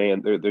 we're like,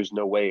 man, there's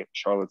no way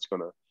Charlotte's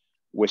gonna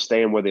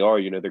withstand where they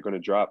are. They're gonna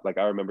drop. Like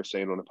I remember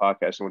saying on the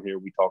podcast on here,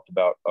 we talked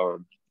about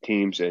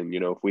teams, and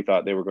if we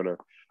thought they were gonna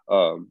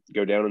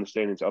go down in the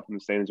standings, up in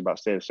the standings, about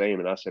stay the same.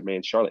 And I said,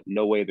 man, Charlotte,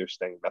 no way they're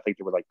staying. I think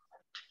they were like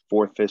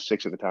 4th, 5th,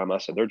 6th at the time. I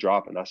said, they're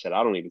dropping. I said,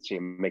 I don't even see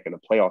them making the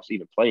playoffs,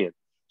 even playing.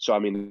 So, I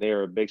mean,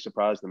 they're a big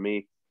surprise to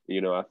me.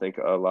 I think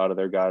a lot of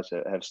their guys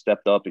have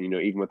stepped up, and,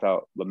 even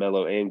without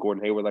LaMelo and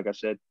Gordon Hayward, like I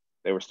said,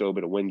 they were still able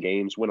to win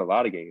a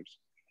lot of games.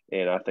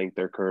 And I think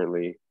they're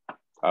currently,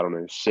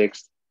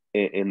 6th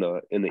in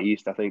the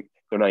East. I think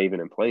they're not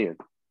even in playing,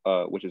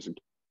 which is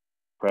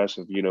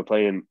impressive,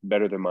 playing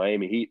better than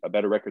Miami Heat, a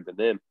better record than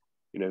them,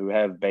 who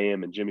have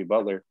Bam and Jimmy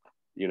Butler,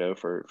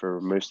 for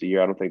most of the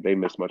year. I don't think they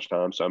missed much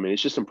time. So, I mean,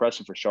 it's just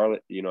impressive for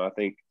Charlotte.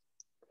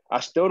 I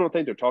still don't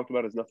think they're talked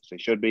about as much as they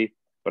should be.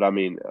 But, I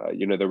mean,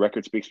 the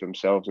record speaks for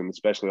themselves, and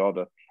especially all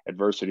the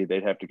adversity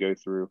they'd have to go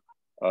through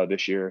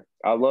this year.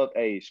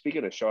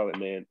 Speaking of Charlotte,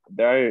 man,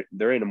 there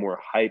ain't a more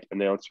hype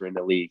announcer in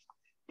the league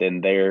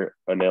than their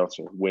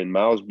announcer. When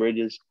Miles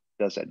Bridges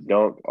does a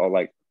dunk, or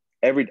I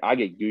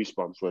get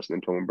goosebumps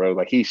listening to him, bro.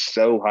 Like, he's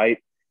so hype.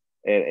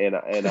 And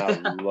I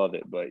love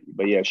it, but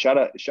yeah, shout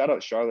out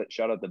Charlotte,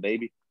 shout out the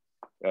baby,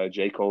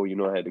 J. Cole.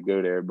 I had to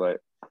go there, but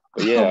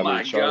yeah, I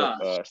mean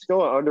Charlotte,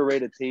 still an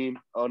underrated team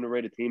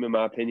in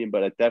my opinion,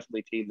 but a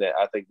definitely team that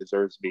I think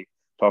deserves to be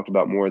talked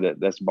about more.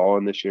 That's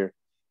balling this year,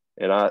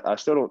 And I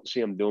still don't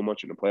see them doing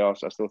much in the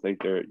playoffs. I still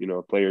think they're,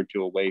 a player or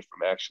two away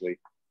from actually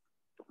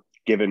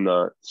giving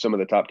some of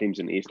the top teams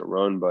in the East a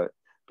run. But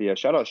yeah,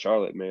 shout out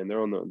Charlotte, man.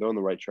 They're on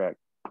the right track.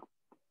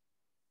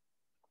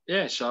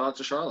 Yeah, shout out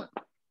to Charlotte.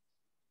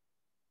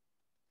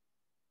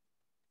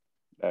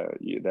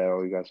 That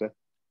all you got to say?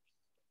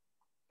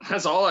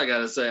 That's all I got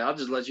to say. I'll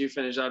just let you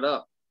finish that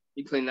up.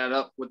 You clean that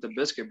up with the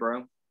biscuit,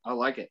 bro. I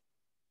like it.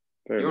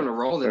 You're on a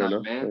roll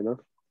tonight, man.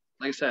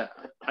 Like I said,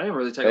 I didn't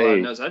really take a lot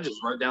of notes. I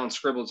just wrote down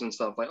scribbles and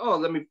stuff like, oh,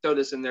 let me throw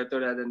this in there, throw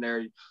that in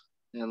there,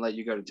 and let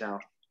you go to town.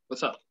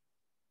 What's up?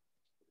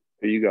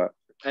 Who you got?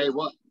 Hey,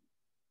 what?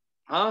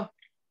 Huh?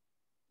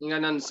 You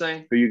got nothing to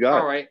say? Who you got?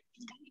 All right.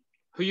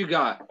 Who you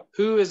got?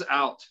 Who is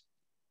out?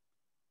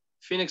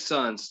 Phoenix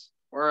Suns.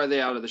 Where are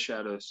they out of the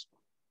shadows?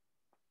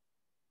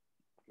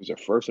 They're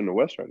first in the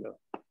West right now.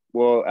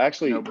 Well,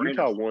 actually,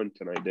 Utah won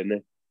tonight, didn't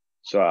they?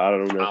 So I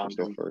don't know if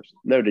they're still first.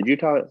 No, did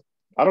Utah?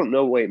 I don't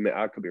know. Wait a minute.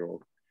 I could be wrong.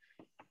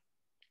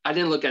 I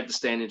didn't look at the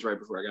standings right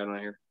before I got on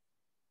here.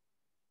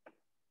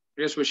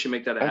 I guess we should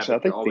make that a habit. Actually, I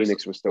think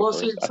Phoenix was still first.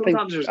 See,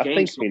 sometimes there's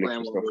games still Phoenix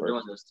playing while we're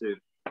doing this too.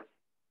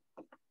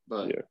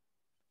 But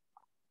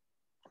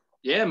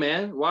yeah,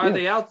 man. Why are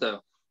they out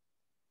though?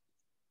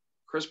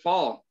 Chris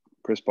Paul.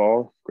 Right?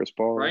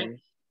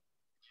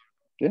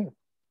 Yeah. 100%.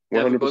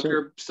 Devin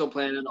Booker still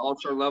playing at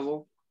all-star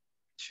level.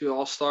 2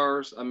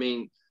 all-stars. I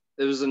mean,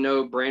 it was a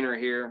no-brainer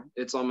here.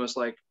 It's almost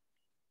like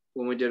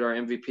when we did our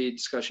MVP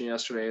discussion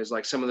yesterday, it's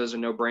like some of those are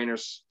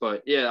no-brainers.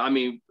 But, yeah, I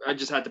mean, I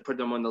just had to put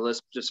them on the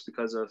list just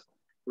because of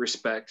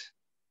respect.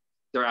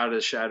 They're out of the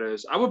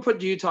shadows. I would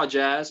put the Utah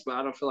Jazz, but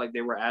I don't feel like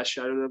they were as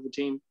shadowed of a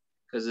team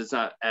because it's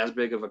not as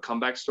big of a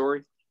comeback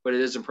story. But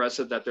it is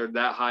impressive that they're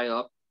that high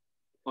up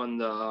on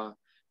the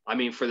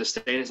for the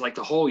standings, like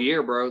the whole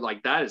year, bro.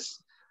 Like that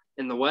is –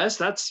 in the West,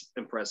 that's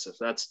impressive.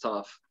 That's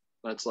tough.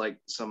 That's like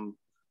some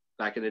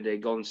back in the day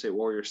Golden State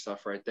Warriors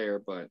stuff right there.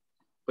 But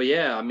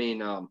yeah, I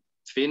mean,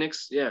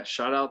 Phoenix, yeah,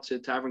 shout out to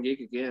Tavern Geek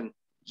again.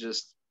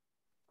 Just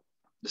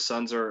the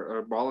Suns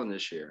are balling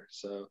this year.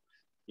 So,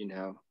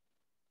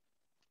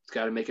 it's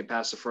got to make it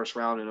past the first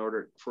round in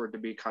order for it to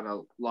be kind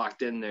of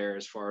locked in there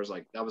as far as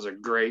like that was a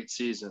great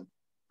season.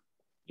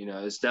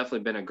 It's definitely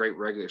been a great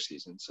regular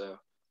season. So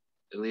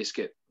at least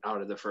get out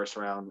of the first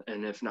round.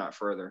 And if not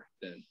further,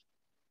 then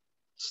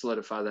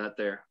solidify that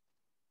there.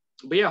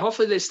 But yeah,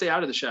 hopefully they stay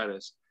out of the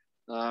shadows.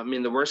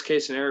 The worst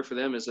case scenario for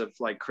them is if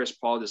like Chris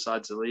Paul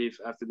decides to leave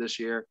after this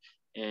year,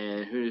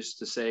 and who's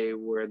to say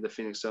where the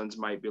Phoenix Suns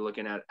might be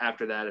looking at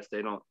after that if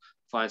they don't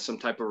find some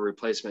type of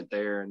replacement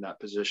there in that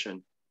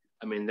position.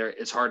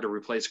 It's hard to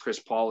replace Chris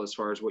Paul as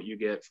far as what you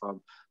get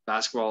from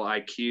basketball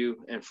IQ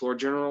and floor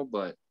general,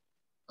 but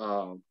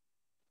I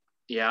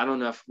don't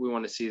know if we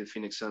want to see the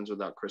Phoenix Suns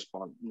without Chris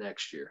Paul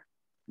next year.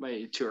 Might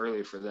be too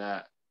early for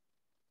that.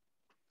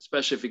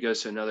 Especially if he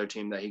goes to another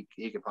team that he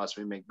could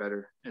possibly make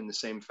better in the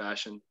same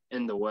fashion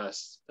in the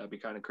West. That'd be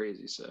kind of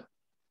crazy. So,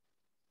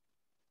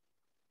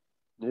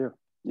 yeah,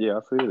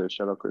 I feel you there.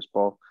 Shout out Chris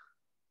Paul.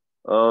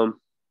 I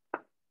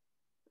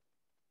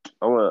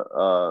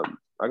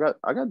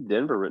got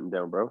Denver written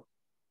down, bro.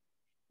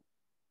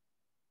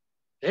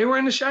 They were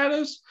in the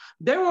shadows.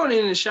 They weren't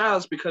in the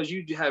shadows because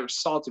you had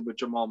salted with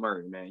Jamal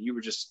Murray, man. You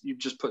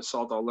just put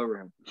salt all over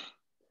him.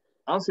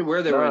 I don't see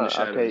where they were in the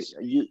shadows.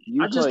 Okay.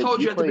 I just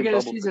told you at the beginning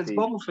of the season, it's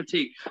bubble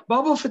fatigue.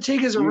 Bubble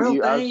fatigue is a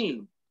real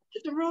thing.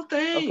 It's a real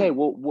thing. Okay,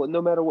 well,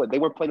 no matter what, they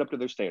weren't playing up to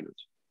their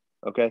standards.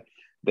 Okay,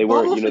 they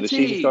weren't. The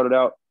season started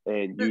out,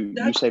 and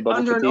you say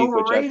bubble fatigue,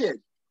 which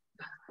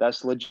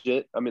that's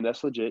legit.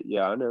 That's legit.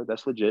 Yeah, I know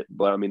that's legit.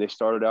 But they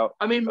started out.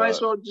 Might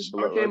as well just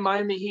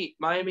Miami Heat.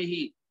 I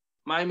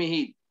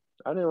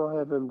didn't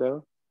have them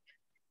down.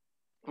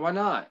 Why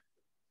not?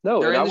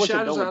 No, and I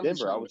wasn't done with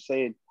Denver. I was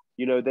saying.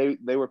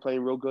 They were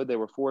playing real good. They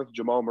were fourth.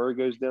 Jamal Murray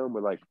goes down.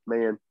 We're like,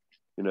 man,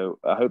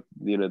 I hope,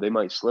 they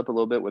might slip a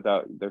little bit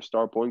without their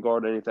star point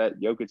guard. And if that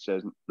Jokic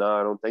says, no,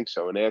 I don't think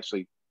so. And they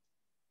actually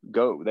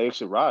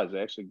rise. They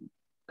actually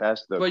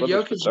passed the But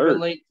Jokic has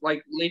been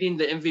leading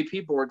the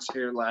MVP boards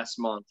here last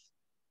month.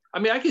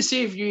 I can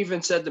see if you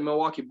even said the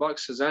Milwaukee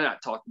Bucks because they're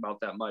not talked about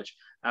that much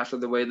after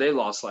the way they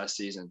lost last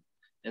season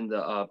in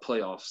the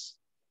playoffs.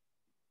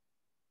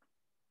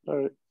 All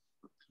right.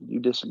 I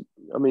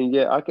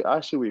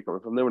see where you're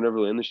coming from. They were never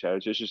really in the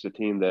shadows. It's just a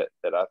team that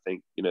I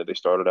think, they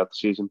started out the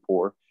season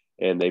poor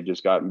and they've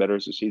just gotten better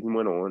as the season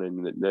went on.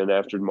 And then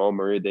after Jamal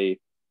Murray, they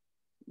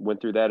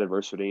went through that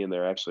adversity and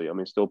they're actually,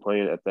 still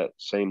playing at that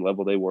same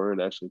level they were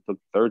and actually took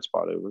the third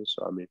spot over.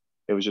 So,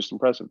 it was just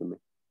impressive to me.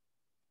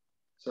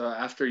 So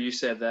after you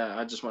said that,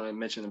 I just want to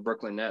mention the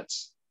Brooklyn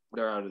Nets.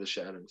 They're out of the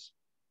shadows.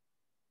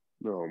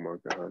 Oh, my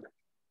God.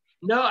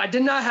 No, I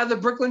did not have the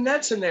Brooklyn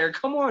Nets in there.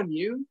 Come on,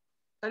 you.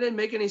 That didn't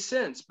make any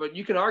sense, but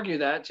you can argue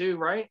that too,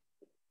 right?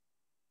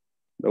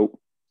 Nope.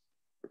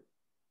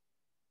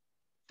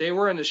 They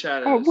were in the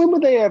shadows. Oh, when were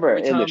they ever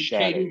in the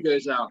shadows? Every time KD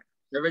goes out,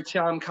 every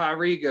time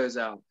Kyrie goes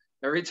out,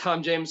 every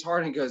time James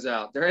Harden goes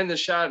out, they're in the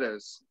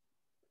shadows.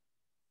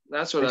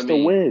 That's what I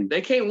mean. Win.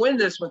 They can't win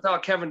this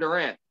without Kevin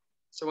Durant.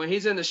 So when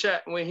he's in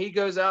when he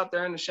goes out,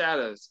 they're in the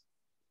shadows.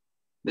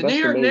 The New That's the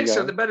York main Knicks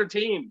guy. are the better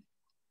team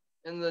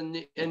in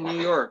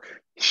New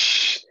York.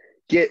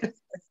 Get.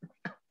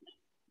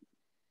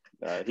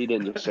 He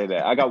didn't just say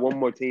that. I got one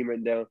more team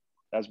written down.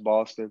 That's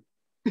Boston.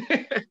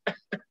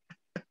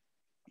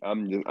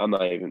 I'm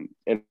not even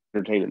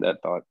entertaining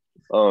that thought.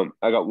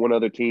 I got one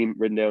other team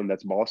written down.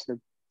 That's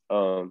Boston.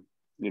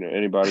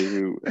 Anybody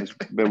who has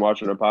been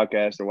watching our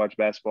podcast or watched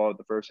basketball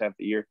the first half of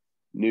the year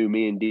knew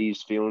me and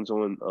D's feelings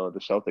on the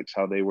Celtics,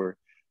 how they were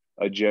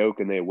a joke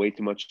and they had way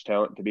too much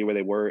talent to be where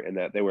they were, and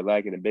that they were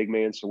lacking a big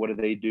man. So what did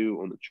they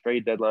do on the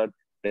trade deadline?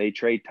 They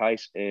trade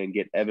Tice and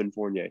get Evan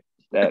Fournier.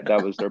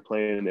 That was their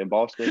plan in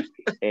Boston,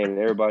 and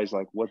everybody's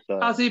like, "What the?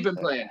 How's he been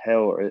playing?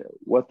 Hell?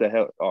 What the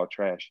hell? Oh,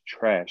 trash.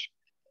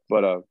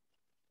 But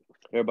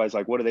everybody's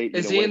like, "What are they?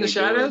 Is he what in are the they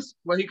doing?" shadows?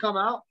 Will he come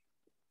out?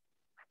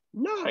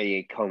 No, he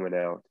ain't coming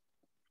out.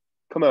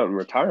 Come out in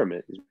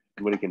retirement is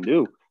what he can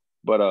do.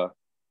 But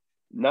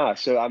nah.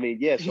 So I mean,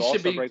 yeah. So He should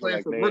All-Star be break, playing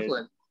like, for man,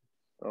 Brooklyn.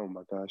 oh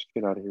my gosh,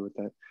 get out of here with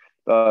that.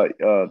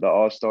 The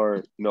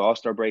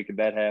All-Star break, if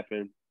that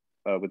happened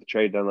with the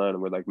trade deadline,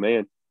 and we're like,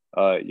 man,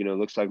 it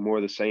looks like more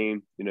of the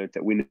same. We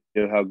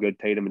know how good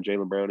Tatum and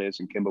Jaylen Brown is,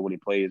 and Kimba when he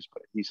plays,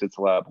 but he sits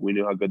a lot. But we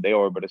knew how good they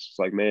are, but it's just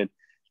like, man,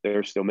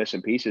 they're still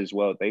missing pieces.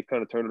 Well, they've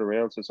kind of turned it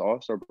around since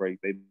All-Star break.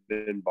 They've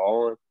been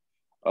balling.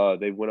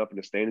 They went up in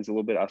the standings a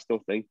little bit. I still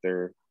think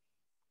they're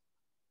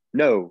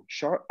no.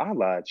 I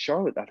lied.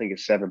 Charlotte, I think,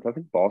 is 7th. I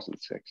think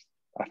Boston's 6th.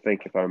 I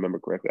think, if I remember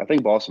correctly, I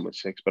think Boston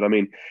was 6th. But I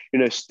mean,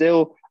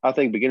 still, I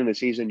think beginning of the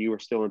season, you were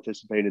still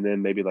anticipating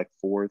them maybe like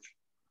 4th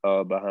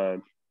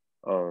behind,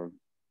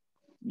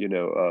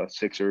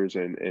 Sixers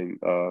and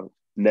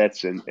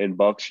Nets and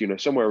Bucks,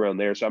 somewhere around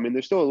there. So I mean,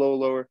 they're still a little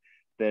lower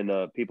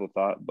than people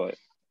thought, but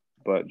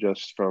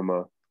just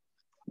from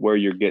where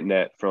you're getting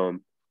at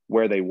from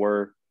where they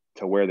were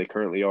to where they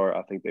currently are,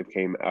 I think they've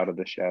came out of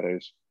the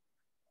shadows.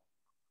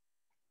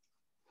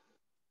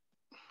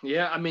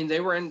 Yeah, I mean,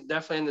 they were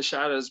definitely in the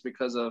shadows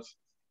because of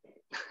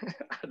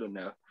I don't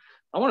know.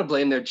 I want to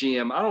blame their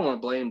GM. I don't want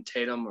to blame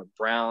Tatum or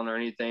Brown or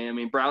anything. I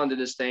mean, Brown did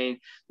his thing,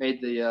 made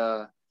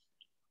the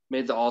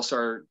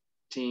All-Star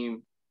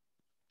team.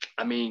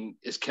 I mean,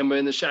 is Kimba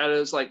in the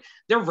shadows? Like,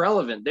 they're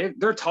relevant.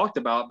 They're talked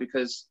about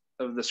because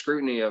of the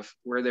scrutiny of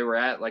where they were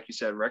at, like you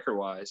said,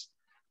 record-wise.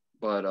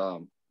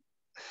 But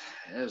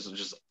it's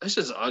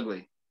just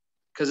ugly.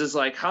 Because it's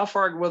like, how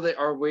far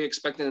are we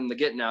expecting them to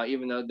get now,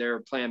 even though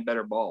they're playing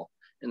better ball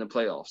in the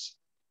playoffs?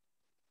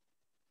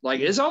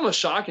 Like, it's almost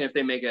shocking if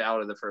they make it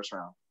out of the first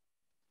round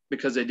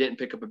because they didn't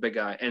pick up a big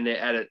guy and they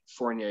added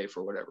Fournier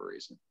for whatever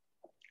reason.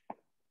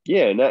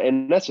 Yeah,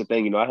 and that's the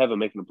thing. I haven't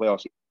making the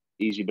playoffs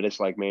easy, but it's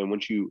like, man, when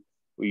you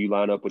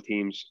line up with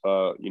teams,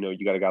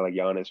 you got a guy like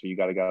Giannis or you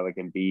got a guy like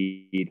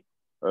Embiid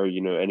or,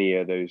 any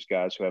of those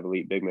guys who have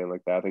elite big men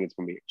like that, I think it's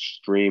going to be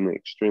extremely,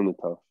 extremely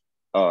tough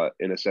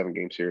in a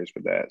 7-game series for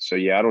that. So,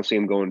 yeah, I don't see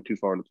them going too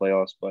far in the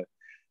playoffs, but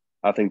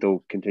I think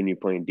they'll continue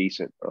playing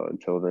decent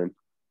until then.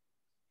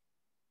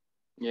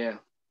 Yeah.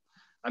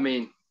 I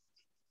mean,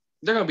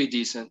 they're going to be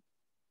decent.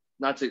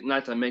 Not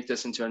to make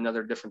this into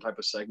another different type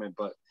of segment,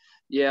 but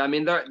yeah, I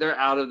mean, they're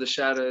out of the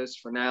shadows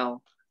for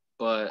now,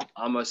 but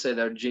I'm going to say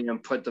their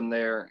GM put them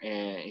there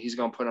and he's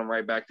going to put them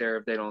right back there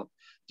if they don't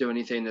do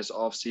anything this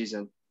off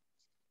season.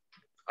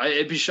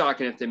 It'd be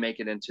shocking if they make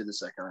it into the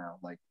second round.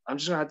 Like, I'm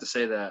just going to have to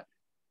say that.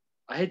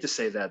 I hate to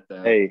say that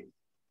though. Hey,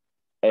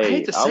 I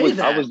hate to say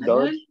that, I was man.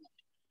 done.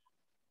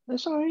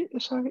 It's all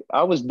right.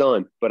 I was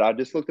done, but I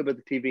just looked up at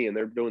the TV and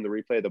they're doing the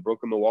replay of the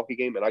Brooklyn Milwaukee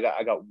game, and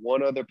I got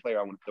one other player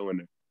I want to throw in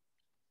there.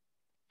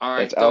 All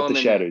right, that's out the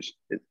shadows.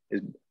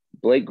 Is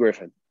Blake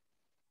Griffen.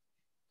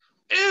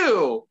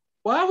 Ew.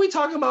 Why are we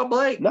talking about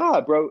Blake?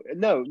 Nah, bro.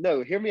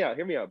 No. Hear me out,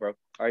 bro.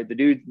 All right, the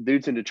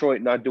dude's in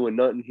Detroit, not doing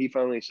nothing. He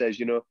finally says,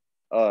 I'm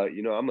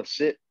gonna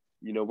sit.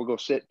 We're gonna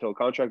sit till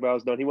contract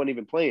battle's done. He wasn't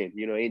even playing.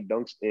 He ain't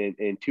dunks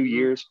in 2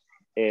 years,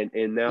 and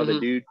now the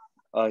dude,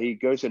 he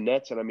goes to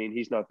Nets, and I mean,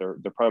 he's not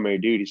the primary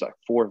dude. He's like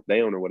 4th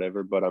down or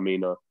whatever. But I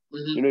mean,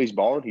 he's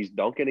balling. He's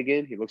dunking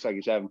again. He looks like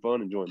he's having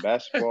fun, enjoying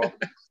basketball.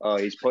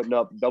 He's putting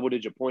up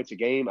double-digit points a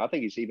game. I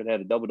think he's even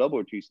had a double-double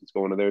or two since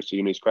going to there. So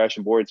he's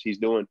crashing boards. He's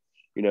doing.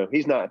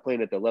 He's not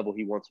playing at the level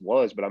he once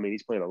was, but I mean,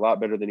 he's playing a lot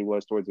better than he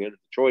was towards the end of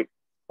Detroit.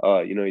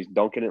 He's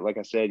dunking it, like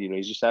I said.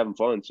 He's just having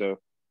fun. So,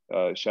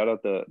 shout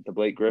out to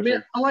Blake Griffen. I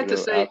mean, I like to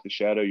say, out the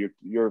shadow,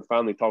 you're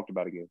finally talked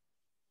about again.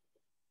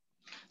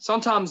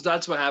 Sometimes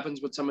that's what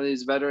happens with some of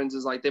these veterans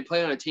is like they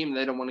play on a team and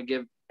they don't want to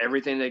give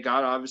everything they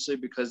got, obviously,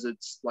 because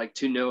it's like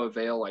to no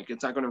avail. Like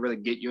it's not going to really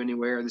get you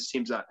anywhere. This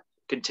team's not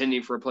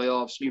continue for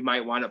playoffs. You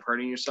might wind up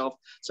hurting yourself.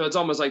 So it's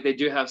almost like they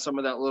do have some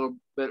of that little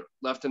bit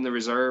left in the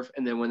reserve.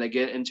 And then when they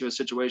get into a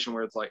situation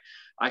where it's like,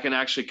 I can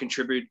actually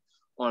contribute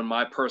on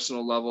my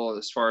personal level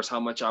as far as how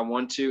much I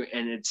want to,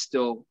 and it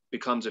still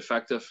becomes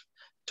effective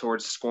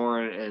towards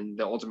scoring and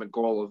the ultimate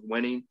goal of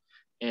winning.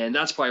 And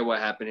that's probably what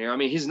happened here. I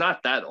mean, he's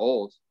not that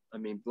old. I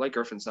mean, Blake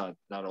Griffin's not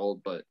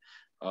old, but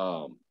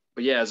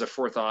yeah, as a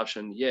 4th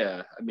option,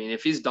 yeah. I mean,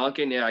 if he's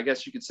dunking, yeah, I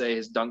guess you could say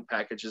his dunk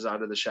package is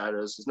out of the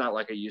shadows. It's not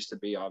like it used to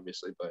be,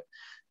 obviously, but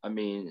I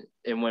mean,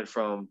 it went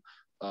from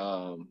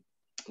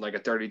Like a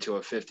 30 to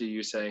a 50,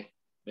 you say?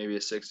 Maybe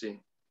a 60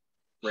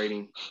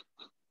 rating.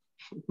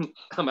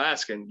 I'm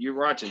asking. You're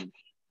watching.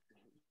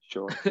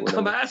 Sure.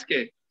 I'm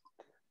asking.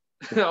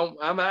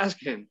 I'm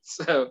asking.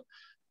 So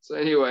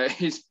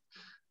anyways,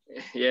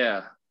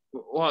 yeah.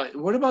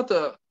 What about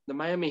the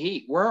Miami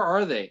Heat? Where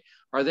are they?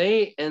 Are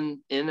they in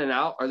and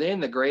out? Are they in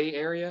the gray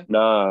area?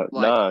 Nah.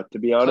 To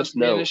be honest,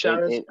 Constantly in no. the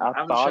shadows, And I out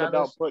of the thought about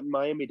shadows. putting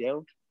Miami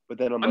down, but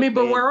then I'm I like, mean,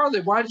 but man, where are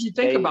they? Why did you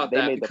think about they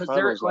that? made the Because they're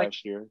finals like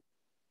last year.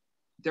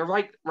 they're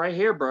like right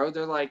here, bro.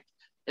 They're like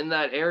in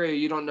that area.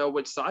 You don't know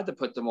which side to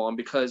put them on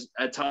because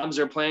at times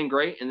they're playing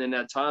great, and then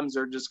at times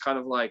they're just kind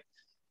of like,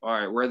 all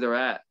right, where they're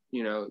at.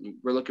 You know,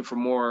 we're looking for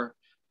more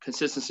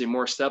consistency,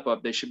 more step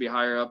up. They should be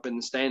higher up in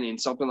the standing,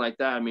 something like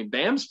that. I mean,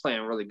 Bam's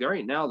playing really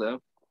great now,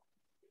 though.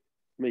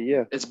 I mean,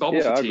 yeah, It's bubble I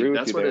agree fatigue. with you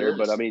That's what it there.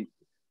 But I is. mean,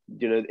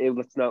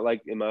 it's not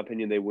like, in my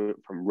opinion, they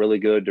went from really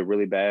good to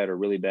really bad or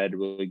really bad to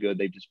really good.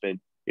 They've just been,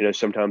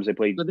 sometimes they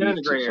play But they're in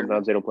the decent, gray area.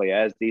 sometimes they don't play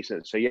as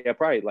decent. So yeah,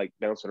 probably like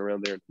bouncing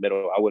around there in the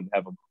middle. I wouldn't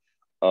have them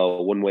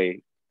one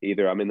way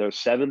either. I mean, they're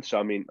seventh. So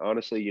I mean,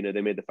 honestly,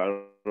 they made the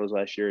finals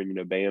last year,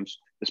 and Bam's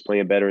is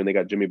playing better, and they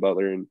got Jimmy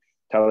Butler and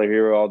Tyler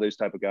Hero, all those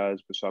type of guys.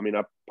 But so I mean,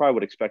 I probably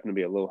would expect them to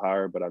be a little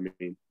higher, but I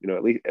mean,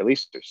 at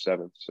least they're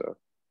seventh.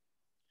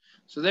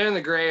 So they're in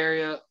the gray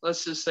area.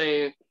 Let's just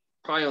say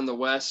probably on the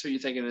west. Who are you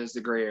thinking is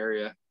the gray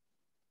area?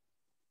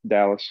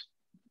 Dallas.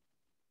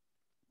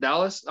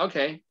 Dallas?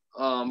 Okay.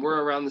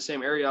 We're around the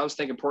same area. I was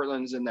thinking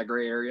Portland's in that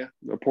gray area.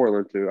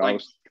 Portland too. I Like,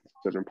 was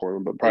considering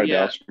Portland, but probably yeah.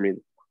 Dallas for me.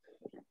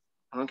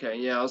 Okay.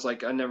 Yeah. I was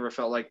like, I never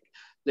felt like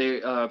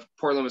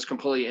Portland was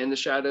completely in the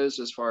shadows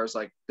as far as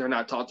like they're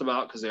not talked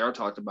about because they are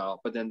talked about,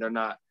 but then they're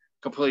not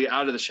completely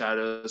out of the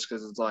shadows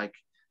because it's like,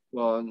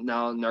 well,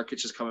 now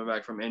Nurkic is coming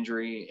back from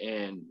injury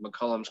and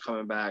McCollum's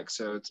coming back.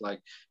 So it's like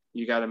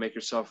you got to make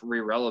yourself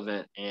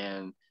re-relevant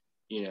and,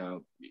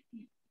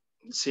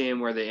 seeing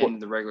where they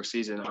end the regular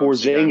season.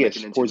 Obviously, got to make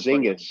it into the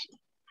Porzingis,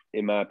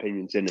 in my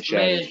opinion, is in the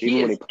shadows. Man,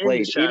 he is in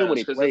the shadows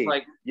because it's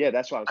like yeah,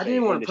 that's what I'm I saying.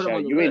 didn't In want the to put him shadow,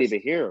 on the you ain't list.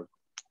 even hear him.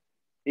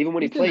 Even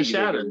when he He's in the played, you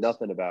didn't hear shadows.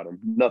 nothing about him.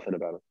 Nothing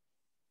about him.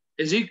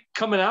 Is he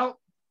coming out?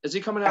 Is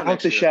he coming out Out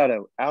next the year?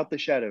 shadow. Out the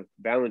shadow.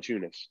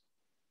 Valanciunas.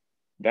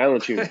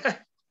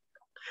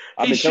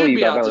 I've He been telling should you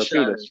be about out the Valanciunas.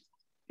 shadows.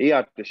 He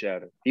out the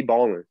shadow. He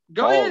balling.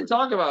 Go ahead and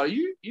talk about it.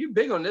 You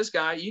big on this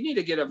guy. You need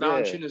to get a Yeah.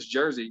 Valanciunas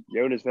jersey.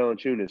 Jonas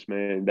Valanciunas,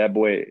 man. That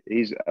boy,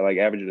 he's like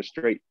averaging a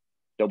straight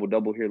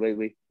double here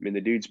lately. I mean,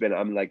 the dude's been,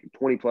 I'm like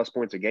 20 plus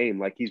points a game.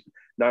 Like he's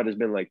not just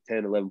been like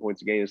 10, 11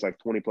 points a game. It's like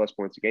 20 plus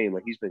points a game.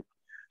 Like he's been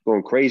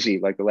going crazy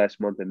like the last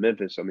month in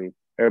Memphis. I mean,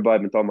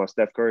 everybody been talking about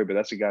Steph Curry, but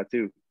that's a guy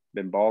too.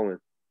 Been balling.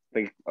 I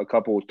think a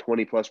couple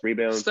 20 plus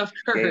rebounds Steph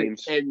Curry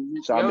games. and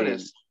So,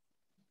 Jonas.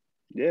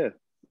 I mean, yeah.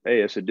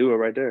 Hey, it's a duo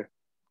right there.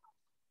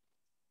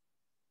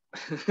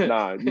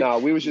 Nah.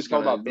 We was just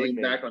talking about big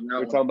man.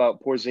 We're talking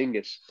about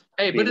Porzingis.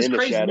 Hey, being but it's in the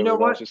crazy. shadow, You know and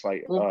I what? was just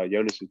like, Well,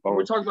 Jonas is when we're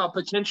balling. talking about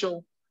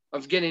potential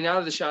of getting out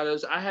of the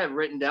shadows, I have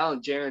written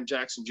down Jaren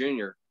Jackson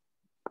Jr.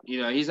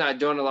 He's not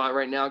doing a lot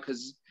right now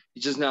because he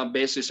just now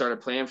basically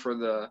started playing for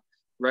the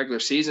regular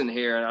season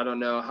here, and I don't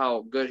know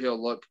how good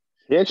he'll look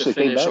He actually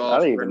to finish came back. I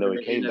off didn't even know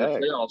he came in the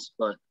back. playoffs.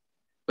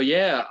 But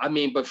yeah, I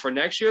mean, but for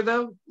next year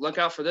though, look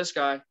out for this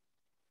guy.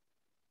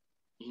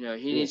 He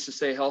needs to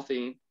stay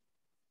healthy,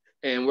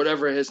 and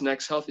whatever his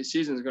next healthy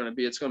season is going to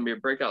be, it's going to be a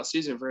breakout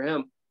season for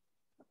him.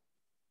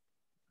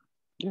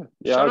 Yeah,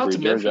 Shout I out agree. to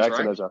Jaron Memphis, Jackson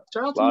right? has a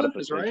Shout out to lot of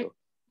Memphis, potential.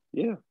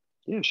 right?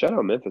 Yeah. Shout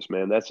out Memphis,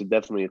 man. That's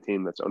definitely a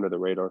team that's under the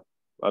radar.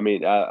 I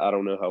mean, I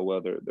don't know how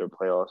well their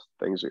playoffs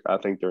things are. I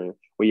think they're in.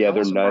 Well, yeah,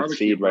 they're ninth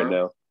seed right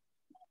now.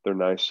 They're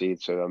ninth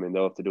seed, so I mean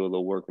they'll have to do a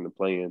little work in the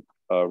play-in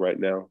right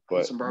now.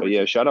 But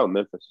yeah, shout out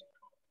Memphis.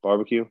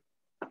 Barbecue.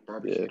 Yeah.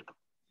 Barbecue.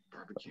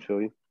 I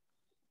feel you.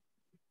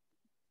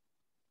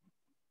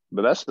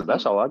 But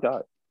that's all I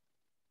got.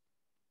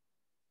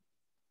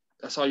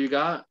 That's all you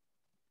got?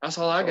 That's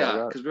all I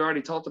got because we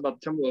already talked about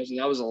the Timberwolves, and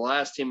that was the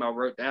last team I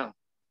wrote down.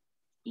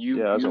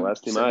 That was the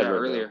last team I wrote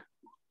earlier. Down.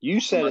 You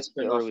said it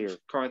earlier.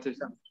 Carl Anthony.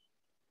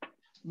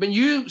 But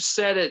you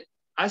said it.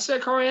 I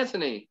said Carl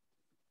Anthony.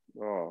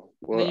 Oh,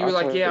 well. And then you were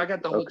like, I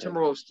got the whole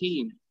Timberwolves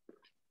team.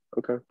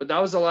 Okay. But that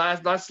was the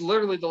last. That's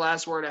literally the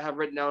last word I have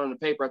written down on the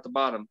paper at the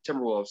bottom.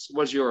 Timberwolves.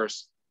 What's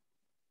yours?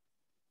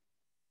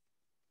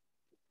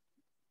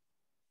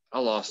 I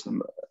lost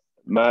them.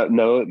 My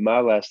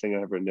last thing I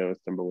have written down is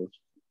Timberwolves.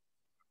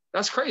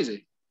 That's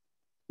crazy.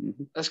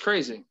 Mm-hmm. That's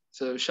crazy.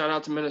 So shout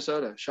out to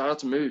Minnesota. Shout out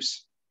to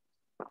Moose.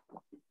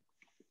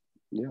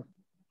 Yeah.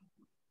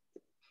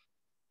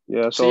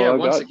 Yeah. So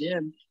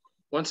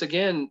once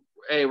again,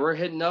 hey, we're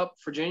hitting up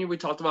Virginia. We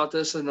talked about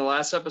this in the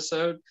last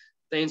episode.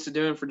 Things to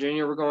do in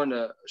Virginia. We're going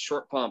to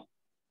Short Pump,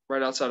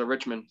 right outside of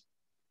Richmond.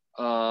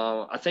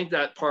 I think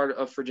that part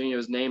of Virginia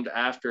was named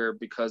after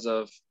because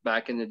of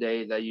back in the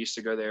day they used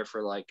to go there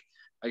for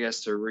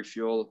to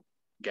refuel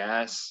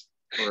gas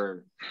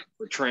or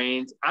for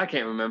trains. I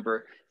can't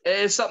remember.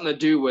 It's something to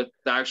do with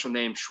the actual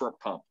name Short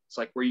Pump. It's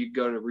like where you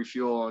go to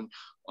refuel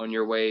on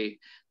your way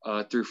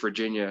through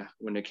Virginia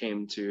when it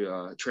came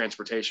to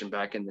transportation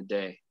back in the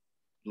day.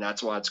 and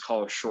that's why it's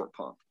called short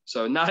pump.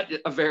 So not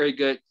a very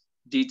good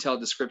detailed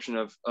description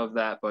of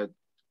that, but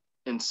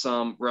in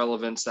some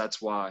relevance,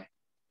 that's why.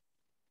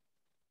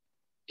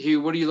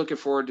 Hugh, what are you looking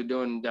forward to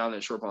doing down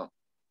at short pump?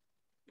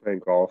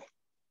 Playing golf.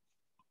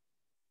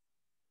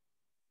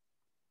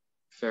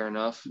 Fair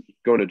enough.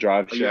 Going to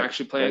drive shack. Are you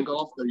actually playing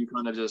golf, or are you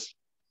kind of just?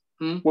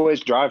 Well,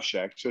 it's drive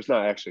shack, so it's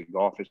not actually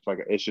golf.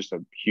 It's just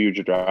a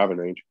huge driving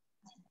range.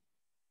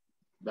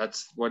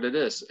 That's what it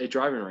is, a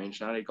driving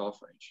range, not a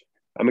golf range.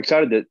 I'm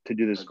excited to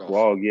do this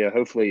vlog. Yeah,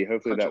 hopefully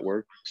that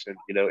works. And,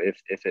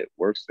 if it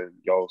works, then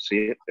y'all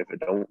see it. If it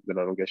don't, then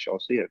I don't guess y'all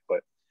see it.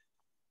 But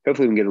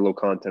hopefully we can get a little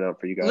content out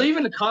for you guys. Leave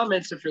in the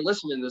comments if you're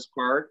listening to this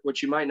part,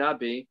 which you might not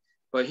be.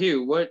 But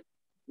Hugh,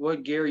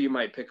 what gear you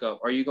might pick up?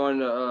 Are you going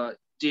to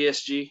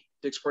DSG,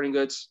 Dick's Sporting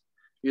Goods?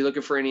 Are you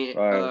looking for any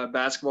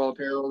basketball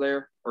apparel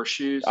there or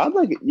shoes? I'd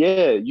like it.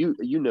 Yeah,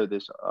 you know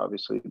this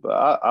obviously, but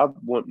I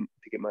want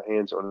to get my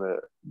hands on a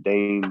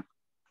Damian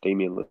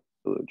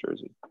Lillard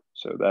jersey.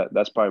 So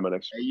that's probably my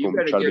next. Hey, you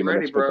better get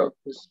ready, bro.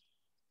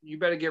 You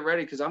better get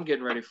ready because I'm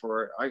getting ready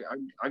for it.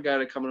 I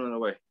got it coming on the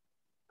way.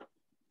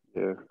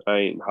 Yeah, I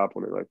ain't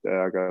hopping it like that.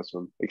 I got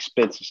some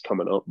expenses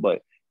coming up,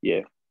 but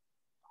yeah,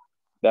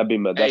 that's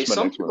my next one.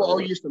 Some people owe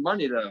you some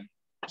money though.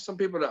 Some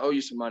people that owe you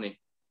some money.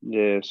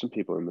 Yeah, some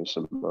people owe me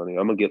some money.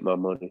 I'm gonna get my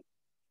money.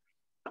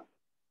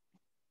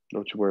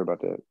 Don't you worry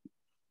about that.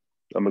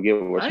 I'm gonna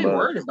get what's mine. I ain't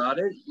worried about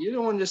it. You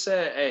don't want to just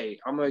say, "Hey,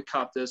 I'm gonna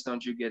cop this.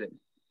 Don't you get it?"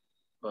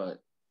 But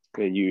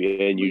and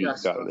you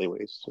got it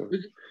anyways. So.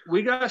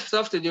 We got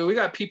stuff to do. We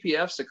got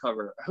PPFs to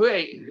cover.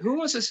 Who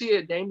wants to see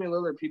a Damian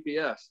Lillard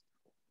PPF?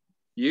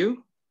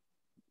 You?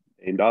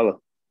 $8.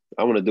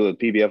 I want to do a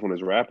PPF when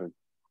it's rapping.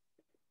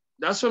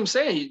 That's what I'm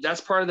saying. That's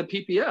part of the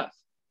PPF.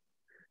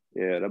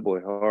 Yeah, that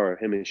boy hard.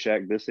 Him and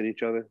Shaq dissing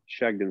each other.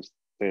 Shaq didn't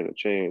stand a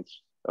chance.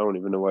 I don't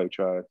even know why he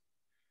tried.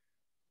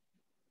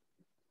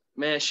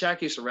 Man,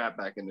 Shaq used to rap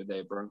back in the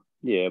day, bro.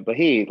 Yeah, but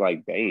he ain't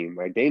like Dame.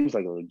 Like Dame's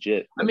like a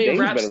legit. I mean,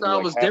 rap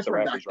style was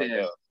different back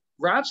then.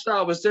 Rap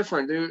style was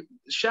different, dude.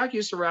 Shaq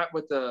used to rap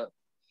with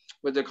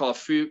what they call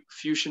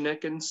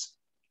Fusionicans,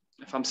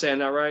 if I'm saying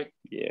that right.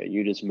 Yeah,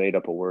 you just made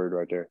up a word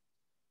right there.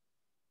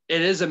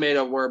 It is a made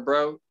up word,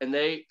 bro. And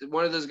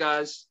one of those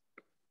guys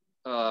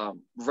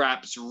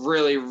raps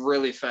really,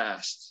 really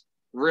fast.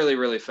 Really,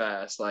 really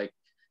fast. Like,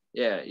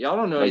 yeah, y'all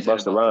don't know anything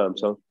about Busta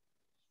Rhymes, huh?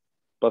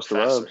 Busta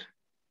Rhymes.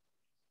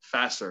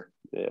 Faster.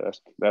 Yeah,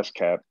 that's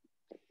cap.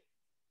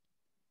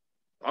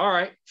 All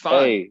right,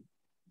 fine.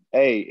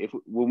 Hey,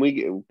 when we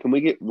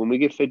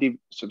get 50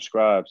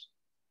 subscribers,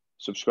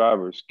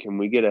 can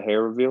we get a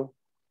hair reveal?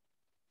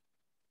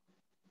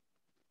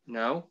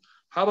 No.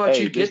 How about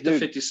you get the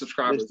 50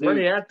 subscribers? Where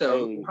they at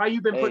though? How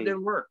you been putting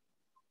in work?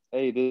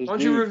 Hey, this why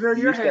don't you reveal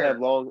your hair? Have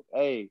long.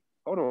 Hey,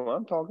 hold on,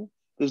 I'm talking.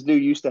 This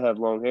dude used to have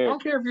long hair. I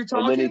don't care if you're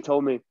talking. And then he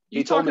told me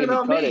he cut it.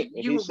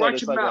 And he said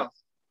it's like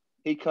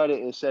he cut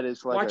it and said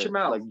it's like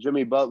like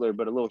Jimmy Butler,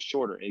 but a little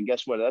shorter. And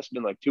guess what? That's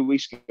been like 2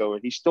 weeks ago,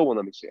 and he still won't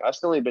let me see it. I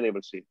still ain't been able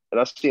to see it, and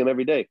I see him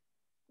every day.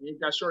 You ain't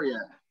got short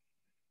yet.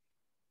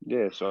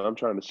 Yeah, so I'm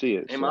trying to see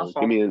it. Ain't my fault.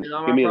 Give me an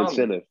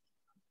incentive.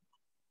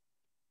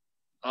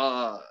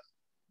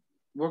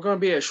 We're gonna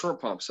be a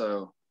short pump,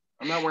 so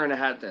I'm not wearing a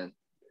hat then.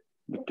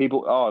 The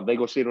people, they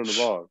go see it on the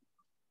vlog.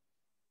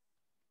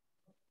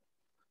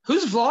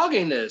 Who's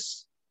vlogging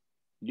this?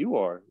 You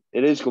are.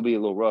 It is gonna be a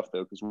little rough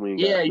though, because you're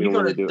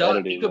gonna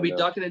duck. You're gonna be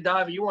ducking and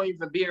diving. You won't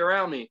even be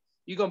around me.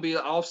 You're gonna be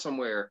off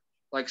somewhere,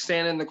 like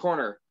standing in the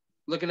corner,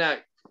 looking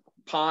at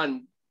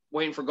pond,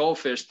 waiting for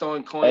goldfish,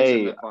 throwing coins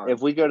in the pond.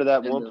 If we go to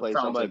that one place,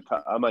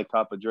 I might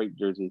cop a Drake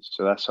jersey.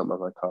 So that's something I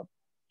might cop.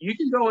 You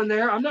can go in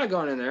there. I'm not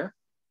going in there.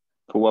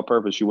 For what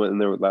purpose? You went in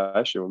there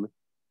last year with me.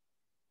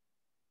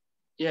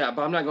 Yeah,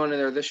 but I'm not going in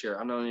there this year.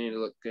 I don't need to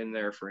look in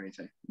there for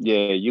anything.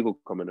 Yeah, you go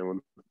come in there with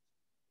me.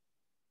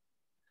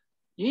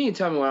 You need to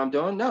tell me what I'm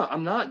doing. No,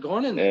 I'm not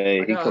going in there.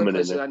 Hey, I got other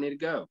places I need to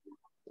go.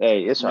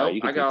 Hey, it's all right. You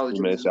can I got all the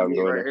minutes out and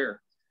go right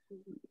here.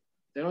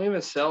 They don't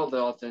even sell the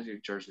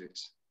authentic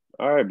jerseys.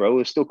 All right, bro.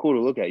 It's still cool to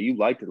look at. You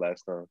liked it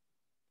last time.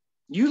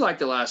 You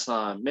liked it last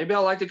time. Maybe I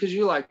liked it because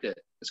you liked it.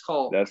 It's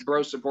called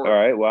bro support. All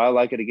right. Well, I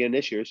like it again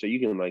this year, so you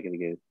can like it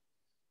again.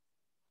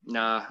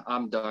 Nah,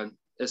 I'm done.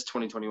 It's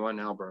 2021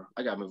 now, bro.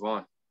 I got to move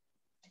on.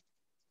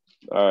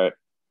 All right.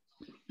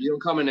 You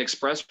don't come and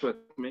express with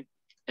me.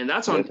 And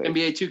that's on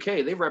NBA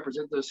 2K. They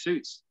represent those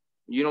suits.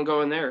 You don't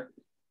go in there.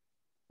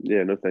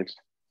 Yeah, no thanks.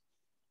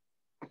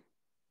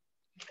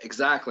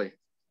 Exactly.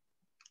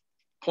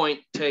 Point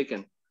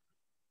taken.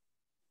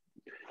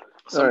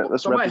 All right,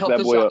 let's somebody wrap help this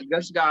this boy out.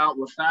 This guy out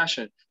with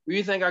fashion. Where do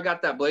you think I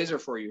got that blazer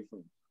for you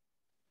from?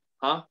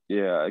 Huh?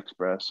 Yeah,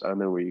 Express. I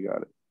know where you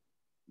got it.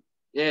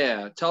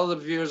 Yeah. Tell the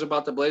viewers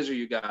about the blazer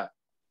you got.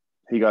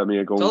 He got me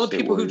a Golden Tell the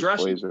State people who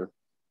dress blazer.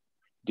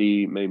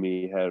 D made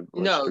me have.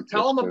 No,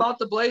 tell them about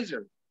the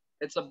blazer.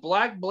 It's a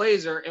black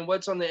blazer, and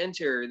what's on the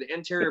interior? The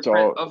interior it's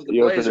print of the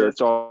blazer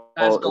it's all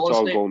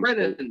Golden State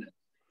printed in it.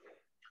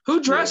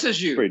 Who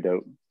dresses you? It's pretty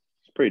dope.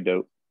 It's pretty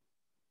dope.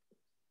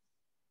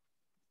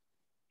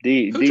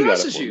 Who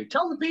dresses you?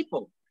 Tell the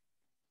people.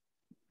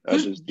 I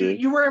just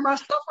did. You wearing my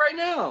stuff right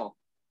now?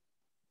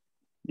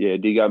 Yeah,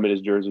 D got me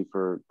this jersey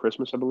for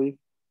Christmas, I believe.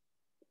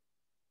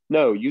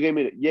 No, you gave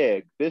me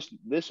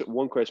this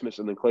one Christmas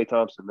and then Klay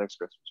Thompson next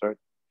Christmas, right?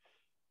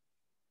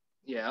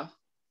 Yeah.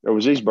 Or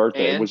was his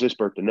birthday? And Was this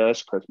birthday? No,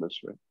 that's Christmas,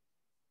 right?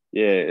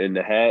 Yeah, and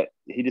the hat.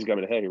 He just got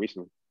me the hat here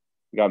recently.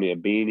 Got me a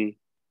beanie.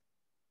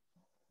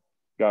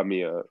 Got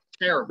me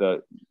terrible.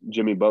 the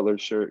Jimmy Butler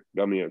shirt.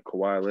 Got me a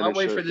Kawhi I'll Leonard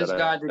wait for shirt this that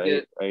guy to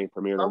get. I ain't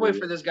premiered I'll over wait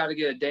yet. for this guy to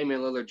get a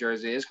Damian Lillard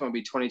jersey. It's going to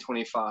be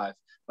 2025.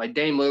 Like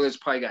Dame Lillard's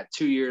probably got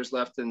 2 years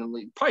left in the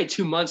league. Probably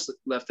 2 months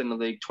left in the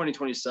league.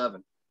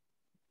 2027.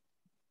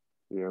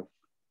 Yeah,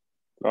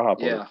 I'll hop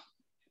on Yeah. it.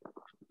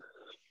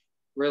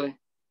 Really?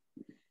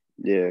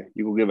 Yeah,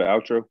 you will give an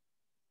outro.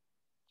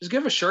 Just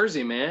give a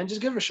jersey, man.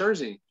 Just give a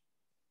jersey.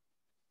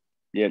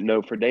 Yeah,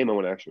 no, for Dame I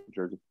want an actual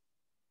jersey.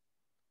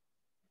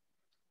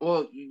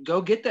 Well,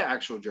 go get the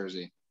actual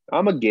jersey.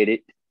 I'm gonna get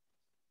it.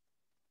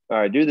 All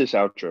right, do this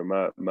outro.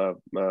 My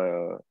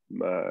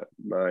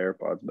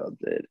AirPod's about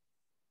dead.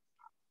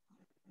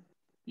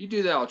 You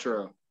do the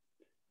outro.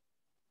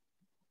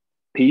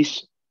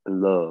 Peace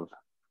and love.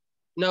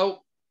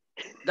 No,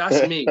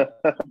 that's me.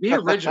 Be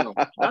original.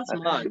 That's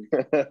mine.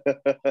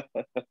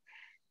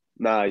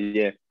 Nah,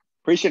 yeah.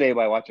 Appreciate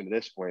anybody watching to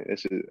this point.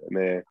 This is,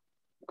 man,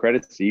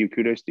 credits to you.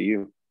 Kudos to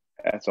you.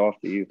 Hats off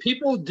to you.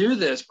 People do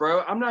this,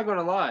 bro. I'm not going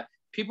to lie.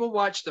 People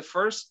watch the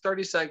first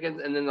 30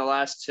 seconds and then the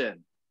last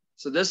 10.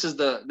 So this is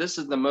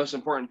the most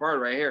important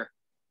part right here.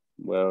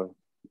 Well,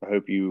 I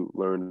hope you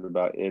learned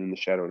about in the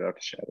shadow and out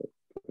the shadow.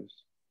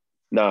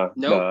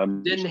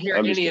 Nope, didn't hear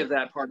any of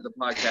that part of the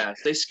podcast.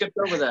 They skipped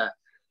over that.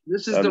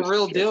 This is the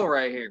real deal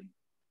right here.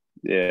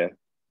 Yeah,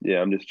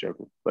 I'm just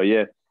joking. But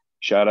yeah,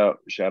 shout out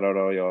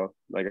all y'all.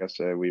 Like I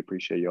said, we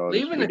appreciate y'all.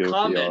 Leave in the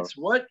comments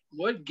what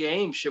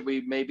game should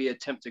we maybe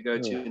attempt to go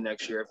to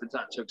next year if it's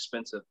not too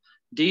expensive.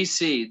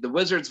 DC, the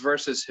Wizards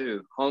versus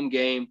who? Home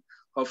game.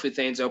 Hopefully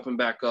things open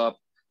back up,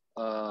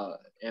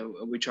 and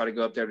we try to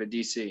go up there to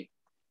DC.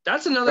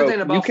 That's another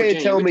thing about Virginia.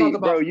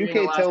 You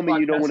can't tell me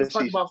you don't want to see.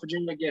 Let's talk about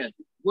Virginia again.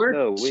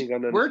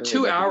 We're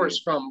 2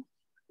 hours from.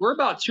 We're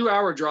about 2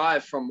 hour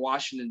drive from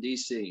Washington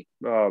D.C.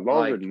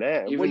 Longer than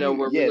that. Even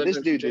though this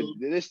dude,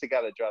 this the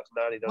guy that drops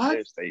 90 on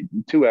their state.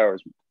 2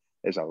 hours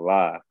is a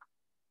lie.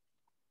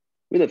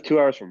 We live 2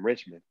 hours from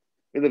Richmond.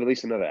 We live at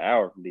least another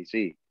hour from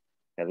D.C.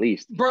 At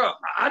least. Bro,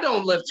 I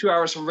don't live 2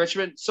 hours from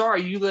Richmond.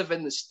 Sorry, you live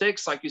in the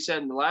sticks, like you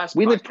said in the last.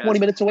 We live 20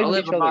 minutes away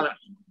from each other.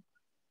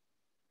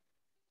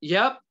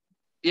 Yep.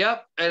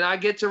 And I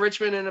get to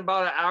Richmond in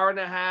about an hour and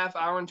a half,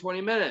 hour and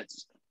 20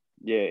 minutes.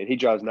 Yeah, and he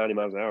drives 90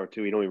 miles an hour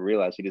too. He don't even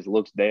realize. He just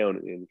looks down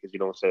and because you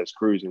don't say it's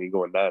cruising, he's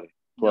going 90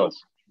 plus.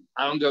 Nope.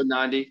 I don't go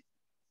 90.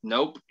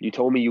 Nope. You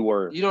told me you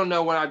were. You don't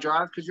know when I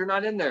drive because you're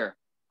not in there.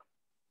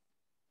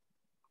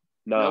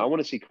 No, nope. I want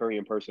to see Curry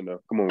in person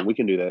though. Come on, we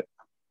can do that.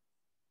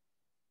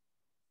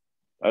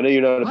 I know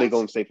you're not a big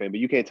Golden State fan, but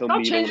you can't tell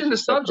me you don't want to see changing the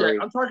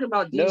subject. I'm talking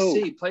about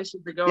DC,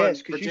 places to go.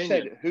 Yes, because you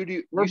said who do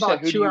you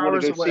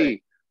want to go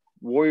see?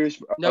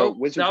 Warriors. No,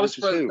 Wizards that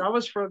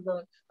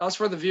was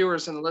for the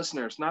viewers and the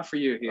listeners, not for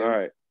you here. All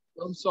right.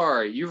 I'm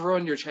sorry, you've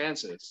ruined your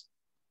chances.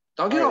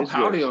 Don't get all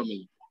pouty on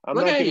me.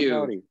 Look at you.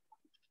 Pouty.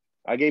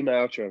 I gave my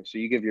outro, so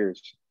you give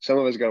yours. Some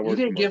of us got to work. You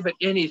didn't give it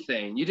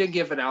anything. You didn't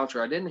give an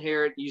outro. I didn't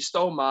hear it. You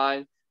stole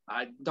mine.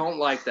 I don't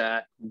like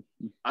that.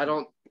 I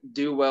don't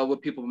do well with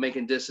people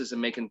making disses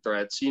and making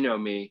threats. You know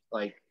me.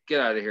 Like,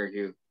 get out of here,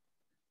 Hugh.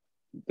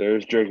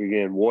 There's Drake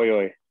again.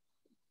 Woyoy.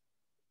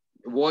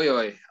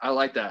 Woyoy. I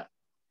like that.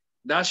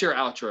 That's your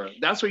outro.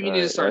 That's what you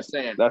need to start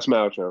saying. That's my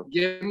outro.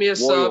 Give me a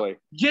sub.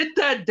 Get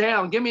that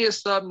down. Give me a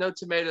sub, no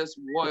tomatoes.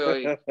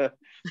 Woyoy.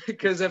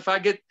 Because if I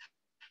get,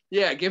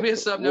 give me a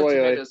sub, no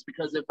tomatoes.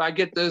 Because if I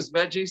get those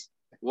veggies,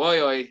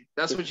 woyoy.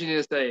 That's what you need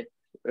to say.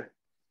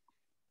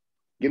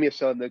 Give me a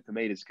sub, no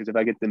tomatoes. Because if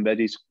I get them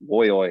veggies,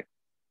 woyoy.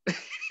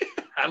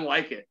 I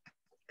like it.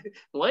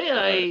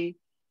 Woyoy.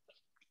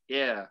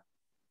 Yeah.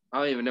 I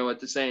don't even know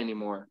what to say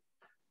anymore.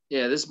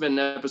 Yeah, this has been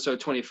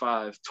episode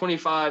 25.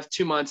 25,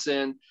 2 months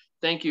in.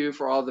 Thank you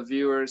for all the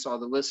viewers, all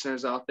the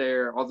listeners out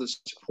there, all the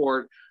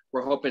support.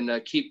 We're hoping to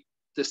keep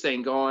this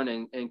thing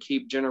going and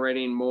keep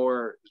generating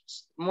more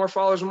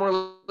followers and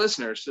more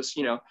listeners. Just,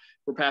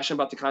 we're passionate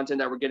about the content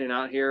that we're getting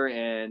out here,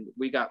 and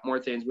we got more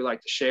things we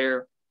like to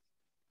share.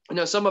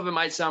 Some of it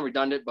might sound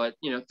redundant, but,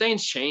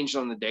 things change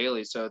on the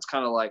daily. So it's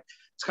kind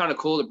of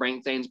cool to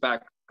bring things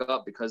back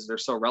up because they're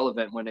so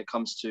relevant when it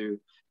comes to,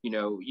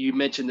 you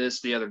mentioned this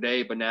the other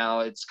day, but now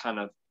it's kind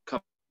of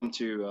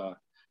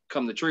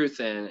come the truth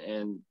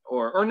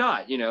or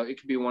not, it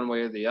could be one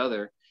way or the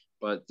other,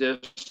 but there's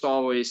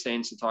always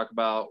things to talk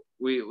about.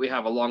 We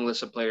have a long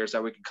list of players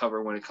that we can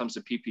cover when it comes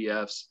to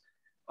PPFs.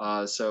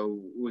 So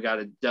we got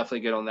to definitely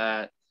get on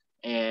that.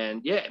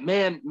 And yeah,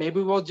 man, maybe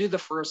we'll do the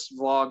first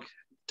vlog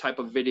type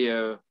of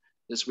video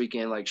this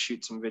weekend, like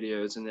shoot some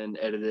videos and then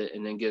edit it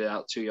and then get it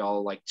out to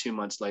y'all like 2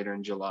 months later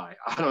in July.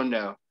 I don't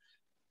know.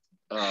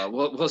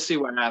 We'll see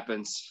what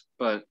happens,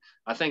 but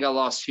I think I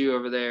lost Hugh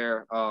over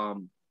there.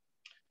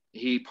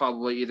 He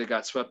probably either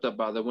got swept up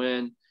by the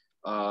wind.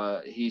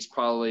 He's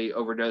probably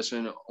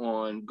overdosing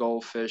on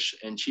goldfish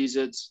and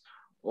Cheez-Its,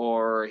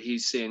 or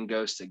he's seeing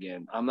ghosts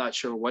again. I'm not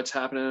sure what's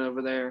happening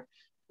over there,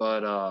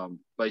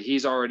 but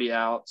he's already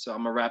out. So I'm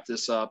gonna wrap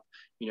this up.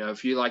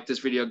 If you like this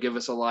video, give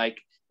us a like.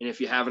 And if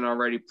you haven't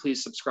already,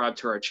 please subscribe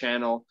to our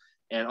channel.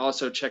 And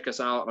also check us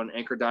out on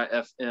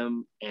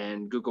Anchor.fm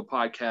and Google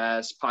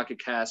Podcasts,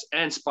 Pocket Casts,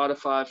 and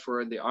Spotify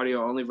for the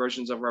audio-only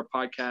versions of our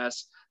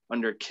podcasts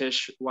under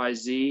KISH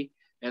YZ.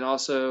 And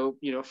also,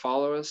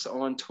 follow us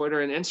on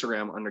Twitter and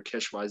Instagram under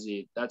KISH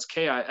YZ. That's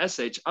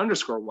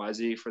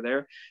KISH_YZ for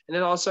there. And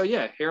then also,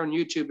 here on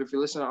YouTube, if you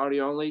listen to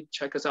audio only,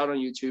 check us out on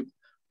YouTube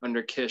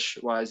under KISH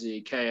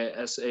YZ,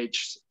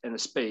 KISH and a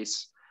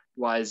space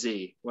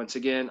YZ. Once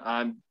again,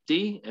 I'm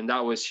D, and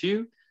that was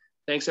Hugh.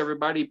 Thanks,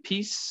 everybody.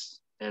 Peace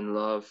and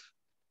love.